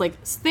famous, like,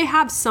 they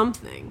have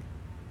something.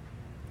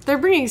 They're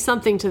bringing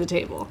something to the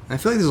table. I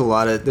feel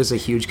like there's a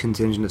huge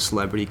contingent of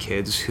celebrity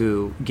kids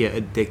who get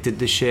addicted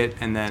to shit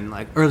and then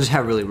like, or just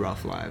have really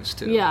rough lives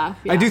too. Yeah.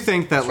 I do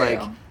think that True.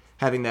 like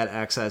having that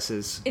access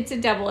it's a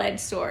double-edged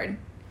sword.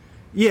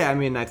 Yeah, I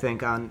mean, I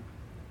think on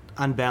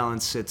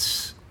balance,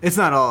 it's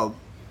not all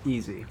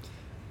easy.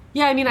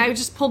 Yeah, I mean, I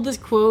just pulled this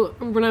quote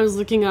when I was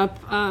looking up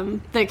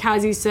that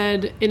Kazi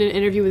said in an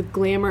interview with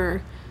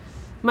Glamour.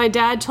 My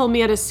dad told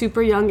me at a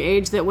super young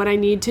age that what I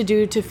need to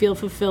do to feel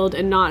fulfilled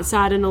and not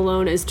sad and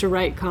alone is to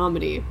write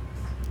comedy.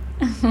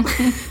 It's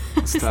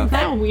tough. Isn't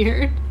that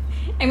weird?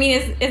 I mean,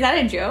 is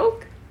that a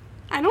joke?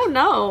 I don't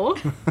know.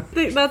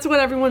 That's what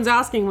everyone's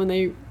asking when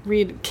they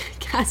read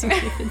Kazi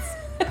David's.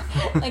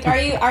 Like,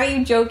 are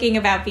you joking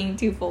about being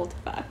too full to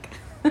fuck?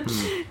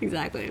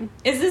 Exactly.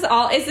 Is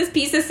this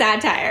piece of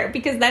satire?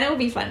 Because then it will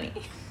be funny.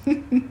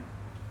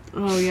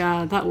 Oh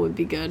yeah, that would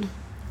be good.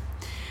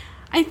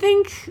 I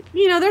think,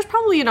 there's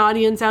probably an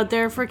audience out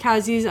there for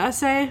Kazi's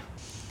essay,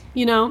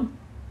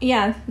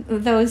 Yeah,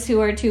 those who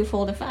are too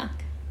full to fuck.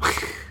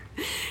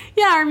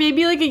 Yeah, or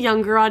maybe like a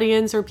younger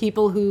audience or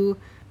people who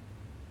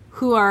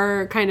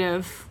are kind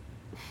of,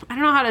 I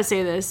don't know how to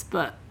say this,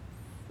 but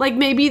like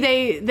maybe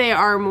they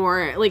are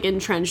more like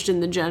entrenched in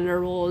the gender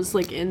roles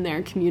like in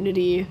their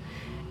community,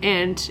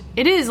 and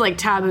it is like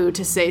taboo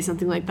to say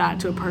something like that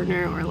to a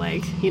partner, or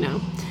like, I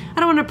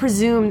don't want to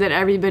presume that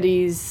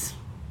everybody's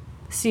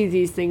see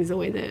these things the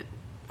way that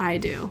I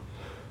do.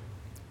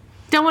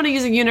 Don't want to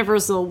use a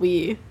universal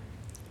we,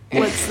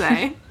 let's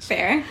say.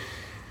 Fair.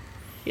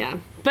 Yeah.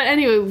 But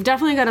anyway, we've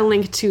definitely got a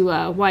link to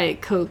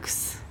Wyatt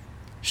Coke's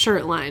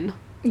shirt line.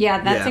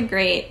 Yeah, that's a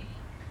great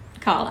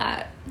call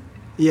out.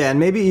 Yeah, and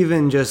maybe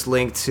even just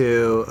link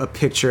to a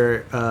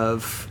picture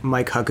of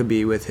Mike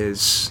Huckabee with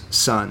his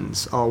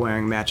sons all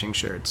wearing matching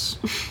shirts.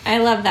 I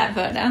love that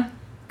photo.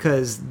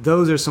 Because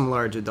those are some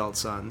large adult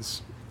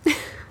sons.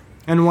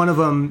 And one of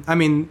them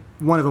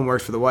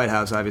worked for the White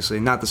House, obviously,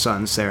 not the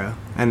son, Sarah.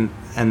 And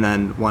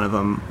then one of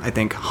them, I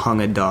think, hung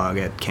a dog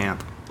at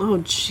camp. Oh,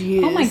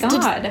 jeez. Oh, my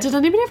God. Did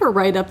anybody ever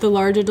write up the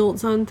large adult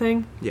son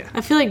thing? Yeah.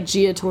 I feel like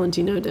Gia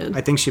Tolentino did.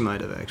 I think she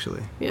might have,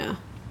 actually. Yeah.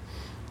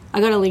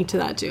 I got a link to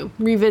that, too.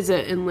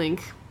 Revisit and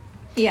link.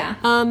 Yeah.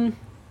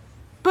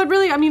 But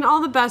really,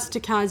 all the best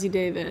to Kazi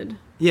David.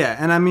 Yeah,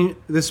 and I'm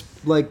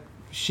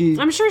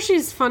sure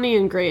she's funny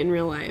and great in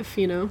real life,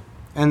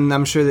 And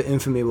I'm sure the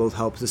infamy will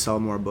help to sell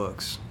more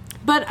books.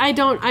 But I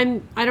don't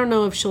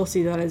know if she'll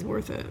see that as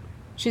worth it.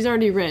 She's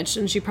already rich,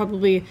 and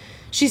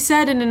she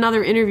said in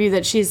another interview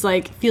that she's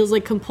like feels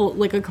like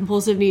a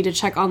compulsive need to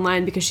check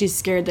online because she's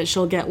scared that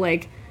she'll get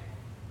like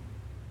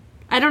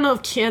I don't know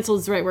if canceled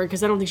is the right word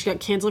because I don't think she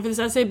got canceled for this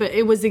essay, but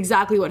it was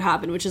exactly what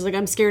happened, which is like,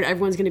 I'm scared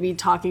everyone's going to be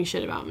talking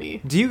shit about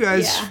me. Do you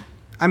guys... Yeah.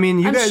 I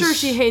mean, I'm sure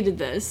she hated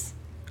this.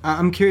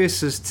 I'm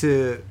curious as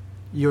to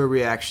your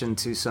reaction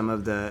to some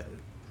of the...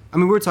 I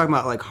mean, we were talking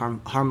about, like,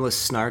 harmless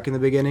snark in the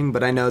beginning,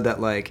 but I know that,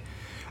 like,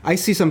 I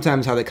see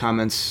sometimes how the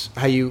comments,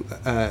 how you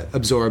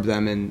absorb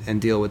them and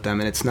deal with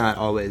them, and it's not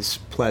always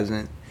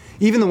pleasant.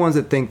 Even the ones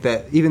that think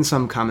that... Even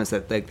some comments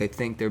that, like, they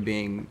think they're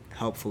being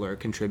helpful or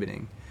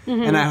contributing.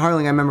 Mm-hmm. And at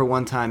Harling, I remember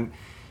one time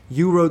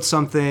you wrote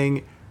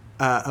something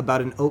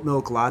about an oat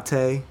milk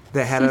latte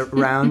that had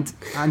around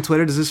on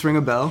Twitter. Does this ring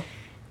a bell?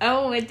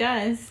 Oh, it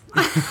does.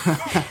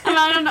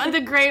 About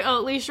the great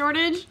Oatly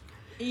shortage?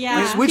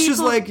 Yeah. Which is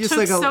like just took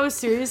like so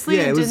seriously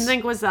and didn't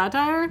think was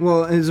satire?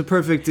 Well, it was a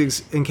perfect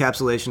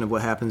encapsulation of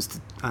what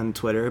happens on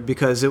Twitter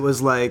because it was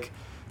like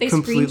They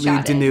completely screenshot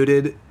it.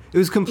 denuded. It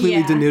was completely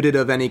Yeah. denuded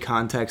of any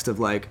context of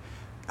like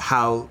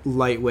how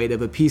lightweight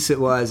of a piece it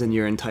was and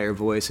your entire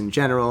voice in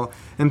general.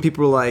 And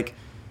people were like,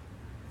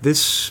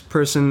 this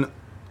person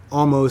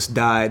almost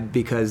died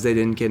because they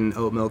didn't get an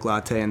oat milk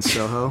latte in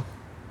Soho.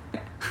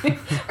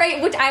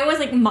 Right, which I was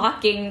like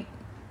mocking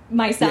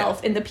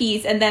myself in the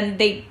piece, and then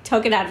they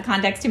took it out of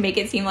context to make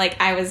it seem like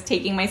I was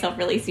taking myself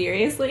really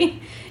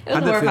seriously. It was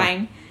How'd that feel?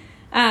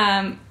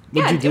 horrifying.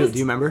 What did you do? Do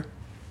you remember?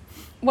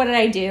 What did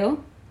I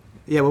do?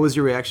 Yeah, what was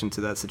your reaction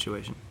to that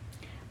situation?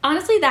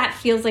 Honestly, that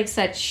feels like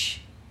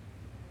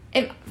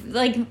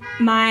like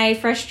my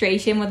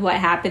frustration with what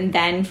happened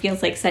then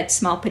feels like such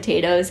small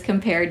potatoes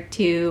compared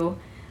to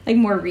like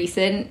more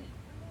recent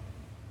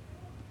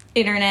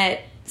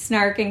internet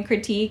snark and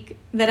critique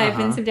that I've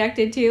been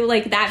subjected to.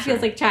 Like that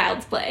feels like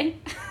child's play.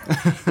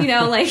 You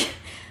know, like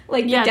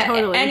Yeah,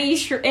 totally.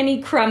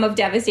 any crumb of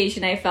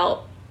devastation I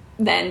felt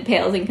then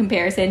pales in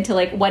comparison to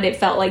like what it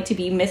felt like to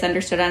be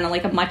misunderstood on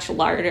like a much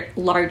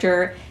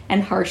larger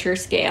and harsher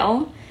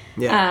scale.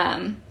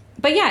 Yeah.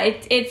 But yeah,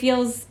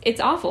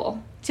 it's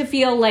awful to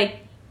feel like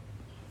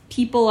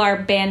people are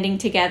banding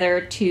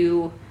together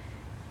to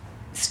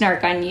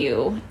snark on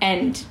you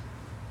and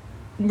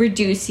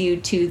reduce you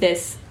to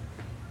this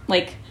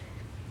like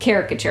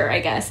caricature, I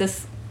guess,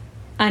 this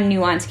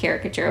unnuanced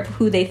caricature of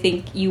who they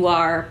think you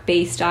are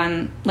based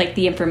on like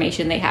the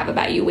information they have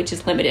about you, which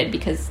is limited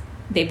because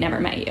they've never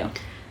met you.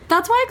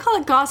 That's why I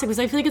call it gossip, because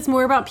I feel like it's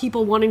more about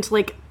people wanting to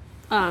like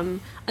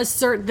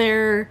assert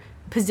their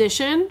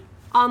position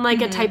on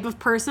like a type of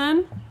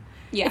person.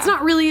 Yeah. It's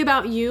not really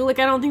about you. Like,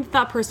 I don't think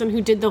that person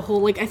who did the whole,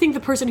 like, I think the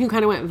person who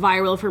kind of went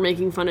viral for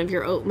making fun of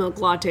your oat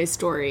milk latte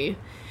story,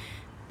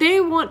 they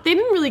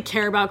didn't really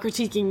care about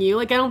critiquing you.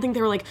 Like, I don't think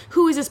they were like,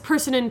 who is this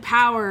person in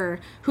power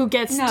who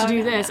gets to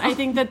do this? No. I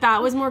think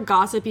that was more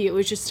gossipy. It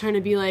was just trying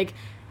to be like,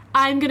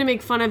 I'm going to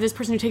make fun of this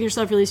person who takes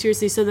herself really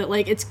seriously so that,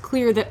 like, it's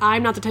clear that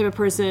I'm not the type of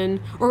person,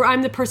 or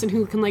I'm the person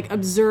who can, like,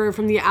 observe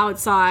from the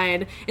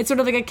outside. It's sort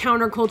of like a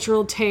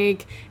countercultural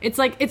take. It's,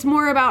 like, it's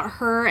more about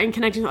her and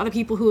connecting with other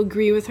people who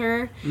agree with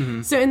her.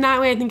 Mm-hmm. So in that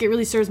way, I think it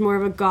really serves more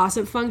of a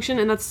gossip function,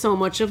 and that's so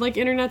much of, like,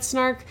 internet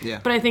snark. Yeah.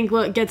 But I think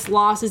what gets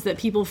lost is that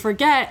people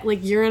forget,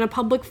 like, you're in a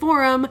public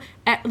forum,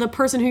 the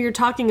person who you're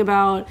talking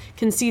about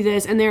can see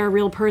this, and they're a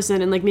real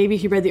person, and, like, maybe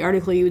if you read the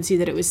article, you would see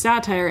that it was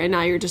satire, and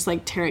now you're just,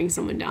 like, tearing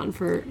someone down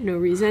for no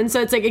reason.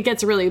 So it's like it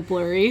gets really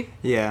blurry.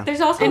 Yeah.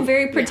 There's also a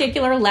very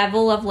particular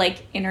level of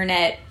like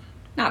internet,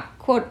 not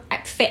quote,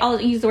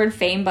 I'll use the word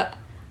fame, but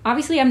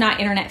obviously I'm not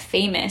internet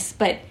famous,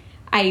 but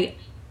I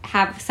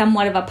have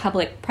somewhat of a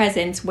public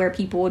presence where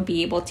people would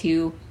be able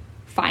to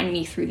find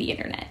me through the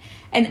internet.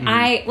 And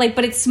I like,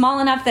 but it's small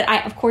enough that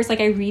I, of course,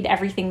 like I read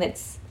everything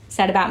that's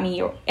said about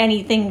me or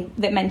anything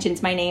that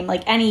mentions my name,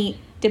 like any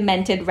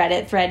demented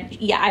Reddit thread.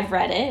 Yeah, I've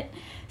read it.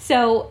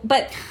 So,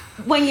 but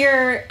when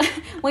you're,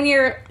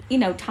 you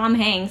know, Tom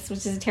Hanks,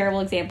 which is a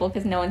terrible example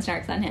because no one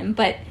snarks on him,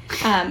 but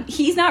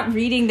he's not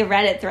reading the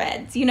Reddit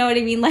threads. You know what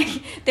I mean? Like,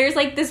 there's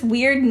like this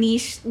weird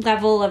niche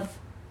level of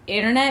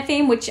internet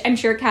fame, which I'm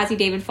sure Cassie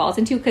David falls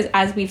into because,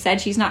 as we've said,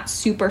 she's not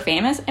super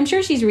famous. I'm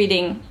sure she's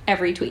reading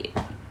every tweet.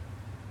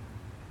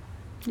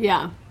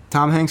 Yeah.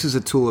 Tom Hanks is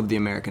a tool of the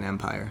American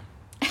empire.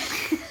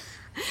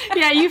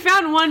 Yeah, you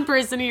found one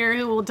person here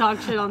who will talk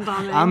shit on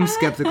Tom Hanks. I'm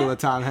skeptical of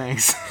Tom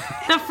Hanks.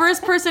 The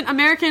first person,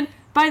 American,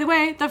 by the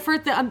way,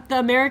 the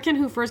American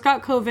who first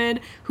got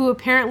COVID, who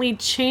apparently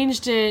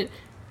changed it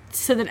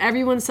so that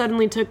everyone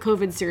suddenly took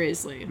COVID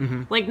seriously.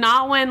 Mm-hmm. Like,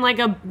 not when, like,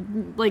 a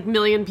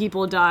million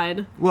people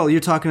died. Well,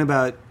 you're talking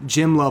about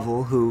Jim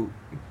Lovell, who,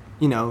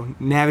 you know,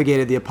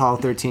 navigated the Apollo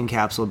 13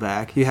 capsule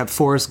back. You have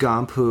Forrest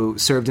Gump, who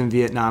served in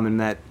Vietnam and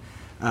met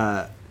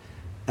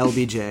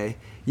LBJ.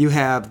 You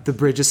have the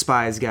Bridge of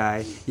Spies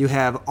guy. You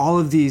have all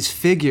of these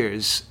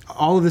figures,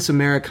 all of this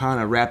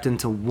Americana wrapped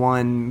into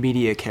one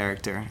media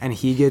character, and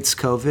he gets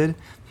COVID?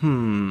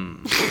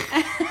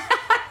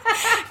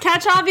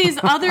 Catch Avi's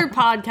other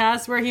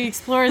podcast where he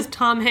explores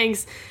Tom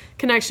Hanks'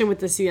 connection with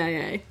the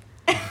CIA.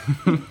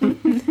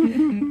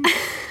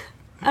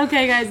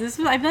 Okay, guys,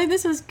 I feel like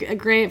this was a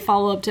great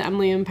follow-up to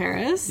Emily in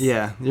Paris.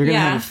 Yeah, you're going to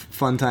Yeah. have a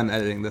fun time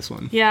editing this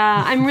one.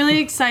 Yeah, I'm really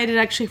excited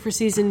actually for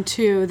season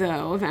 2,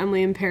 though, of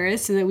Emily in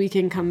Paris, so that we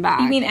can come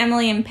back. You mean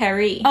Emily in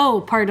Paris?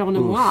 Oh,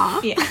 pardon-moi.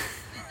 Yeah.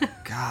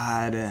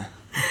 God.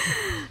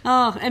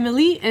 Oh,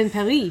 Emily in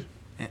Paris.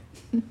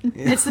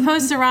 It's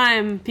supposed to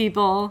rhyme,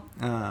 people.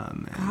 Oh,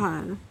 man.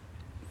 God.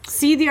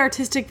 See the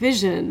artistic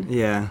vision.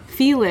 Yeah,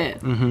 Feel it.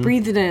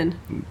 Breathe it in.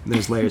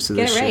 there's layers to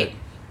Get this it right. shit.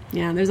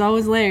 Yeah, there's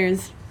always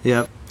layers.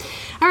 Yep.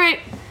 All right.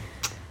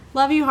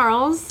 Love you,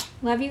 Harls.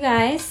 Love you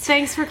guys.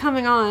 Thanks for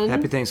coming on.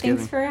 Happy Thanksgiving.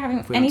 Thanks for having.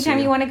 If we don't see Anytime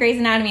you. you want a Grey's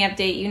Anatomy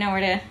update, you know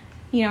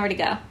where to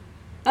go.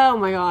 Oh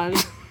my god.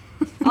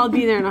 I'll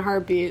be there in a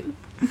heartbeat.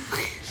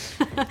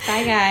 Bye,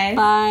 guys.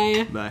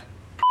 Bye. Bye.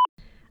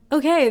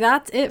 Okay,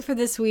 that's it for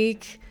this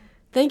week.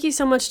 Thank you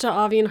so much to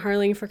Avi and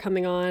Harling for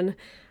coming on.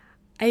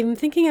 I'm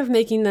thinking of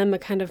making them a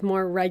kind of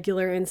more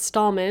regular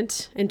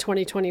installment in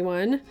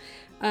 2021.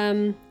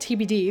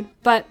 TBD.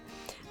 But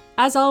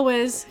as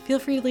always, feel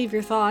free to leave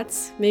your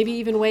thoughts. Maybe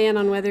even weigh in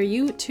on whether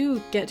you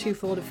too get too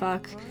full to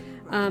fuck.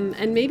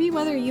 And maybe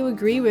whether you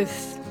agree with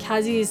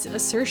Kazi's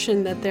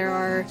assertion that there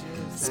are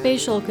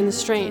spatial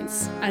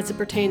constraints as it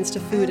pertains to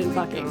food and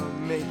fucking.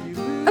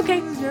 Okay,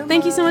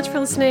 thank you so much for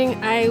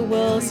listening. I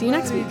will see you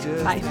next week.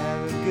 Bye.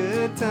 Have a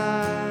good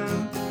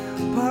time.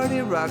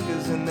 Party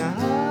rockers in the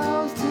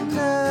house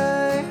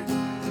tonight.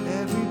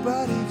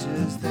 Everybody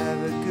just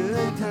have a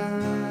good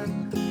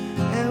time.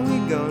 And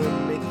we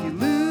gonna make you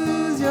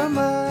lose your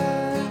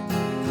mind.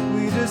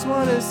 We just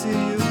wanna see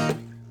you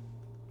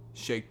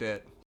shake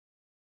that.